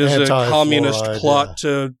fluoride as a communist plot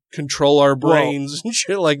to control our brains and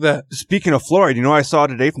shit like that. Speaking of fluoride, I saw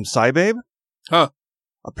today from SciBabe? Huh.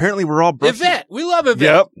 Apparently we're all brushing... Yvette! We love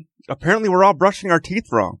Yvette! Yep. Apparently we're all brushing our teeth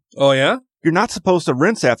wrong. Oh, yeah? You're not supposed to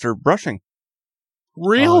rinse after brushing.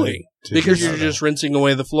 Really? Because you're just rinsing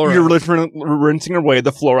away the fluoride. You're rinsing away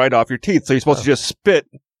the fluoride off your teeth, so you're supposed to just spit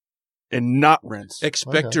and not rinse.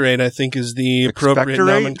 Expectorate, I think, is the appropriate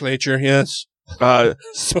nomenclature, yes.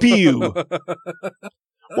 Spew.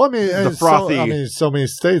 Well, I mean, the frothy. So many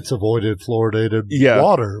states avoided fluoridated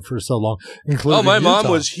water for so long, including my Utah. mom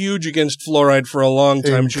was huge against fluoride for a long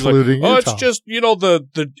time. She's like, Utah. it's just,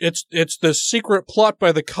 it's the secret plot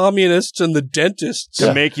by the communists and the dentists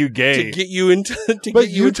to make you gay, to get you into into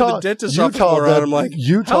the dentist off fluoride. I'm like,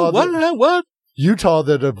 what? Utah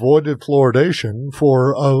that avoided fluoridation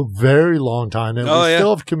for a very long time, and we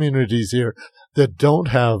still have communities here that don't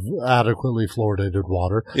have adequately fluoridated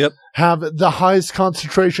water, have the highest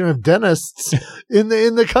concentration of dentists in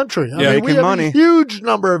the country. I mean, we have a huge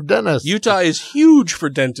number of dentists. Utah is huge for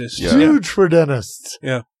dentists. Huge for dentists.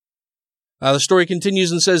 Yeah. The story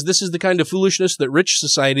continues and says, "This is the kind of foolishness that rich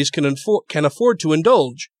societies can afford to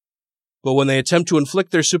indulge. But when they attempt to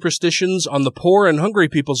inflict their superstitions on the poor and hungry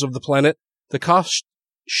peoples of the planet, the cost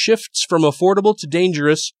shifts from affordable to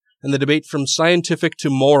dangerous, and the debate from scientific to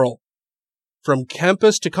moral. From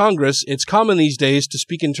campus to Congress, it's common these days to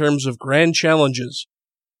speak in terms of grand challenges.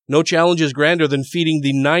 No challenge is grander than feeding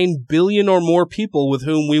the 9 billion or more people with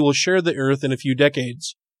whom we will share the earth in a few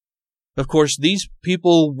decades. Of course, these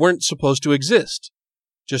people weren't supposed to exist.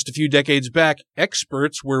 Just a few decades back,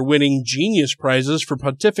 experts were winning genius prizes for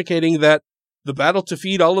pontificating that the battle to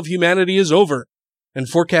feed all of humanity is over, and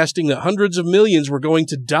forecasting that hundreds of millions were going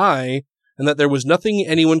to die and that there was nothing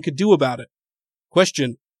anyone could do about it.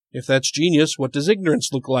 Question: if that's genius, what does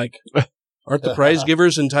ignorance look like? Aren't the prize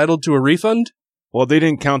givers entitled to a refund? Well, they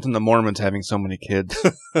didn't count on the Mormons having so many kids.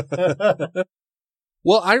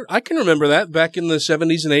 Well, I can remember that back in the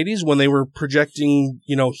 70s and 80s when they were projecting,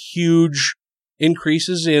 huge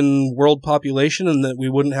increases in world population and that we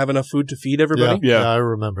wouldn't have enough food to feed everybody. Yeah, I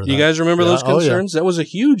remember that. You guys remember those concerns? That was a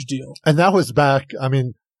huge deal. And that was back,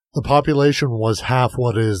 the population was half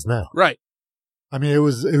what it is now. Right. I mean, it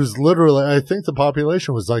was literally, I think the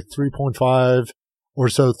population was like 3.5 or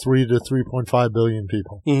so, 3 to 3.5 billion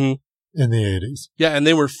people in the 80s. Yeah, and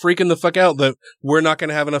they were freaking the fuck out that we're not going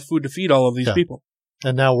to have enough food to feed all of these people.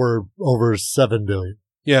 And now we're over 7 billion.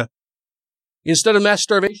 Yeah. Instead of mass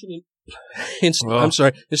starvation,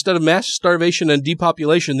 instead of mass starvation and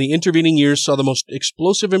depopulation, the intervening years saw the most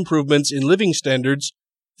explosive improvements in living standards,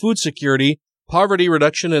 food security, poverty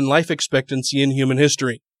reduction, and life expectancy in human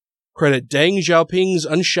history. Credit Deng Xiaoping's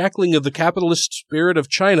unshackling of the capitalist spirit of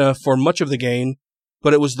China for much of the gain,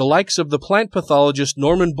 but it was the likes of the plant pathologist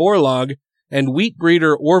Norman Borlaug and wheat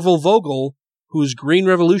breeder Orville Vogel whose green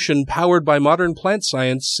revolution powered by modern plant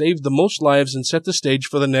science saved the most lives and set the stage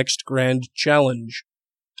for the next grand challenge.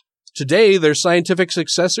 Today, their scientific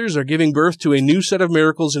successors are giving birth to a new set of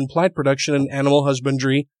miracles in plant production and animal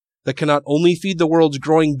husbandry that can not only feed the world's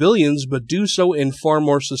growing billions, but do so in far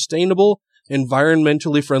more sustainable,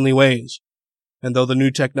 environmentally friendly ways. And though the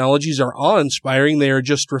new technologies are awe-inspiring, they are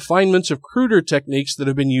just refinements of cruder techniques that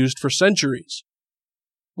have been used for centuries.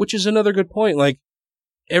 Which is another good point. Like,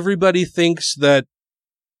 everybody thinks that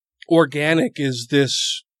organic is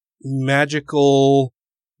this magical,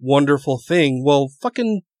 wonderful thing. Well,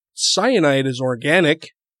 fucking cyanide is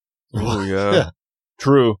organic. Oh, yeah.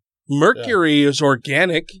 True. Mercury is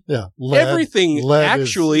organic. Yeah. Everything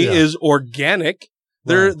actually is organic.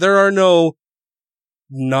 Right. There are no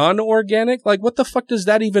non-organic. Like, what the fuck does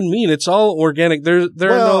that even mean? It's all organic.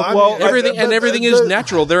 Everything is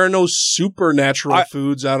natural. There are no supernatural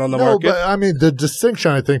foods out on the market. But I mean, the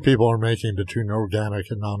distinction I think people are making between organic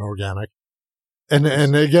and non-organic,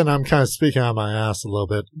 and again, I'm kind of speaking out my ass a little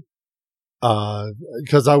bit,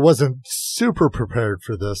 because I wasn't super prepared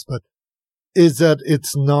for this, but is that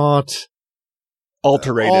it's not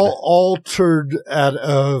altered at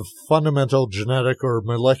a fundamental genetic or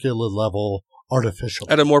molecular level artificially.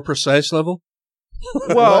 At a more precise level?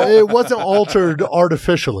 Well, it wasn't altered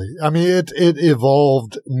artificially. I mean, it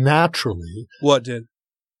evolved naturally. What did?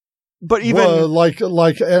 But even like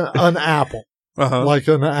an apple, like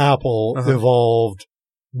an apple evolved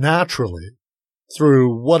naturally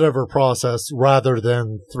through whatever process, rather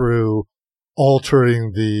than through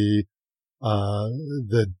altering the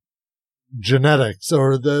genetics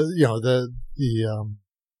or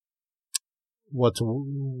what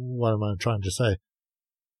am I trying to say?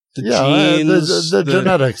 Genes, the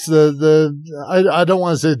genetics. I don't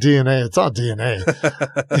want to say DNA. It's not DNA.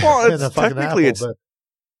 Well, it's technically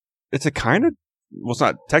it's a kind of, well, it's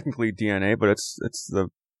not technically DNA, but it's the.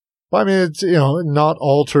 I mean, it's not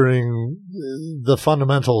altering the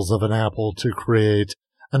fundamentals of an apple to create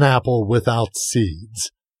an apple without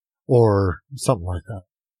seeds or something like that.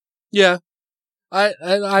 Yeah.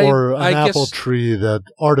 Or an apple tree that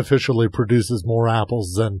artificially produces more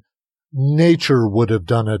apples than nature would have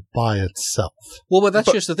done it by itself. Well, but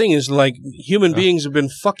that's just the thing is, like, human beings have been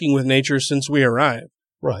fucking with nature since we arrived.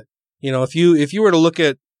 Right. If you were to look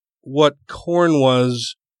at what corn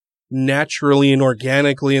was naturally and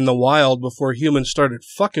organically in the wild before humans started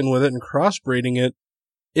fucking with it and crossbreeding it,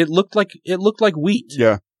 it looked like wheat.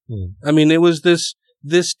 Yeah. I mean, it was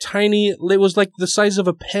this tiny, it was like the size of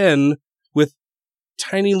a pen with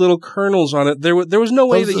tiny little kernels on it. There was no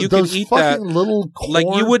way that you could eat that. Little corn, like,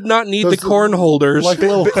 you would not need the corn holders. Like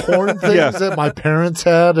little corn things that my parents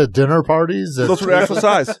had at dinner parties. Those were actual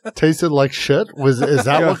size. Tasted like shit. Is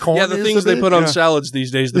that what corn is? Yeah, the things they put on salads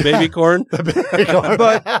these days, the baby corn.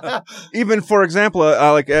 But even, for example,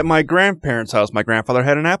 like at my grandparents' house, my grandfather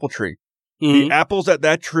had an apple tree. Mm-hmm. The apples at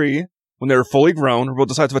that tree, when they were fully grown, were about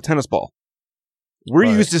the size of a tennis ball. We're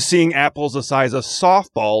used to seeing apples the size of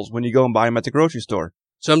softballs when you go and buy them at the grocery store.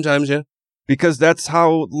 Sometimes, yeah. Because that's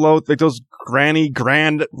how low, like those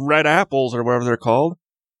grand red apples or whatever they're called,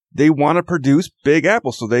 they want to produce big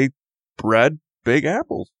apples, so they bred big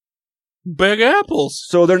apples. Big apples.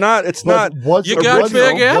 So they're not, it's not. You got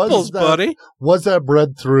big apples, buddy. Was that bred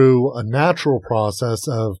through a natural process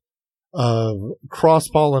of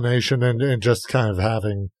cross-pollination and just kind of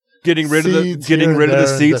having getting rid of the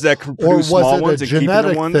seeds that produce small ones and keeping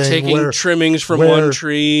the ones, taking trimmings from one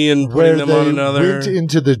tree and putting them on another. Went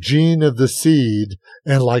into the gene of the seed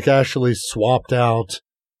and like actually swapped out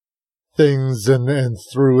things and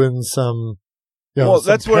threw in some.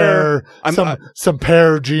 That's where some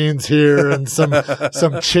pear genes here and some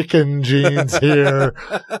chicken genes here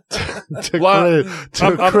to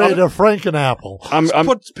create a Frankenapple. I'm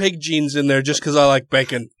put pig genes in there just because I like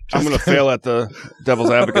bacon. I'm going to fail at the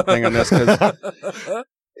devil's advocate thing on this because.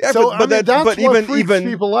 That's what freaks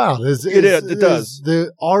people out. It does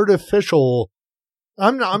the artificial.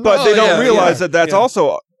 But they don't realize that that's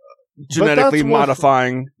also genetically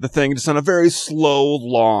modifying the thing just on a very slow,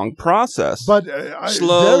 long process. But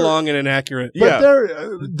long, and inaccurate. But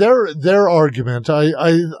their argument,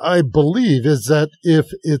 I believe, is that if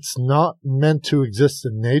it's not meant to exist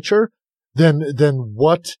in nature, then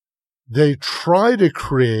what they try to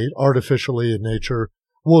create artificially in nature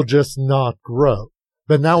will just not grow.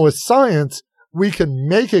 But now with science, we can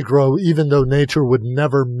make it grow even though nature would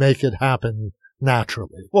never make it happen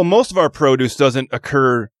naturally. Well, most of our produce doesn't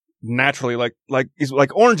occur naturally, like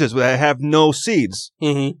oranges that have no seeds.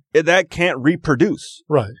 That can't reproduce.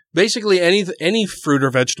 Right. Basically, any fruit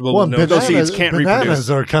or vegetable with no seeds can't reproduce. Bananas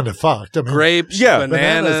are kind of fucked. I mean, grapes,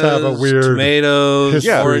 bananas have a weird tomatoes,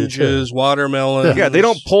 oranges, watermelons. Yeah, they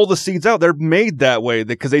don't pull the seeds out. They're made that way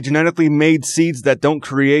because they genetically made seeds that don't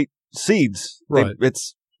create seeds. Right.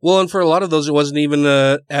 Well, and for a lot of those, it wasn't even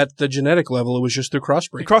at the genetic level. It was just through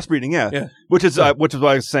crossbreeding. Crossbreeding, yeah. Which is what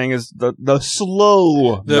I was saying is the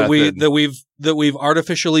slow method. that we've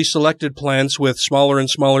artificially selected plants with smaller and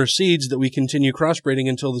smaller seeds that we continue crossbreeding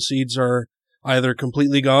until the seeds are either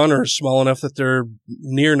completely gone or small enough that they're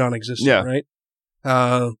near non-existent. Right.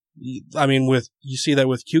 I mean, you see that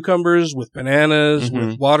with cucumbers, with bananas,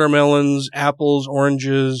 with watermelons, apples,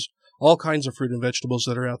 oranges. All kinds of fruit and vegetables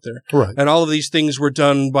that are out there. Right. And all of these things were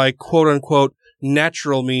done by quote unquote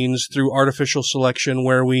natural means through artificial selection,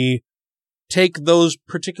 where we take those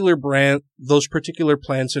particular plants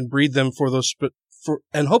and breed them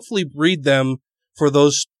and hopefully breed them for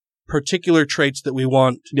those particular traits that we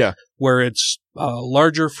want. Yeah. Where it's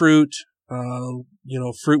larger fruit,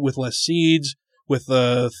 fruit with less seeds, with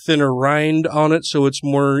a thinner rind on it, so it's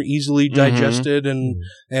more easily digested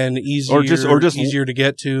and easier, or just easier to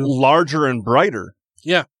get to. Larger and brighter.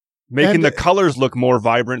 Yeah. Making the colors look more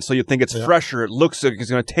vibrant, so you think it's fresher. It looks like it's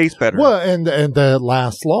going to taste better. Well, and that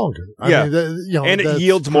lasts longer. I mean, and it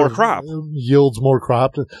yields more crop. Yields more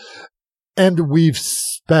crop. And we've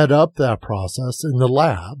sped up that process in the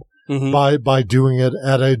lab by doing it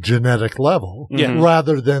at a genetic level,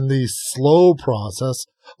 rather than the slow process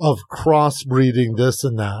of crossbreeding this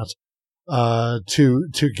and that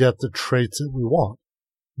to get the traits that we want.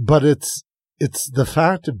 But it's the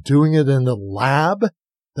fact of doing it in the lab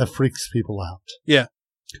that freaks people out. Yeah.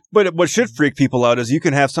 But what should freak people out is you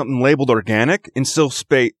can have something labeled organic and still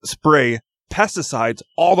spray pesticides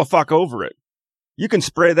all the fuck over it. You can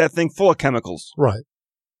spray that thing full of chemicals. Right.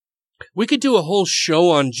 We could do a whole show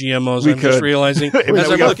on GMOs. I'm just realizing as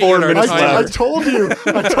I'm looking at our timer. I told you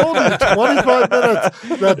 25 minutes.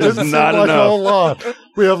 That didn't seem like a whole lot.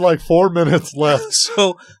 We have like 4 minutes left.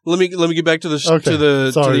 So let me get back to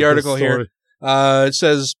the article here. It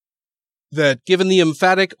says that given the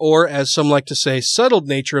emphatic, or as some like to say, settled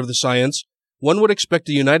nature of the science, one would expect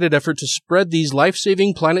a united effort to spread these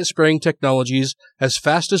life-saving, planet-sparing technologies as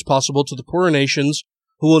fast as possible to the poorer nations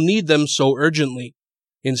who will need them so urgently.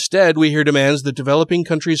 Instead, we hear demands that developing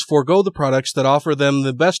countries forego the products that offer them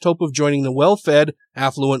the best hope of joining the well-fed,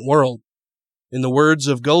 affluent world. In the words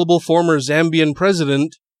of gullible former Zambian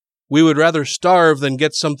president, we would rather starve than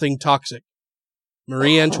get something toxic.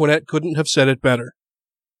 Marie Antoinette couldn't have said it better.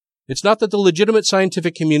 It's not that the legitimate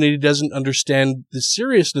scientific community doesn't understand the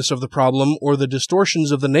seriousness of the problem or the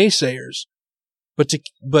distortions of the naysayers,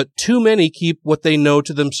 but too many keep what they know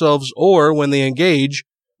to themselves, or, when they engage,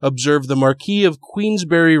 observe the Marquis of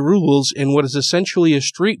Queensberry rules in what is essentially a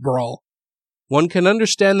street brawl. One can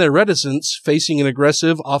understand their reticence facing an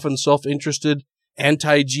aggressive, often self-interested,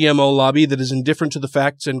 anti-GMO lobby that is indifferent to the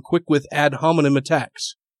facts and quick with ad hominem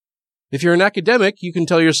attacks. If you're an academic, you can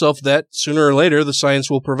tell yourself that, sooner or later, the science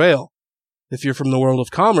will prevail. If you're from the world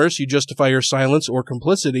of commerce, you justify your silence or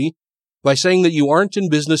complicity by saying that you aren't in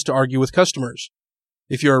business to argue with customers.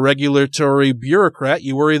 If you're a regulatory bureaucrat,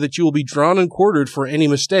 you worry that you will be drawn and quartered for any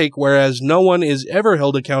mistake, whereas no one is ever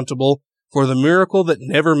held accountable for the miracle that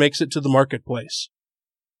never makes it to the marketplace.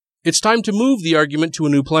 It's time to move the argument to a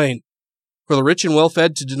new plane. For the rich and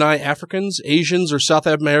well-fed to deny Africans, Asians, or South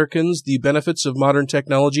Americans the benefits of modern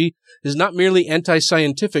technology is not merely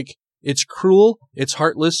anti-scientific, it's cruel, it's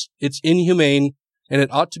heartless, it's inhumane, and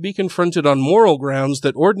it ought to be confronted on moral grounds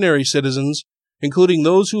that ordinary citizens, including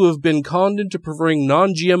those who have been conned into preferring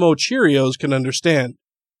non-GMO Cheerios, can understand.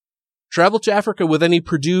 Travel to Africa with any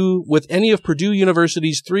of Purdue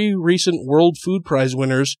University's 3 recent World Food Prize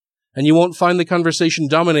winners, and you won't find the conversation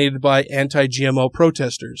dominated by anti-GMO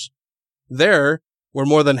protesters. There, where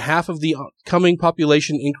more than half of the coming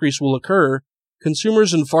population increase will occur,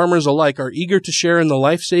 consumers and farmers alike are eager to share in the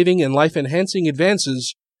life-saving and life-enhancing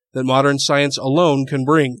advances that modern science alone can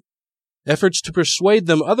bring. Efforts to persuade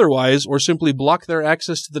them otherwise or simply block their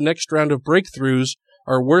access to the next round of breakthroughs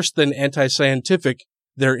are worse than anti-scientific.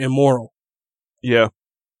 They're immoral. Yeah.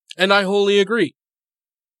 And I wholly agree.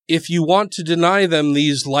 If you want to deny them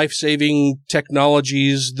these life-saving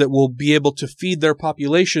technologies that will be able to feed their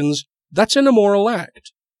populations, that's an immoral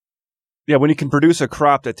act. Yeah, when you can produce a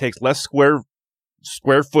crop that takes less square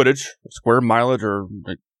footage, square mileage, or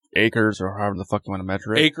acres, or however the fuck you want to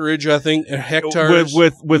measure it. Acreage, I think, hectares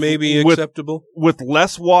with maybe acceptable. With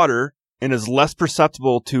less water and is less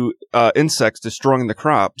susceptible to insects destroying the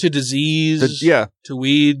crop. To disease. To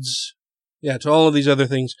weeds. Yeah, to all of these other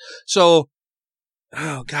things. So,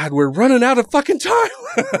 oh God, we're running out of fucking time.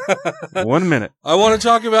 1 minute. I want to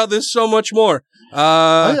talk about this so much more. If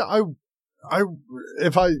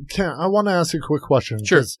I can, I want to ask you a quick question.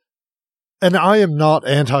 Sure. And I am not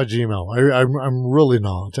anti-GMO. I'm really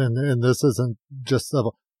not. And this isn't just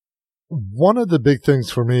one of the big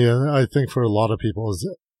things for me, and I think for a lot of people, is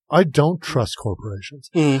I don't trust corporations.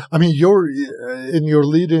 Mm. I mean, in your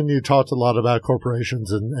lead-in, you talked a lot about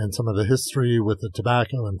corporations and some of the history with the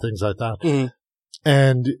tobacco and things like that. Mm.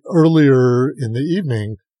 And earlier in the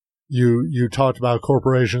evening, you talked about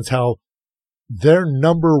corporations, how their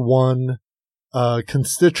number one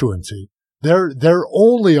constituency, their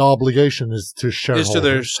only obligation is to shareholders, is to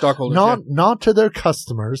their stockholders, not to their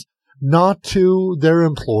customers, not to their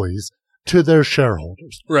employees, to their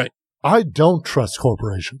shareholders. Right. I don't trust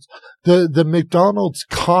corporations. The McDonald's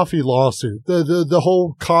coffee lawsuit, the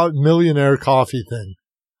whole millionaire coffee thing,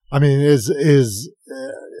 I mean,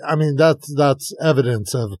 that's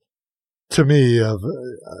evidence of, to me,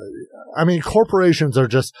 I mean, corporations are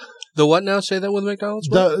just. The what now? Say that with McDonald's?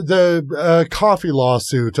 The coffee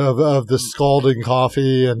lawsuit of the scalding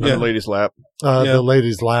coffee and the lady's lap. The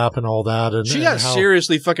lady's lap and all that. And she got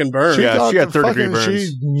seriously fucking burned. She had 3rd-degree burns.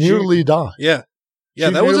 She nearly died. Yeah. Yeah,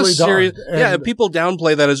 that was a serious. Yeah, people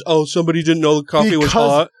downplay that as, somebody didn't know the coffee was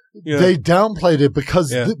hot. Yeah. They downplayed it because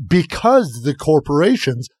the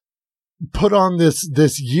corporations put on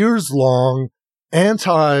this years-long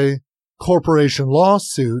anti-corporation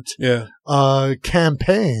lawsuit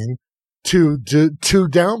campaign to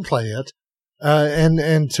downplay it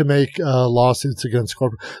and to make lawsuits against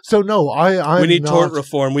corporate. So no, we need tort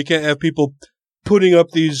reform. We can't have people putting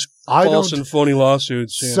up these false and phony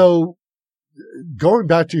lawsuits. Yeah. So going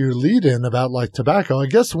back to your lead-in about like tobacco, I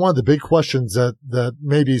guess one of the big questions that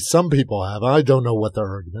maybe some people have, I don't know what their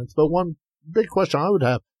arguments, but one big question I would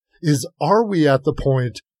have is, are we at the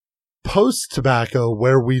point post-tobacco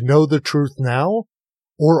where we know the truth now?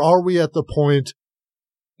 Or are we at the point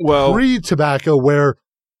pre-tobacco where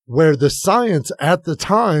the science at the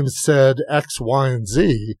time said X, Y, and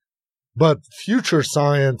Z, but future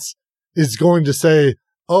science is going to say,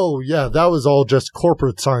 oh yeah, that was all just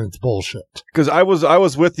corporate science bullshit? Because I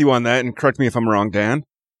was with you on that, and correct me if I'm wrong, Dan,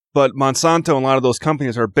 but Monsanto and a lot of those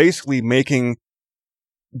companies are basically making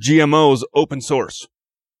GMOs open source.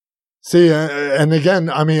 See, and again,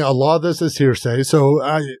 I mean, a lot of this is hearsay, so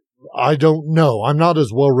I don't know. I'm not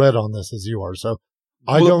as well read on this as you are, so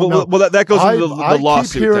I don't know. Well, that goes into the lawsuit I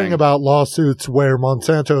keep hearing thing about lawsuits where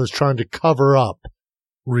Monsanto is trying to cover up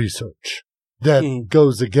research that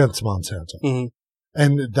goes against Monsanto. Mm-hmm.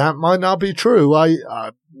 And that might not be true.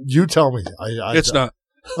 You tell me. It's not.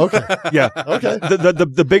 Okay. Yeah. Okay.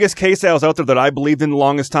 The biggest case sales out there that I believed in the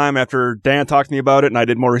longest time, after Dan talked to me about it and I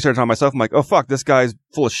did more research on myself, I'm like, oh fuck, this guy's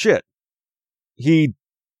full of shit. He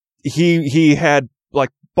had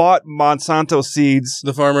bought Monsanto seeds.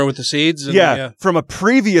 The farmer with the seeds? From a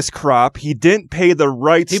previous crop. He didn't pay the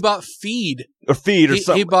rights. He bought feed. Or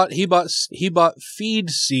something. He bought feed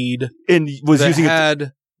seed and was using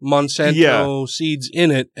had Monsanto seeds in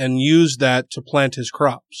it and used that to plant his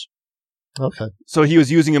crops. Okay. So he was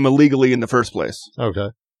using them illegally in the first place. Okay.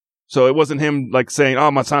 So it wasn't him saying, oh,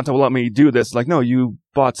 Monsanto will let me do this. No, you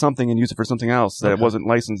bought something and used it for something else that it wasn't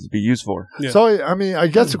licensed to be used for. Yeah. So, I mean, I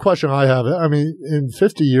guess the question I have, I mean, in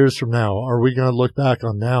 50 years from now, are we going to look back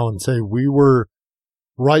on now and say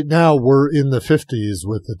right now we're in the 50s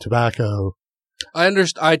with the tobacco?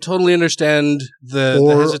 I totally understand the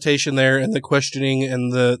hesitation there and the questioning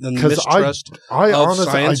and the mistrust of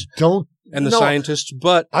science. And the scientists,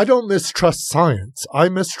 but I don't mistrust science. I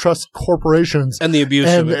mistrust corporations and the abuse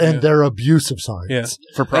of it, and their abuse of science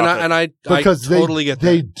for profit. And I totally get that.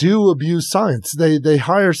 They do abuse science. They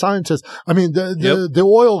hire scientists. I mean, the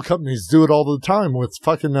oil companies do it all the time with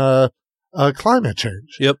fucking climate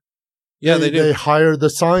change. Yep. Yeah, they do. They hire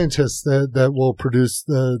the scientists that will produce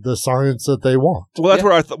the science that they want. Well, that's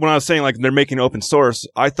where when I was saying they're making open source,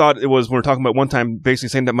 I thought it was, we were talking about one time basically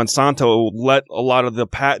saying that Monsanto let a lot of the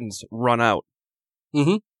patents run out.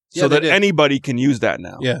 Mm-hmm. So that anybody can use that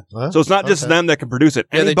now. Yeah. So it's not just them that can produce it.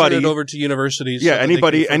 Anybody, they turn it over to universities. Yeah,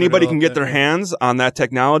 anybody can get their hands on that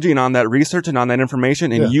technology and on that research and on that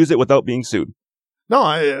information and use it without being sued. No,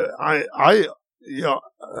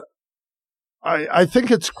 I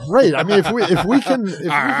think it's great. I mean, if we can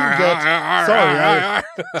get, sorry,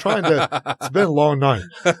 it's been a long night.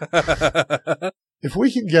 If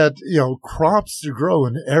we can get, crops to grow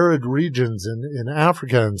in arid regions in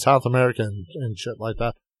Africa and South America and shit like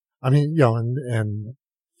that, I mean, and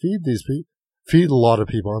feed a lot of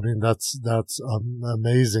people. I mean, that's an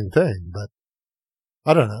amazing thing. But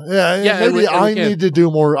I don't know. Yeah, maybe I need to do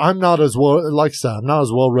more. I'm not as well, like I said, I'm not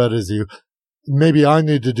as well read as you. Maybe I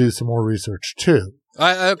need to do some more research too.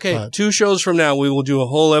 Okay, 2 shows from now, we will do a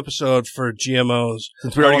whole episode for GMOs.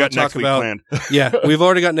 Since we already got next week planned. Yeah, we've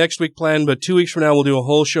already got next week planned, but 2 weeks from now, we'll do a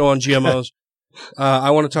whole show on GMOs. I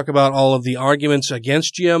want to talk about all of the arguments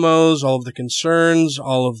against GMOs, all of the concerns,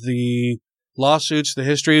 all of the lawsuits, the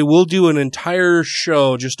history. We'll do an entire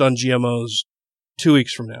show just on GMOs 2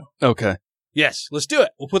 weeks from now. Okay. Yes, let's do it.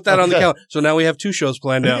 We'll put that on the calendar. So now we have 2 shows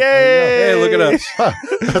planned out. Yay! Hey, look at us.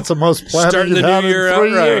 That's the most planned Starting the new year in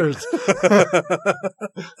 3 years.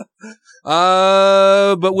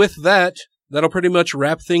 But with that, that'll pretty much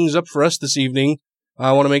wrap things up for us this evening.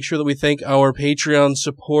 I want to make sure that we thank our Patreon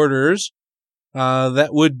supporters. That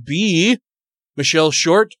would be Michelle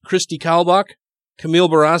Short, Christy Kalbach, Camille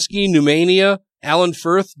Borowski, Numania, Alan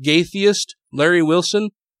Firth, Gaytheist, Larry Wilson,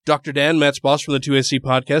 Dr. Dan, Matt's boss from the 2AC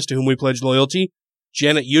podcast, to whom we pledge loyalty,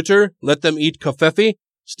 Janet Uter, Let Them Eat Kofefe,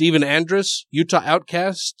 Stephen Andrus, Utah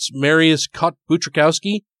Outcasts, Marius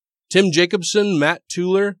Butrikowski, Tim Jacobson, Matt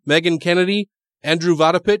Tuller, Megan Kennedy, Andrew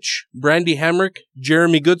Vodopich, Brandy Hamrick,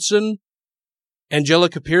 Jeremy Goodson,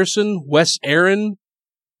 Angelica Pearson, Wes Aaron,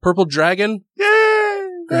 Purple Dragon,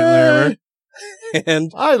 Grant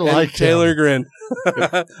and Taylor Grin.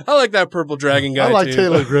 I like that Purple Dragon guy, I like too.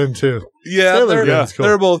 Taylor Grin, too. Yeah,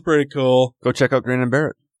 they're both pretty cool. Go check out Grin and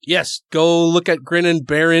Barrett. Yes, go look at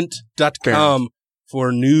grinandbarrett.com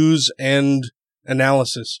for news and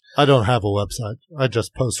analysis. I don't have a website. I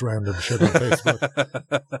just post random shit on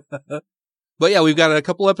Facebook. But yeah, we've got a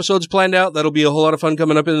couple episodes planned out. That'll be a whole lot of fun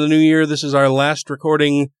coming up in the new year. This is our last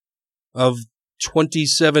recording of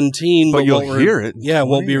 2017. But you'll hear it. Yeah, it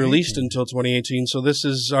won't be released until 2018. So this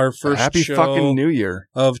is our first Happy show fucking New Year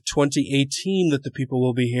of 2018 that the people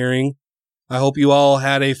will be hearing. I hope you all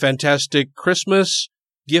had a fantastic Christmas,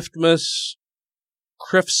 Giftmas,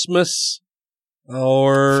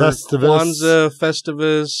 or Festivus. Kwanzaa,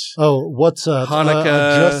 Festivus. Oh, what's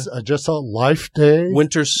Hanukkah? I just saw Life Day.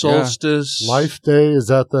 Winter Solstice. Life Day, is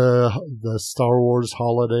that the Star Wars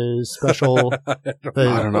holiday special? I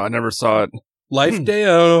don't know. I never saw it. Life Day? I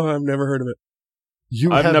don't know. I've never heard of it.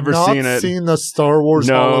 I've never seen the Star Wars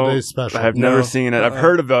holiday special. I have never seen it. I've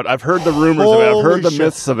heard about it. I've heard the rumors of it. I've heard the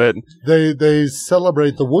myths of it. They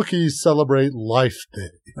celebrate, the Wookiees celebrate Life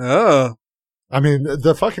Day. Oh. I mean,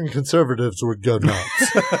 the fucking conservatives would go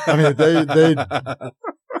nuts. I mean, they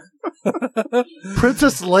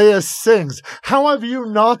Princess Leia sings. How have you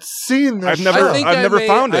not seen this? I've never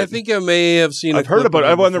found it. I think I may have seen it. I've heard about it.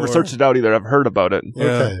 I've never searched it out either. I've heard about it. Yeah.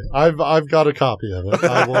 Okay. I've got a copy of it.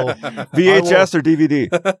 I will VHS or DVD?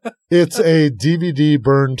 It's a DVD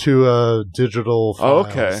burned to a digital file. Oh,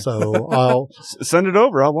 okay. So I'll send it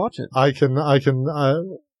over. I'll watch it. I can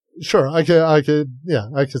sure. I can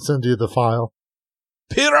send you the file.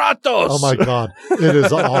 Piratos! Oh my God. It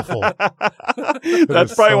is awful.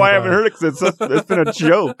 That's probably why I haven't heard it, because it's been a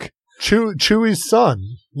joke. Chewie's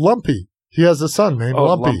son, Lumpy. He has a son named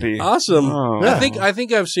Lumpy. Awesome. Oh. Yeah. I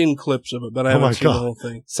think I've seen clips of it, but I haven't seen the whole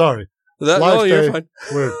thing. Sorry. You're fine.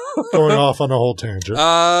 We're going off on a whole tangent.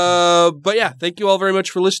 But yeah, thank you all very much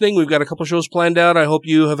for listening. We've got a couple shows planned out. I hope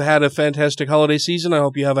you have had a fantastic holiday season. I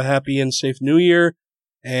hope you have a happy and safe new year.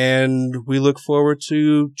 And we look forward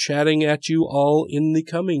to chatting at you all in the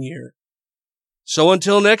coming year. So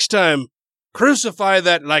until next time, crucify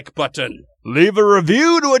that like button. Leave a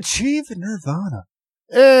review to achieve nirvana.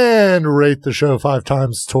 And rate the show 5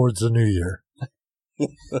 times towards the new year.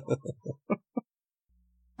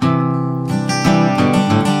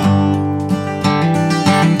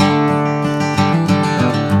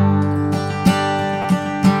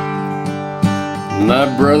 My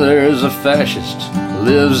brother is a fascist,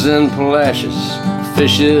 lives in Palacios,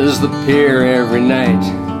 fishes the pier every night.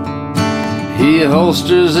 He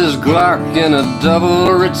holsters his Glock in a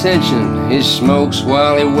double retention. He smokes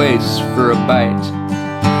while he waits for a bite.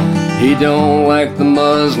 He don't like the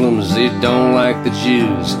Muslims, he don't like the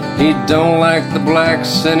Jews. He don't like the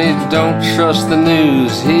blacks and he don't trust the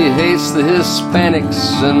news. He hates the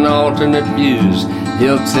Hispanics and alternate views.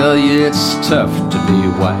 He'll tell you it's tough to be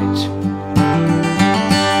white.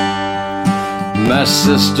 My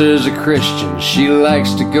sister's a Christian, she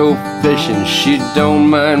likes to go fishing. She don't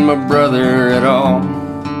mind my brother at all.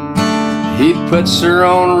 He puts her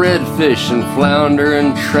on redfish and flounder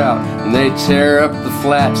and trout, and they tear up the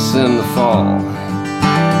flats in the fall.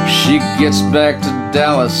 She gets back to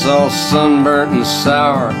Dallas all sunburnt and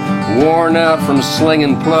sour, worn out from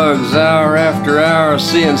slinging plugs hour after hour,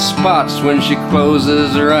 seeing spots when she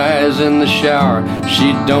closes her eyes in the shower.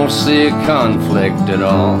 She don't see a conflict at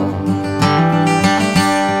all.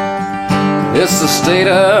 It's the State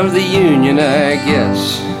of the Union, I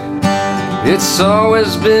guess. It's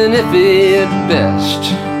always been iffy at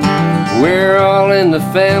best. We're all in the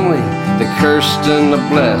family, the cursed and the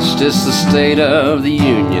blessed. It's the State of the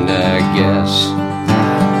Union, I guess.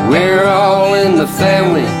 We're all in the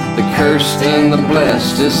family, the cursed and the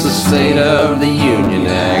blessed. It's the State of the Union,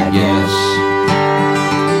 I guess.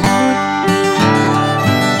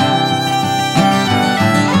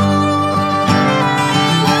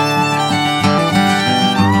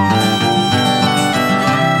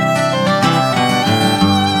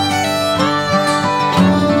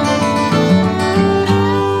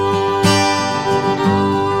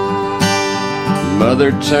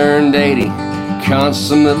 Mother turned 80,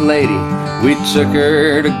 consummate lady. We took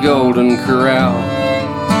her to Golden Corral,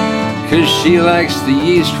 'cause she likes the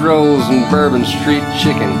yeast rolls and Bourbon Street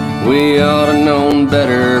chicken. We oughta known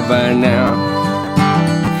better by now,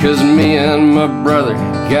 'cause me and my brother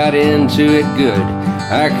got into it good.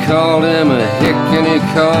 I called him a hick and he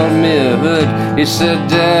called me a hood. He said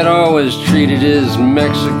Dad always treated his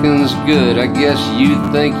Mexicans good. I guess you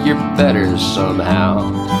think you're better somehow.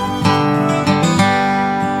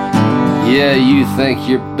 Yeah, you think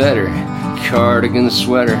you're better. Cardigan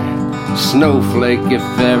sweater, snowflake if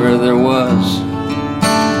ever there was.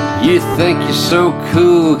 You think you're so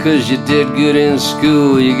cool 'cause you did good in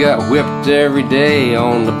school. You got whipped every day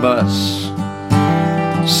on the bus.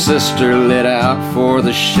 Sister lit out for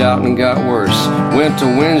the shouting got worse. Went to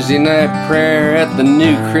Wednesday night prayer at the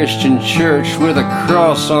New Christian Church with a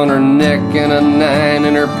cross on her neck and a 9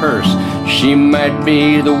 in her purse. She might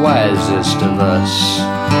be the wisest of us.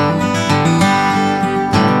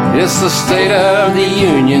 It's the State of the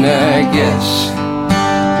Union, I guess.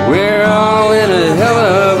 We're all in a hell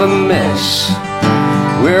of a mess.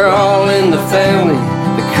 We're all in the family,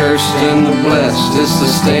 the cursed and the blessed. It's the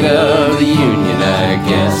State of the Union, I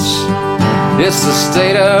guess. It's the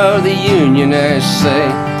State of the Union, I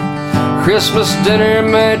say. Christmas dinner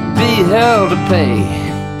might be hell to pay.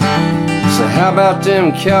 So how about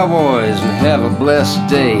them cowboys and have a blessed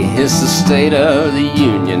day? It's the State of the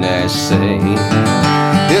Union, I say.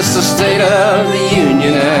 It's the State of the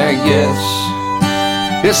Union, I guess.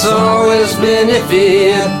 It's always been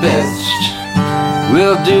iffy at best.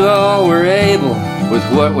 We'll do all we're able with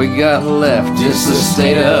what we got left. It's the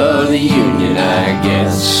State of the Union, I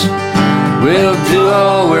guess. We'll do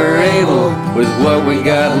all we're able with what we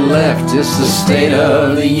got left. It's the State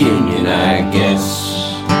of the Union, I guess.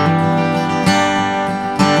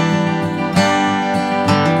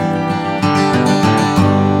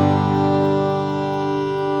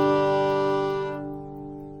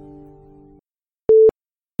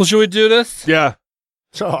 Well, should we do this? Yeah.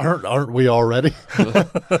 So aren't we already?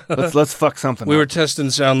 let's fuck something We up. were testing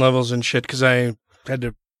sound levels and shit because I had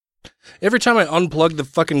to. Every time I unplug the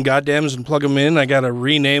fucking goddams and plug them in, I gotta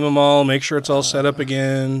rename them all, make sure it's all set up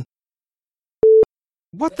again.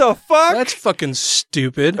 What the fuck? That's fucking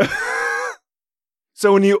stupid.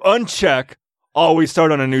 So when you uncheck, always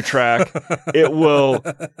start on a new track, it will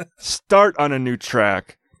start on a new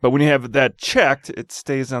track. But when you have that checked, it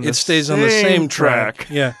stays on the same track.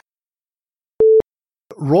 Yeah.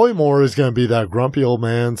 Roy Moore is going to be that grumpy old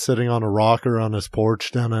man sitting on a rocker on his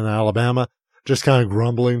porch down in Alabama, just kind of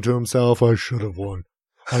grumbling to himself, I should have won.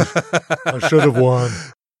 I should have won.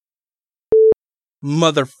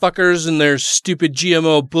 Motherfuckers and their stupid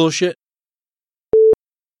GMO bullshit.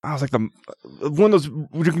 I was like one of those,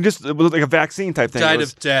 you can just, it was like a vaccine type thing. Died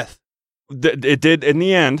of death. It did in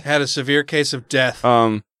the end. Had a severe case of death.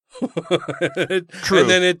 True. And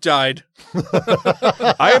then it died.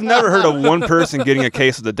 I have never heard of one person getting a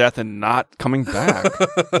case of the death and not coming back.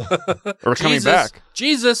 Or coming back.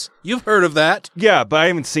 Jesus, you've heard of that. Yeah, but I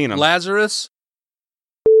haven't seen him. Lazarus.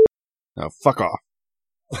 Oh, fuck off.